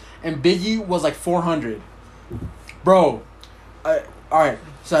 pounds, and Biggie was like 400. Bro, all right,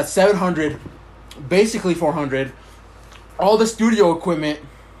 so that's 700, basically 400. All the studio equipment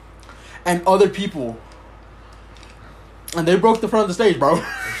and other people, and they broke the front of the stage, bro.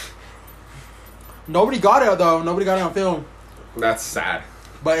 Nobody got it though. Nobody got it on film, That's sad.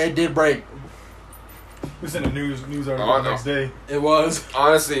 but it did break. It was in a news article Oh, the no. next day. It was,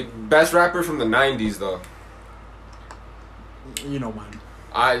 Honestly, best rapper from the 90s though. you know, mine.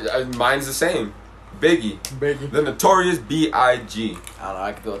 Mine's the same. Biggie. Biggie. The Notorious B.I.G. I don't know.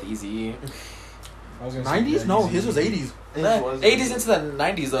 I could go with Easy. I was gonna say 90s? No, his was 80s. 80s into the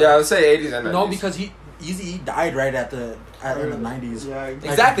 90s though. Yeah, I would say 80s and 90s. No, because Eazy-E died right at the. in the 90s. Yeah,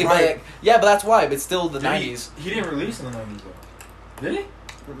 Exactly, but right. like, yeah, but that's why. But still, the Did 90s. He didn't release in the 90s though. Did he?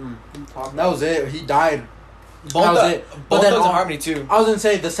 That was it. He died. Bone That was Thug- it. Bone But then Thugs and all- Harmony too. I was gonna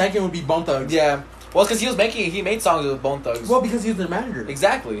say the second would be Bone Thugs. Yeah. Well, because he made songs with Bone Thugs. Well, because he's their manager.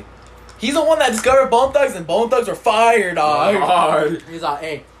 Exactly. He's the one that discovered Bone Thugs, and Bone Thugs were fire, dog. Hard. He's like,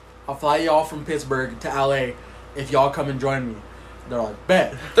 hey, I'll fly y'all from Pittsburgh to LA if y'all come and join me. They're like,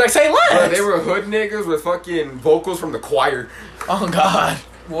 bet. They're like, say Bro, less. they were hood niggas with fucking vocals from the choir. Oh God.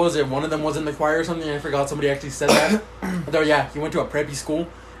 What was it? One of them was in the choir or something. I forgot somebody actually said that. Though, yeah, he went to a preppy school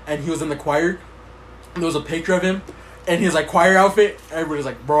and he was in the choir. There was a picture of him and his like choir outfit. Everybody's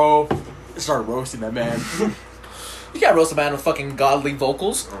like, bro, started roasting that man. You can't roast a man with fucking godly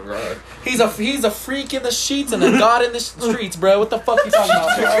vocals. Oh god. He's a freak in the sheets and a god in the streets, bro. What the fuck you talking about?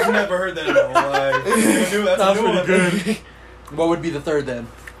 I've never heard that in my life. That's That's a new pretty one. good. What would be the third then?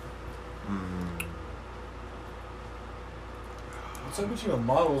 What's up with you and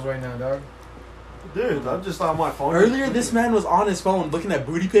models right now, dog? Dude, I'm just on my phone. Earlier, this man was on his phone looking at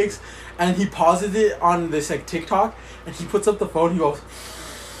booty pics, and he pauses it on this like TikTok, and he puts up the phone. He goes,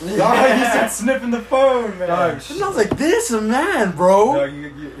 Dog, you said sniffing the phone, man. Dog, and I was like, "This man, bro." Dog,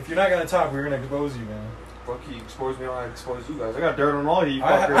 if you're not gonna talk, we're gonna expose you, man. fuck you, expose me, I expose you guys. I got dirt on all you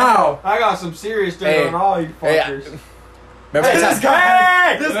I- fuckers. How? I got some serious dirt Hey. on all you Hey, fuckers. Remember This that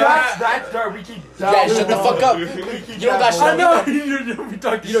time? guy! That's dirt. We keep. Yeah, shut the fuck up. We You keep don't got shit I on me. know. though. We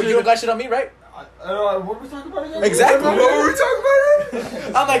talked You don't got shit on me, right? What were we talking about again? Exactly. What were we talking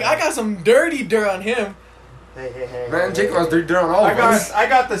about? I'm like, I got some dirty dirt on him. Hey. Man, Jacob was dirty on all of us. I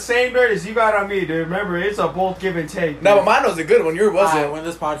got the same dirt as you got on me, dude. Remember, it's a both give and take. No, but dude. mine was a good one. Yours wasn't. Alright, when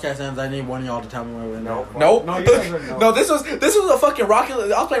this podcast ends, I need one of y'all to tell me where we're in. No. Nope. No, you guys are no. No, this was a fucking Rocket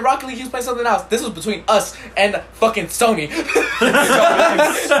League. I was playing Rocket League, he was playing something else. This was between us and fucking Sony.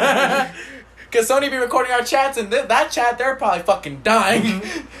 Because Sony be recording our chats, and that chat, they're probably fucking dying.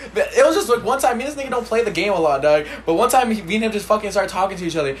 But it was just like one time, me and this nigga don't play the game a lot, dog. But one time, me and him just fucking started talking to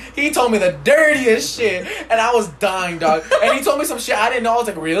each other. He told me the dirtiest shit, and I was dying, dog. And he told me some shit I didn't know. I was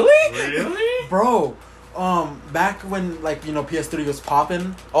like, really? Bro, back when like PS3 was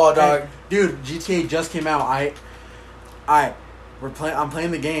popping. Oh, dog. Dude, GTA just came out. I'm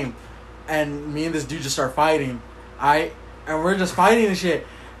playing the game, and me and this dude just start fighting. And we're just fighting and shit.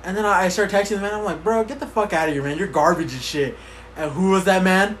 And then I start texting the man. I'm like, bro, get the fuck out of here, man. You're garbage and shit. And who was that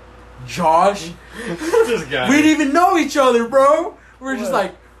man? Josh. This guy. We didn't even know each other, bro. We're just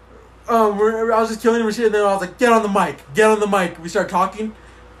like, I was just killing him and shit. And then I was like, get on the mic. We start talking,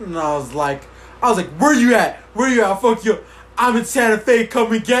 and I was like, where you at? Fuck you. I'm in Santa Fe.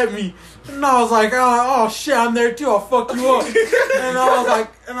 Come and get me. And I was like, oh shit, I'm there too. I'll fuck you up. and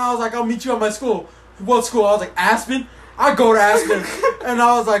I was like, I'll meet you at my school. What school? I was like, Aspen. I go to Aspen. And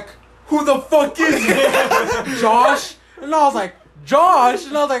I was like, who the fuck is you? Josh. And I was like, Josh.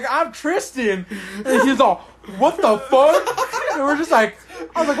 And I was like, I'm Tristan. And he's all, what the fuck? And we're just like,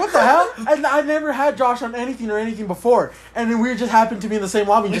 I was like, what the hell? And I never had Josh on anything before. And then we just happened to be in the same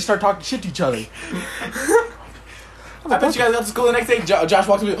lobby and just start talking shit to each other. I bet you guys got to school the next day. Josh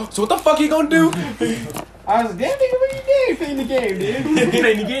walked up to me. So what the fuck are you gonna do? I was like, damn nigga, what you doing? Playing the game, dude.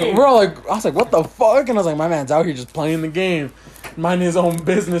 Playing the game. We're all like, I was like, what the fuck? And I was like, my man's out here just playing the game. Minding his own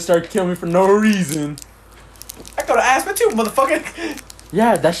business, started killing me for no reason. I go to Aspen too, motherfucker.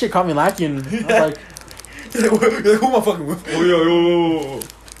 Yeah, that shit caught me lacking. I was like, You're like, who am I fucking with? Oh, yo.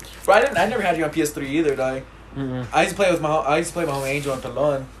 Bro, I never had you on PS3 either, dog. I used to play my homie Angel and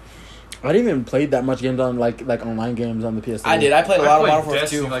Talon. I didn't even play that much games on like online games on the PS3. I did. I played a lot of Modern Warfare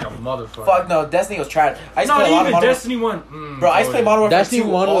Destiny 2. like a motherfucker. Fuck no, Destiny was trash. I used to Not play a lot of even Modern Destiny 1. Bro, I used to play Modern Warfare Destiny 2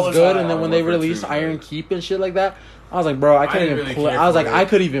 1 all was the good, time. and then when they Modern Warfare released 2, Iron man. Keep and shit like that, I was like, bro, I couldn't didn't even really play. care I was for like, it. I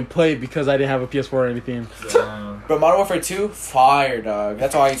could even play because I didn't have a PS4 or anything. Bro, Modern Warfare 2, fire, dog.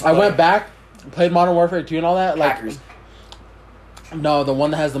 That's all I used to I play. went back, played Modern Warfare 2 and all that. Like, Hackers. no, the one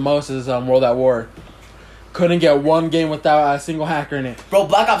that has the most is World at War. Couldn't get one game without a single hacker in it. Bro,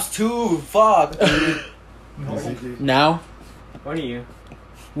 Black Ops 2, fuck. Now, Funny you.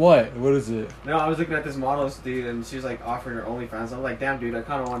 what? What is it? No, I was looking at this models, dude, and she was like offering her OnlyFans. I'm like, damn, dude, I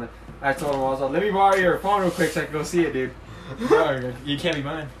kind of want to. I told him, I was like, let me borrow your phone real quick so I can go see it, dude. Dog, you can't be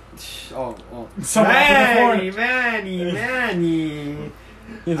mine. Oh. Someone Manny.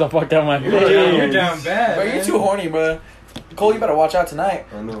 He's a fuck out my face. You're down bad. Bro, you're too horny, bro. Cole, you better watch out tonight.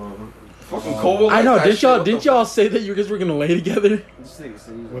 I know. Fucking Cole. I know. like that Didn't y'all? shit. Didn't y'all say that you guys were gonna lay together?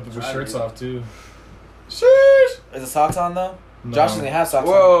 With the shirts off, too. Is the socks on, though? No. Josh doesn't have socks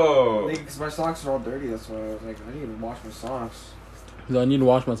on. Whoa. Because my socks are all dirty, that's why I was like, I need to wash my socks. He's like, I need to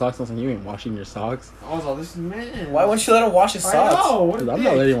wash my socks. I was like, you ain't washing your socks. I was like, this man. Why wouldn't you let him wash his I socks? know. What Cause a I'm dick.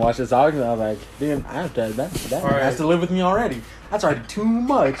 not letting him wash his socks. And I was like, dude, I have to, that has to live with me already. That's already too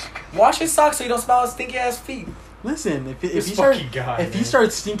much. Wash his socks so you don't smell his stinky ass feet. Listen, if This he starts fucking guy, if he man.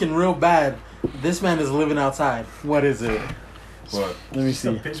 starts stinking real bad, this man is living outside. What is it? What? Let me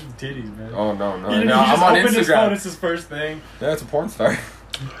Some see. bitch with titties, man. Oh no, no. He no just I'm on opened his phone. Instagram. It's his first thing. Yeah, it's a porn star.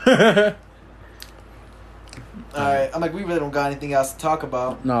 Alright, I'm like, we really don't got anything else to talk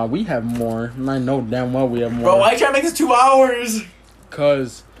about. Nah, we have more. And I know damn well we have more. Bro, why you trying to make this 2 hours?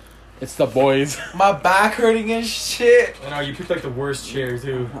 Cause it's the boys. My back hurting and shit. I know you picked like the worst chair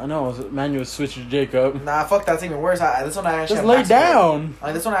too. I know. Manuel switched to Jacob. Nah, fuck, that's even worse. This one I actually Just have lay back support. down.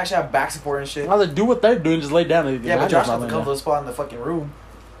 Like, this one I actually have back support and shit. I was like, do what they're doing. Just lay down. Yeah, but Josh doesn't come to the spot in the fucking room.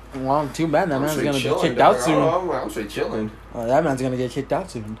 Well, too bad. That man's straight gonna get chilling, kicked dog. out soon. I'm straight chilling. That man's gonna get kicked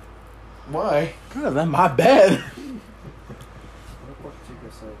out soon. Why? Cause that's my bed.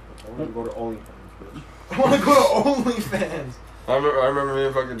 I want to go to OnlyFans, bitch. I want to go to OnlyFans. I remember me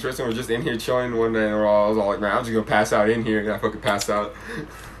and fucking Tristan were just in here chilling one day, and I was all like, man, I'm just gonna pass out in here, and I fucking passed out.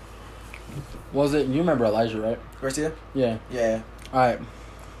 Was it? You remember Elijah, right? Garcia? Yeah. Yeah. All right.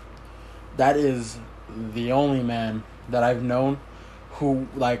 That is the only man that I've known who,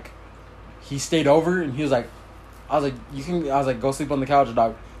 like, he stayed over and he was like, I was like, go sleep on the couch,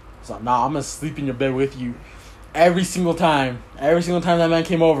 dog. He's like, nah, I'm gonna sleep in your bed with you. Every single time that man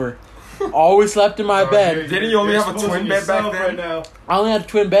came over, always slept in my bed. Didn't you only have a twin bed back then? Right now. I only had a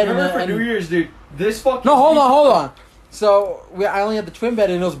twin bed. Remember for and New Year's, dude. This fucking. No, hold on. So I only had the twin bed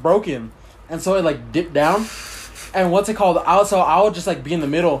and it was broken, and so it like dipped down. And what's it called? I would just like be in the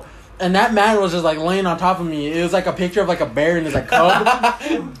middle, and that man was just like laying on top of me. It was like a picture of like a bear and his like cub,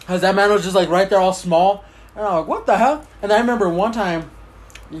 cause that man was just like right there, all small. And I'm like, what the hell? And I remember one time,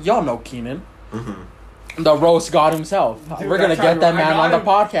 y'all know Keenan, the roast god himself. Dude, We're gonna that time get that I man got on the him.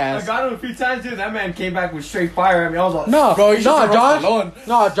 podcast. I got him a few times, dude. That man came back with straight fire at me. I was like, No, Bro, you should roast Josh. alone.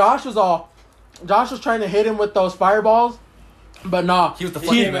 No, Josh was trying to hit him with those fireballs, but nah. He was the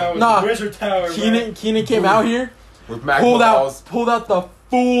Came out with Nah. Wizard Tower. Keenan came out here, With magma balls. pulled out the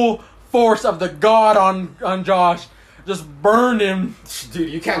full force of the god on Josh, just burned him. Dude,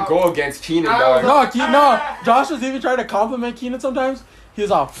 you can't go against Keenan, dog. No, Josh was even trying to compliment Keenan sometimes. He was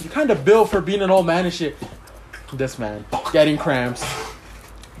all, you kind of built for being an old man and shit. This man getting cramps.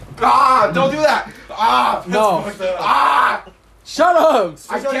 Ah, don't do that. Ah, No, ah, shut up.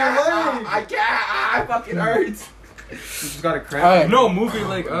 I can't. I can't. Ah, it fucking hurts. you just got a cramp. All right, No, move it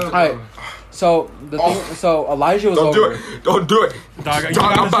like up. all right. So the thing, so Elijah was Don't do over. it. Don't do it. Dog, you Dog,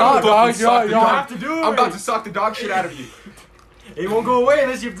 I'm gotta about to Dog, fucking suck the dog, dog. have to do it. I'm about to suck the dog shit out of you. It won't go away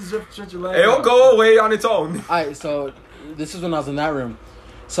unless you have to stretch your leg. It'll out. go away on its own. Alright, so this is when I was in that room.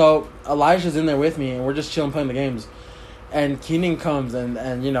 So Elijah's in there with me, and we're just chilling playing the games. And Keenan comes,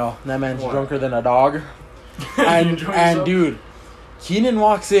 and you know that man's drunker than a dog. And enjoying and yourself? dude, Keenan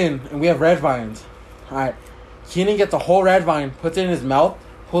walks in, and we have red vines. Alright, Keenan gets a whole red vine, puts it in his mouth,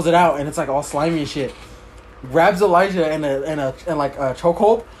 pulls it out, and it's like all slimy and shit. Grabs Elijah in like a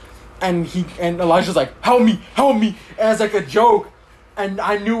chokehold, and Elijah's like, help me, as like a joke. And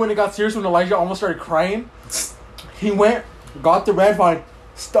I knew when it got serious when Elijah almost started crying. He went, got the red vine,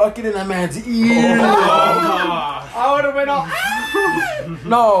 stuck it in that man's ear. I would have went off.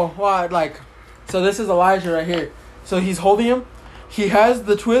 No, what? Like, so this is Elijah right here. So he's holding him. He has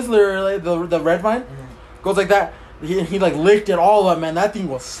the Twizzler, like, the red vine, goes like that. He like licked it all up, man. That thing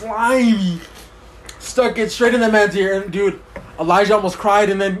was slimy. Stuck it straight in that man's ear, and dude, Elijah almost cried.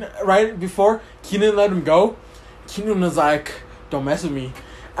 And then right before Keenan let him go, Keenan was like, "Don't mess with me,"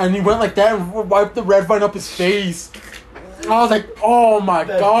 and he went like that and wiped the red vine up his face. I was like, "Oh my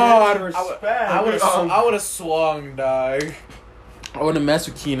god!" I would have swung, dog. I wouldn't mess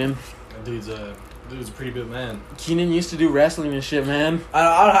with Keenan. That dude's a pretty good man. Keenan used to do wrestling and shit, man.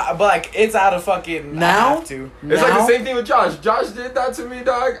 But like, it's out of fucking. Now? I have to. It's like the same thing with Josh. Josh did that to me,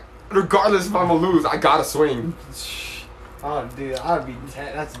 dog. Regardless if I'm gonna lose, I gotta swing. Oh, dude, I'd be.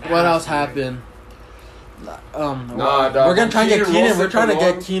 That's What else happened? Nah, dog. We're gonna try and get Keenan Keenan. roasted We're trying to for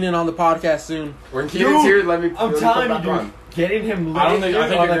get long. Keenan on the podcast soon. When Keenan's here, let me. I'm let me telling come you, back dude. on. Getting him lit I think on you're like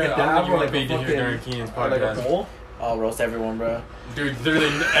gonna. a I dab think or you're like gonna a be here during fucking Keenan's like a podcast. bowl. I'll roast everyone, bro. Dude,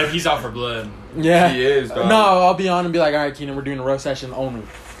 literally, he's out for blood. Yeah. He is, dog. No, I'll be on and be like, all right, Keenan, we're doing a roast session only.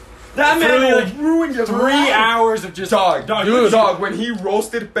 That man Literally, will like, ruin your 3 life. hours of just Dog, Dude. dog, when he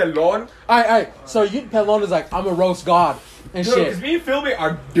roasted Pelon, All right. So you, Pelon is like, I'm a roast god and Dude, shit. because me and Philby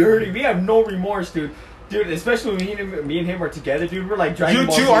are dirty. We have no remorse, dude. Dude, especially when me and him are together, dude. We're like Dragon You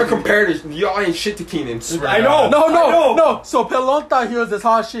Ball two Z, are dude. compared to y'all ain't shit to Keenan. I know. No. So Pelon thought he was this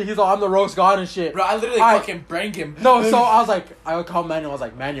hot shit. He's like, I'm the roast god and shit. Bro, I literally I- fucking banged him. No, so I was like, I would call Manuel. I was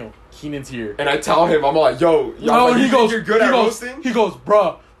like, Manuel, Keenan's here. And I tell him, I'm like, yo, No, like, and you he think goes, you're good he at goes, roasting? He goes,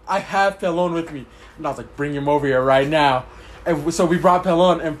 bruh, I have Pelon with me. And I was like, bring him over here right now. And so we brought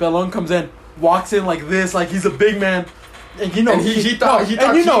Pelon, and Pelon comes in, walks in like this, like he's a big man. And you know, And he thought and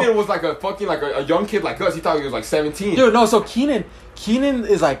Keenan was like a fucking like a young kid like us. He thought he was like 17. dude, no, so Keenan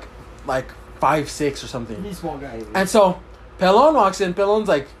is like 5'6" or something. He's a small guy. And so Pelon walks in. Pelon's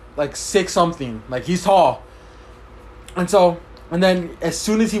like 6 something. Like he's tall. And then as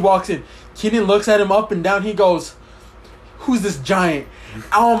soon as he walks in, Keenan looks at him up and down. He goes, "Who's this giant?"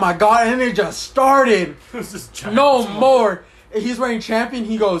 Oh my god! And it just started. Who's this giant? No more. He's wearing champion.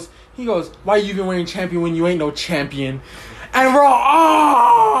 He goes, "Why are you even wearing champion when you ain't no champion?" And we're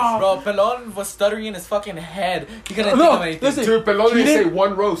all, Bro, Pelon was stuttering in his fucking head. He couldn't think No, of anything. listen. Dude, Pelon didn't Keenan- say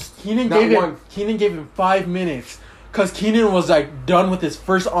one roast. Keenan Not gave one. him 5 minutes because Keenan was like done with his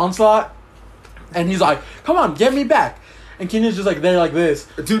first onslaught, and he's like, "Come on, get me back." And Keenan's just like there like this.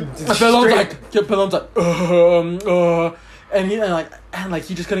 Dude, And Pelon's like, and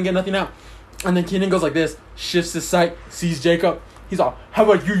he just couldn't get nothing out. And then Keenan goes like this, shifts his sight, sees Jacob. He's all, "How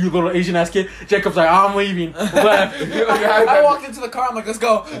about you little Asian ass kid?" Jacob's like, "I'm leaving." Left. I walked into the car. I'm like, let's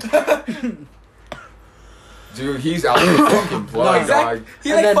go. Dude, he's out of fucking blood, dog. He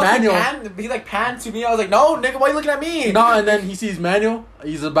And like then fucking Manuel- he like panned to me. I was like, no, nigga, why you looking at me? No, and then he sees Manuel.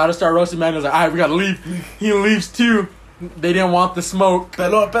 He's about to start roasting Manuel. He's like, "All right, we gotta leave." He leaves too. They didn't want the smoke.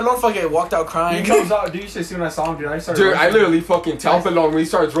 Pelon fucking walked out He crying. comes out, dude. You should see when I saw him, dude. I started. Dude, I roasting. literally fucking tell Pelon when he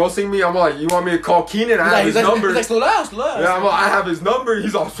starts roasting me, I'm like, you want me to call Keenan? I have his number. He's like, slow down. Yeah, I'm like, I have his number.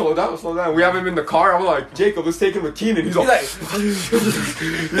 He's all, slow down. We have him in the car. I'm like, Jacob, let's take him with Keenan. He's all, He's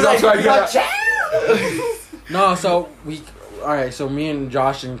like, No, so so me and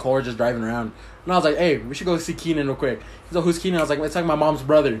Josh and Cole are just driving around. And I was like, "Hey, we should go see Keenan real quick." He's like, "Who's Keenan?" I was like, "It's like my mom's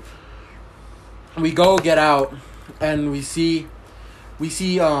brother." We go get out, and we go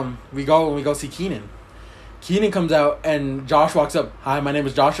see Keenan. Keenan comes out, and Josh walks up. "Hi, my name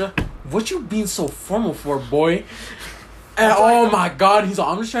is Joshua." "What you being so formal for, boy?" And oh my god, he's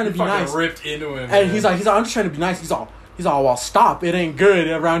all, "I'm just trying to be Fucking nice." ripped into him. And man. he's like, "I'm just trying to be nice." He's all, "Well, stop. It ain't good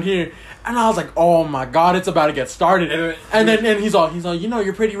around here." And I was like, "Oh my god, it's about to get started." And then he's all, "You know,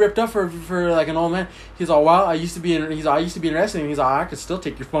 you're pretty ripped up for like an old man." He's all, "Well, I used to be in wrestling." He's all, "I could still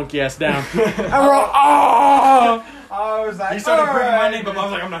take your funky ass down." And we're all, "Oh!" I was like, He started bringing my alright. name, but I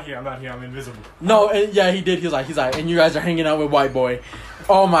was like, I'm not here, I'm invisible. No, and yeah, he did. He was like, "And you guys are hanging out with white boy."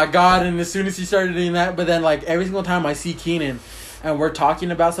 Oh my god! And as soon as he started doing that, but then like every single time I see Keenan, and we're talking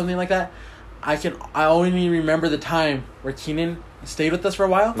about something like that, I only remember the time where Keenan stayed with us for a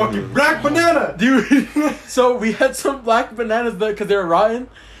while. Fucking black banana! Dude, so we had some black bananas because they were rotten.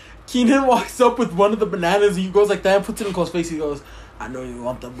 Keenan walks up with one of the bananas. He goes like that and puts it in Cole's face. He goes, "I know you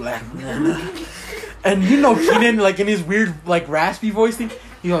want the black banana." And you know Keenan, like in his weird, like raspy voice thing,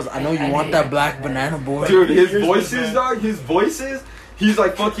 he goes, "I know you want that black banana, boy." Dude, his voices, he's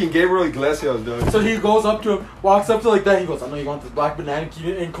like fucking Gabriel Iglesias, dude. So he goes up to him, walks up to like that. He goes, "I know you want this black banana."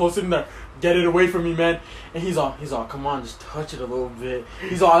 Keenan and Cole's sitting there, "Get it away from me, man." And he's all, "Come on, just touch it a little bit."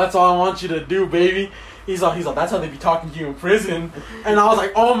 He's all, "That's all I want you to do, baby." He's all, "That's how they be talking to you in prison." And I was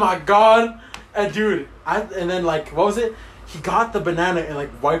like, "Oh my god!" And dude, and then like, what was it? He got the banana and like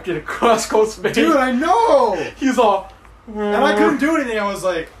wiped it across Cole's face. Dude, I know! He's all, And I couldn't do anything, I was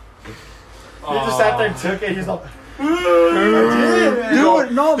like... He just sat there and took it. He's like,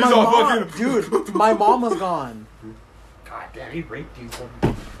 dude, no, my he's all mom, fucking- dude, my mom was gone. God damn, he raped you.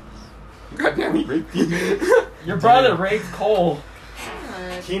 Goddamn, he raped you. Your brother raped Cole.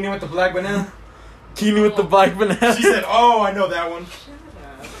 Keenan with the black banana? Keenan with the black banana. She said, "Oh, I know that one."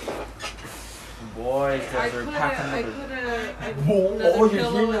 Boy, I they're put packing I another. put Whoa, another you're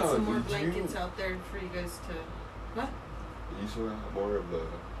pillow here and now, some more dude. blankets out there for you guys to. What? You still have more of the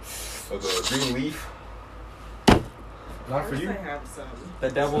green leaf. Not for Of course you. I have some. The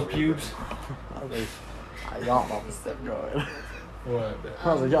devil's pubes. Y'all know this stuff going. What? I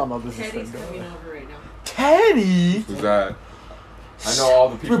was like, y'all know this is Teddy's stuff coming going. over right now. Teddy? Who's that? I know all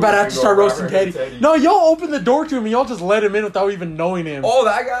the people. We're about to that have to go start around roasting here, Teddy. No, y'all open the door to him and y'all just let him in without even knowing him. Oh,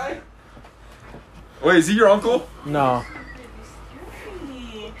 that guy? Wait, is he your uncle? No. Hey,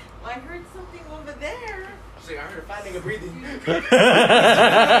 I heard something over there. She's like, "I heard a fat nigga breathing."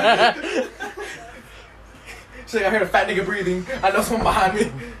 She's like, "I heard a fat nigga breathing. I know someone behind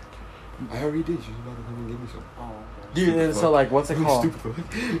me." I already did. She's about to come and give me some. Oh, okay. Dude, and so like, what's it called?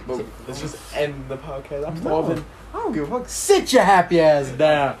 Let's just end the podcast. I'm starving. I don't give a fuck. Sit your happy ass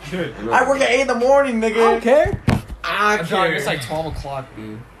down. Dude, I work at 8 in the morning, nigga. I don't care. I care. It's like 12 o'clock,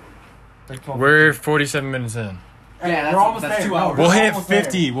 dude. We're 47 minutes in. Yeah, We're almost that's there. 2 hours. We'll We're hit almost there.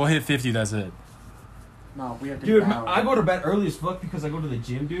 50. We'll hit 50. That's it. No, we have to. dude, get out. I go to bed early as fuck because I go to the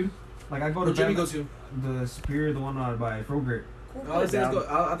gym, dude. Like I go to What gym bed. you go to? The Superior, the one by Frogurt. Oh, let's go.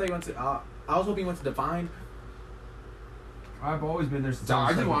 I thought you went to. I was hoping you went to Define. I've always been there since. I I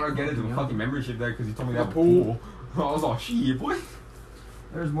was didn't like, want to get into a young. fucking membership there because he told me The that pool. I was all shit, boy.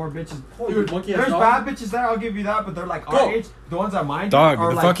 There's more bitches. Dude, monkey There's has bad bitches there. I'll give you that, but they're like Go. our age. The ones at mine Dog, are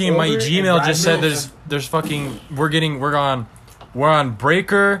the like fucking my older and Gmail just said graduated. there's fucking we're on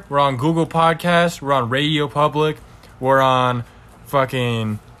Breaker, we're on Google Podcasts, we're on Radio Public, we're on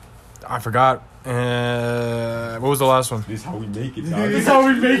fucking I forgot. What was the last one? This is how we make it, This is dog. how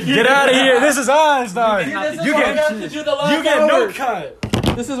we make it. Get out of here! This is us, dog. Dude, this is You why we get have to do the last you get hour. no cut.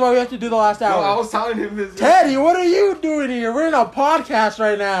 This is why we have to do the last No, I hour. was telling him this. Teddy, what are you doing here? We're in a podcast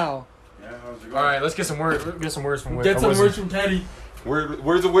right now. All right, let's get some words. Get some words from. Get some Wisdom. words from Teddy.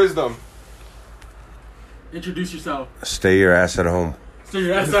 Words of wisdom. Introduce yourself. Stay your ass at home. So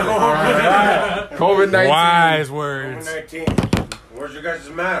you're at home. COVID-19. Wise words. COVID-19. Where's your guys'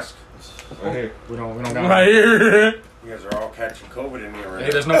 mask? Okay. We don't got Right here. You guys are all catching COVID in here right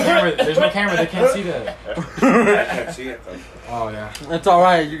Hey, there's no camera. There's no camera. They can't see that. I can't see it though. Oh yeah. That's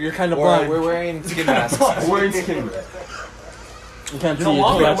alright. You're kind of blind. We're wearing skin masks. Wearing skin. You can't You see don't it.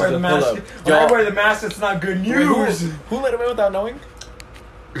 want me You to wear the have to mask. pull When I Yo. wear the mask, it's not good news. Who let him in without knowing?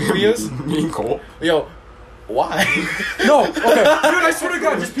 Who he is? Me and Cole. Yo, why? up. No, okay. Dude, I swear to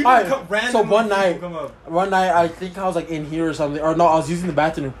God, just people Alright, come random. so one night- come up. One night, I think I was like in here or something, or no, I was using the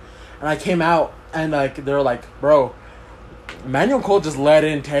bathroom, and I came out, and like they were like, "Bro, Emmanuel Cole just let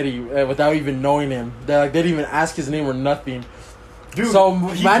in Teddy without even knowing him. They didn't even ask his name or nothing." Dude, So,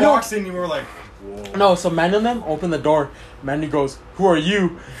 he Manuel- walks in, you were like, No, so Manuel and them open the door. Manuel goes, "Who are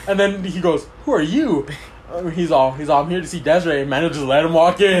you?" And then he goes, "Who are you?" He's all, "I'm here to see Desiree." And Manuel just let him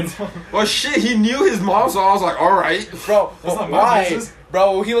walk in. Well, shit, he knew his mom, so I was like, all right. Bro, That's not my why? business.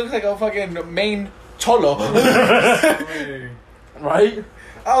 Bro, he looks like a fucking main cholo. Right?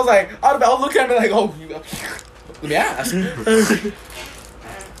 I was like, I'll look at him like, oh, let me ask.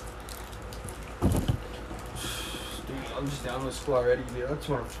 I'm just down with school already, dude. I just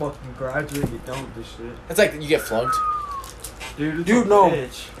want to fucking graduate and get done with this shit. It's like you get flunked. Dude, it's Dude, a no.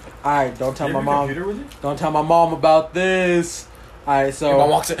 bitch. Alright, don't tell You my have your mom. computer with you? Don't tell my mom about this. Alright, Your mom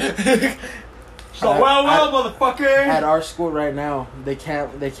so walks in. She's like, well, motherfucker. at our school right now, they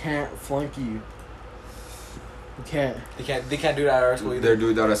can't flunk you. You can't. They can't do that at our school They're either.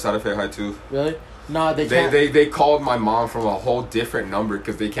 doing that at Santa Fe High too. Really? No, they can't. They called my mom from a whole different number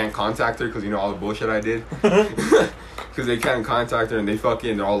because they can't contact her because you know all the bullshit I did. Because they can't contact her and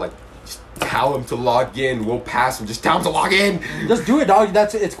they're all like, just tell him to log in. We'll pass him. Just tell him to log in. Just do it, dog.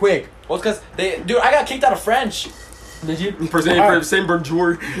 It's quick. Well, it's because dude, I got kicked out of French. Did you? Same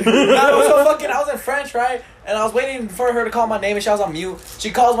bonjour. I was in French, right? And I was waiting for her to call my name, and she was on mute.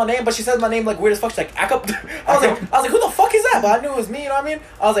 She calls my name, but she says my name like weird as fuck. She's like, Akap. I was like, who the fuck is that? But I knew it was me. You know what I mean?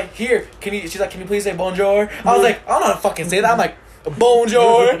 I was like, here, she's like, can you please say bonjour? I was like, I don't know how to fucking say that. I'm like,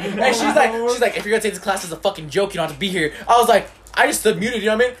 bonjour. And she's like, if you're gonna take this class as a fucking joke, you don't have to be here. I was like, I just stood muted. You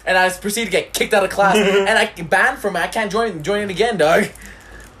know what I mean? And I just proceeded to get kicked out of class, and I get banned from it. I can't join it again, dog.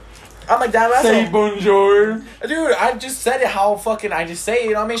 I'm like, damn, that's Say a- bonjour. Dude, I just said it how fucking I just say it,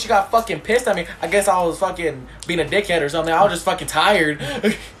 you know what I mean? She got fucking pissed at me. I guess I was fucking being a dickhead or something. I was just fucking tired.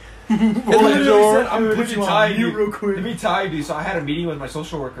 Bonjour. I'm Put you on tired, mute dude. real quick. To be tired, dude. So I had a meeting with my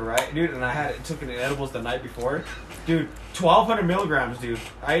social worker, right, dude, and I took an edibles the night before, dude. 1,200 milligrams, dude.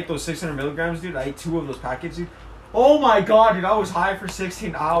 I ate those 600 milligrams, dude. I ate 2 of those packets, dude. Oh my god, dude! I was high for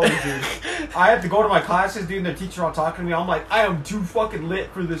 16 hours, dude. I had to go to my classes, dude, and the teacher all talking to me. I'm like, I am too fucking lit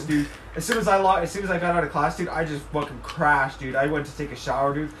for this, dude. As soon as I got out of class, dude, I just fucking crashed, dude. I went to take a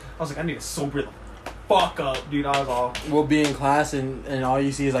shower, dude. I was like, I need to sober the fuck up, dude. I was all. We'll be in class and all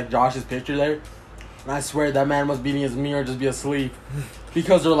you see is like Josh's picture there. And I swear that man must be in his mirror or just be asleep.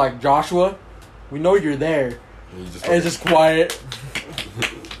 Because they're like, Joshua, we know you're there. And it's just quiet.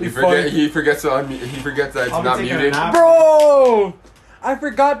 He forgets that it's I'll be not taking a muted. nap. Bro! I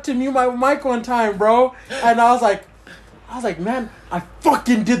forgot to mute my mic one time, bro. And I was like, man, I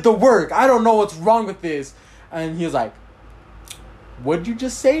fucking did the work. I don't know what's wrong with this. And he was like, what'd you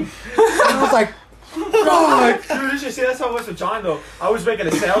just say? And I was like, God. Dude, you should see that's how it was with John though. I was making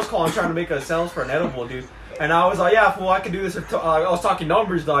a sales call and trying to make a sales for an edible, dude. And I was like, yeah, fool, I can do this. I was talking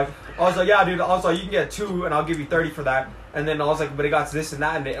numbers, dog. I was like, yeah, dude. I was like, you can get 2 and I'll give you 30 for that. And then I was like, but it got to this and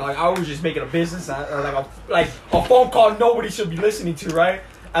that, and like I was just making a business, or like a phone call nobody should be listening to, right?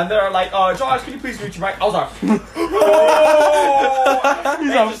 And they're like, Josh, can you please reach your mic? I was like, oh!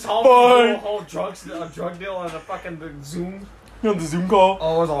 He's just told me a whole drug deal on the fucking Zoom. On the Zoom call.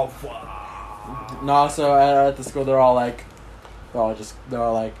 Oh, I was all, fuck. No, so at the school, they're all like,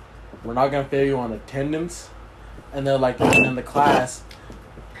 we're not gonna fail you on attendance, and they're like, and in the class,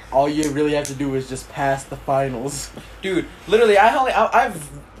 all you really have to do is just pass the finals. Dude, literally, I've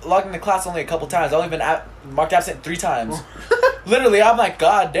logged into class only a couple times. I've only been marked absent 3 times. Literally, I'm like,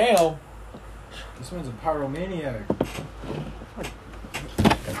 god damn. This one's a pyromaniac.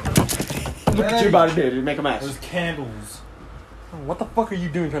 Look at you about it, dude. Make a mess. There's candles. What the fuck are you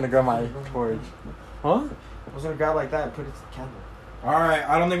doing trying to grab my torch? Huh? I was gonna grab like that and put it to the candle. All right,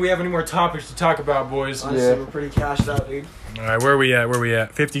 I don't think we have any more topics to talk about, boys. Honestly, we're pretty cashed out, dude. All right, where we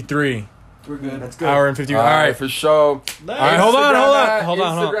at? 53. We're good. That's good. Hour and 50. All All right. right, for sure. All right, hold on.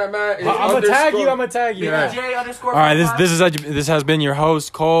 Instagram at is I'm gonna tag you. BJ All right. _. All right, this has been your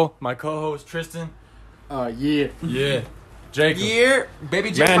host Cole, my co-host Tristan. Yeah. Yeah, Jacob. Yeah,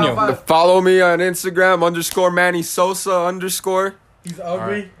 baby J. Manuel. 55. Follow me on Instagram _Manny Sosa _. He's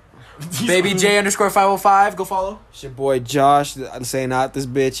ugly. Baby J _505. Go follow. It's your boy Josh. I'm saying out this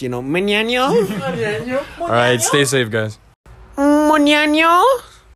bitch, you know. Mañana. All right, stay safe, guys. Mañana.